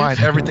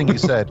 rewind everything you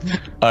said.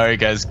 All right,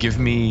 guys, give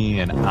me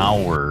an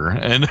hour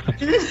and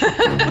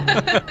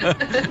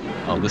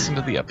I'll listen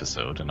to the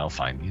episode and I'll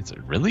find the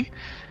answer. Really?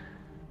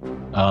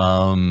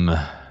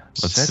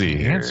 Let's see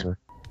here. Answer.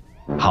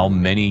 How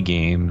many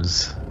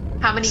games?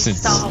 How many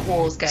Star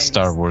Wars games?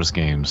 Star Wars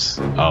games.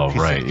 Oh,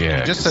 right, yeah.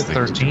 You just said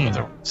 13.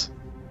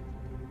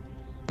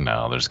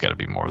 No, there's got to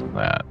be more than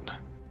that.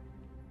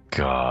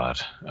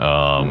 God.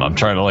 I'm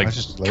trying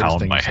to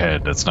count in my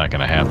head. That's not going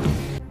to happen.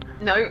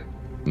 No.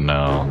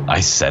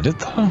 I said it,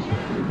 though?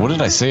 What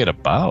did I say it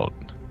about?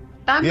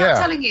 I'm not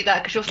telling you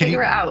that because you'll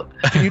figure it out.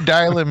 Can you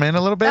dial him in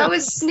a little bit? That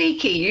was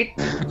sneaky.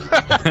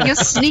 You're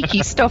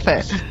sneaky. Stop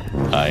it.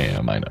 I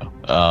am, I know.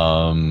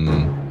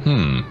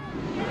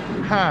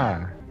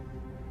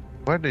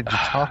 What did you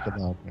talk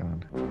about,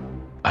 John?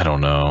 I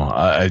don't know.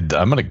 I'm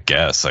going to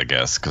guess, I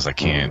guess, because I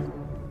can't.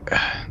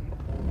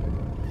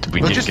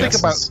 Just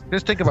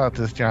think about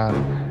this,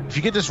 John. If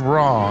you get this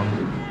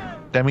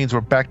wrong, that means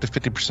we're back to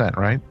 50%,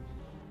 right?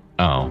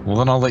 Oh, well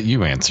then I'll let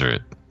you answer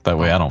it. That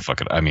way I don't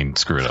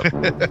screw it up.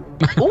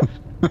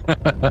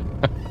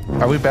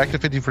 Are we back to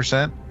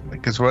 50%?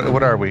 Because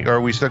what are we? Or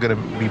are we still going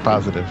to be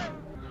positive?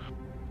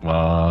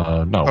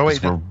 No. Oh,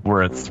 wait,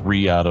 we're at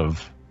 3 out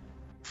of.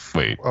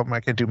 Wait. Oh,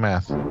 I can do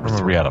math.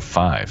 3 out of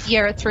 5.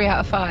 You're at 3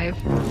 out of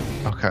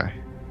 5. Okay.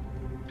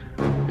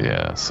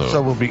 Yeah.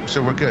 So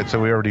we're good.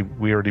 So we already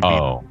beat.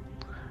 Oh.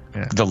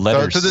 Yeah. The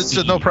letter.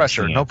 So no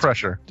pressure. No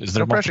pressure. Is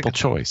there multiple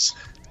choice?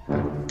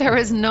 There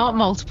is not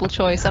multiple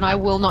choice, and I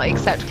will not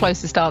accept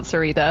closest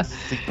answer either.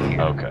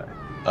 Okay.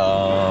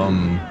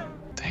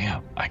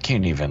 Damn, I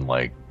can't even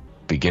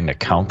begin to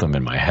count them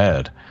in my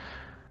head.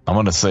 I'm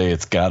gonna say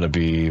it's got to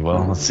be.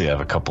 Well, let's see. I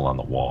have a couple on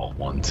the wall.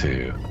 1,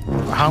 2.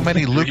 How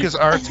many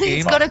LucasArts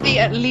games? It's got to be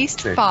at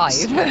least 5.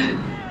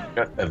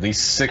 Got at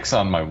least 6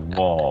 on my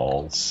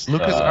walls.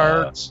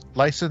 LucasArts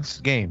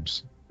licensed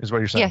games is what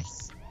you're saying.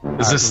 Yes.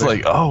 Is this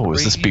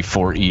is this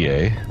before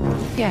EA?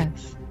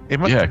 Yes. It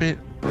must be.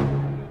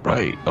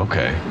 Right.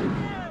 Okay.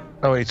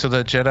 Oh wait, so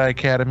the Jedi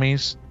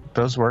Academies,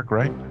 those work,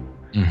 right?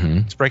 Mm-hmm.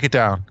 Let's break it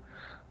down.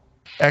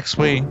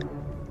 X-Wing,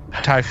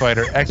 TIE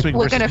Fighter, X-Wing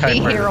We're versus TIE gonna be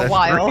Fighter. here a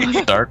while.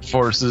 Dark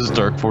Forces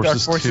 2.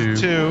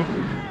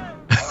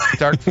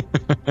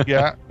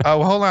 Yeah.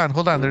 Oh, hold on.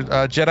 There's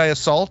Jedi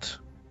Assault.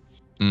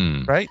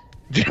 Right?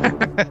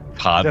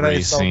 Pod Jedi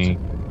Racing.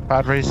 Assault,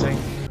 Pod Racing.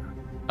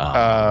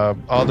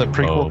 All the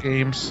prequel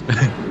games.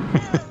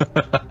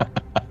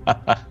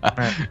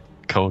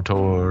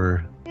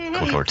 KOTOR.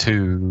 KOTOR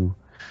 2.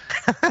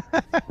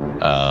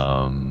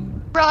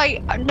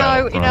 Right.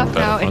 No. Enough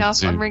now.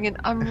 Enough. I'm ringing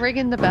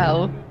the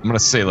bell. I'm gonna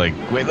say wait.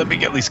 Let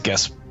me at least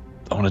guess.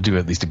 I want to do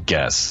at least a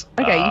guess.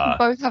 Okay, you can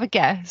both have a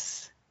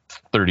guess.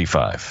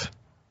 35.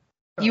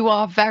 You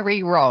are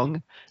very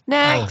wrong.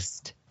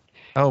 Next.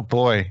 Oh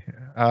boy.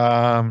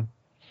 I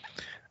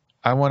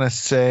want to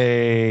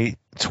say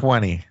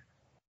 20.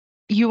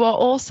 You are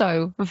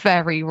also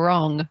very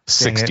wrong.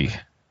 60.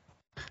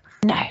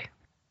 No.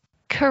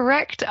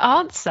 Correct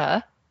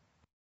answer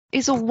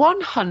is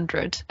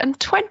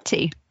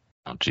 120.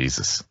 Oh,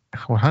 Jesus.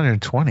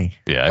 120.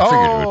 Yeah, I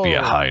figured it would be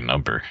a high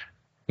number.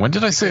 When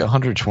did I say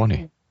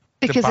 120?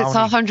 Because it's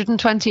our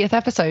 120th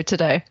episode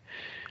today.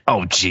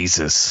 Oh,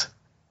 Jesus.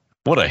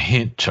 What a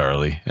hint,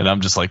 Charlie. And I'm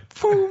just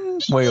boom,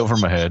 way over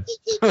my head.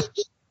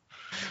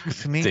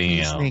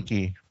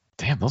 Sneaky.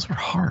 Damn, those were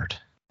hard.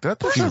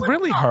 That's a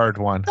really hard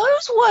one.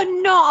 Those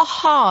were not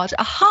hard.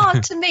 A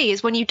hard to me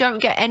is when you don't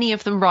get any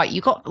of them right. You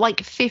got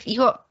 50. You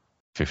got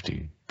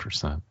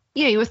 50%.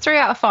 Yeah, you were 3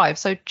 out of 5.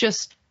 So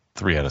just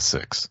 3 out of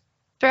 6.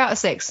 3 out of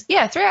 6.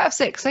 Yeah, 3 out of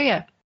 6. So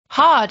yeah,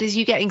 hard is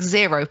you getting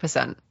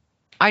 0%.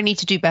 I need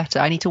to do better.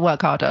 I need to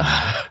work harder.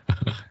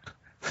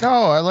 No,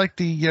 I like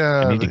the.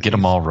 I need to get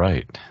them all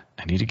right.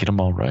 I need to get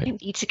them all right.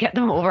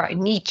 I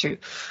need to.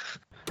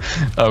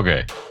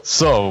 Okay,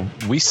 so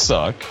we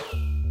suck.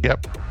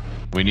 Yep.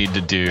 We need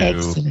to do.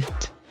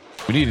 Excellent.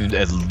 We need to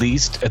at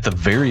the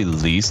very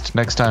least,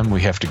 next time we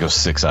have to go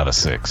 6 out of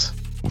 6.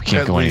 We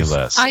can't go any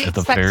less. At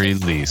the very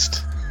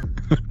least.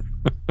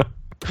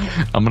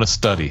 I'm gonna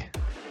study.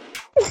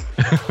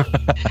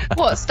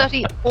 What?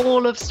 Study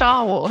all of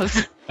Star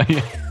Wars?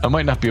 I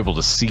might not be able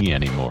to see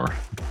anymore,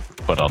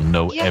 but I'll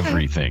know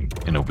everything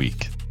in a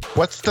week.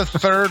 What's the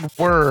third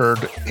word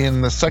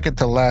in the second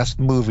to last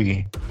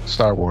movie,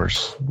 Star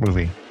Wars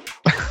movie?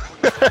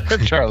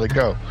 Charlie,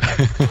 go.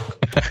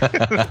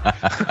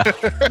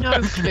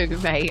 No clue,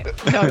 mate.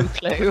 No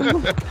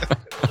clue.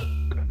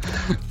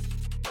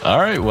 All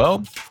right,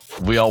 well,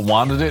 we all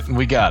wanted it and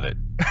we got it.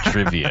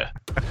 Trivia.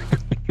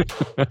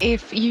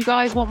 If you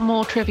guys want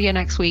more trivia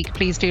next week,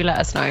 please do let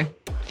us know.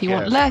 If you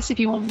want less, if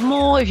you want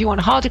more, if you want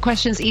harder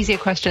questions, easier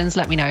questions,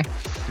 let me know.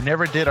 We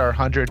never did our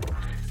 100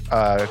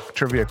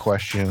 trivia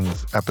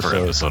questions episode. For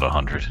episode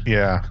 100.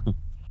 Yeah.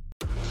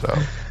 So.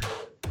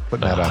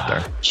 Putting that out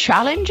there.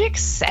 Challenge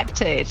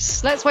accepted.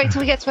 Let's wait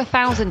till we get to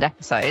 1,000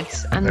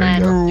 episodes and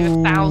then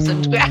do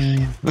 1,000.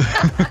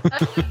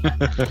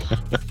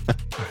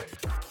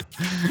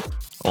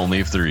 Only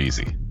if they're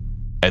easy.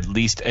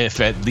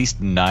 If at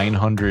least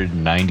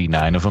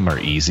 999 of them are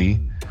easy.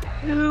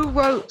 Who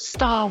wrote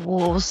Star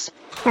Wars?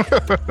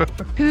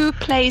 Who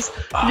plays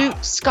Luke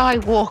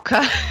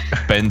Skywalker?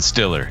 Ben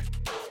Stiller.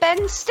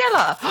 Ben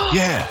Stiller.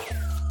 Yeah.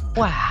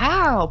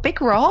 Wow,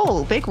 big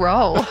role.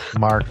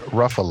 Mark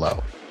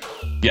Ruffalo.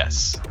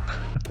 Yes.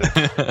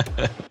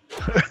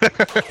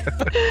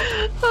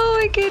 Oh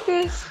my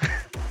goodness.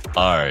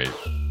 All right.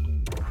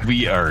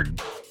 We are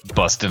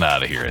busting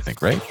out of here, I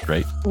think, right?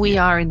 We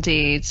are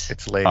indeed.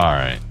 It's late. All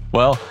right.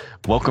 Well,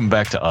 welcome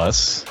back to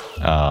us.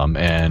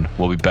 And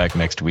we'll be back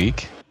next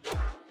week.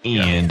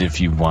 And if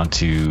you want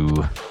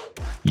to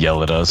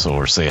yell at us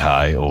or say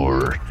hi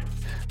or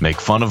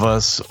make fun of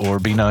us or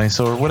be nice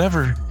or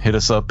whatever, hit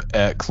us up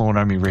at Clone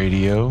Army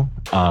Radio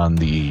on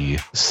the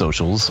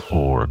socials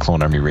or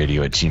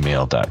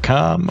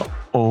clonearmyradio@gmail.com.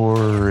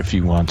 Or if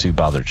you want to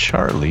bother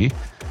Charlie,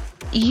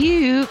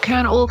 you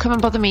can all come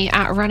and bother me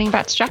at Running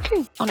Back to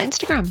Jakku on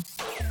Instagram.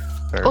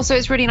 Also,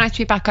 it's really nice to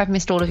be back. I've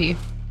missed all of you.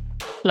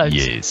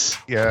 Loads.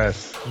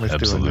 Yes.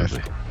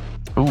 Absolutely.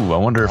 Ooh, I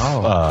wonder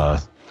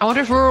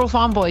if Rural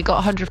Farm Boy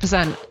got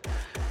 100%.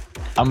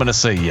 I'm going to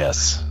say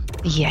yes.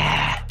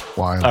 Yeah.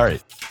 Wild. All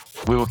right.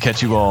 We will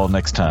catch you all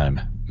next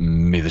time.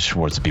 May the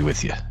Schwartz be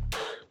with you.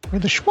 May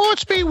the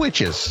Schwartz be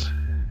witches.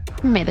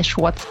 May the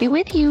Schwartz be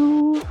with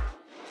you.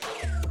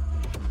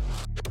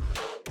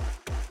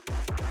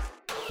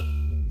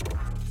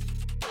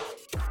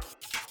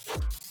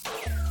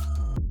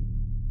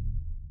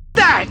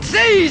 That's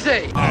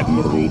easy!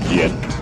 Admiral Piet.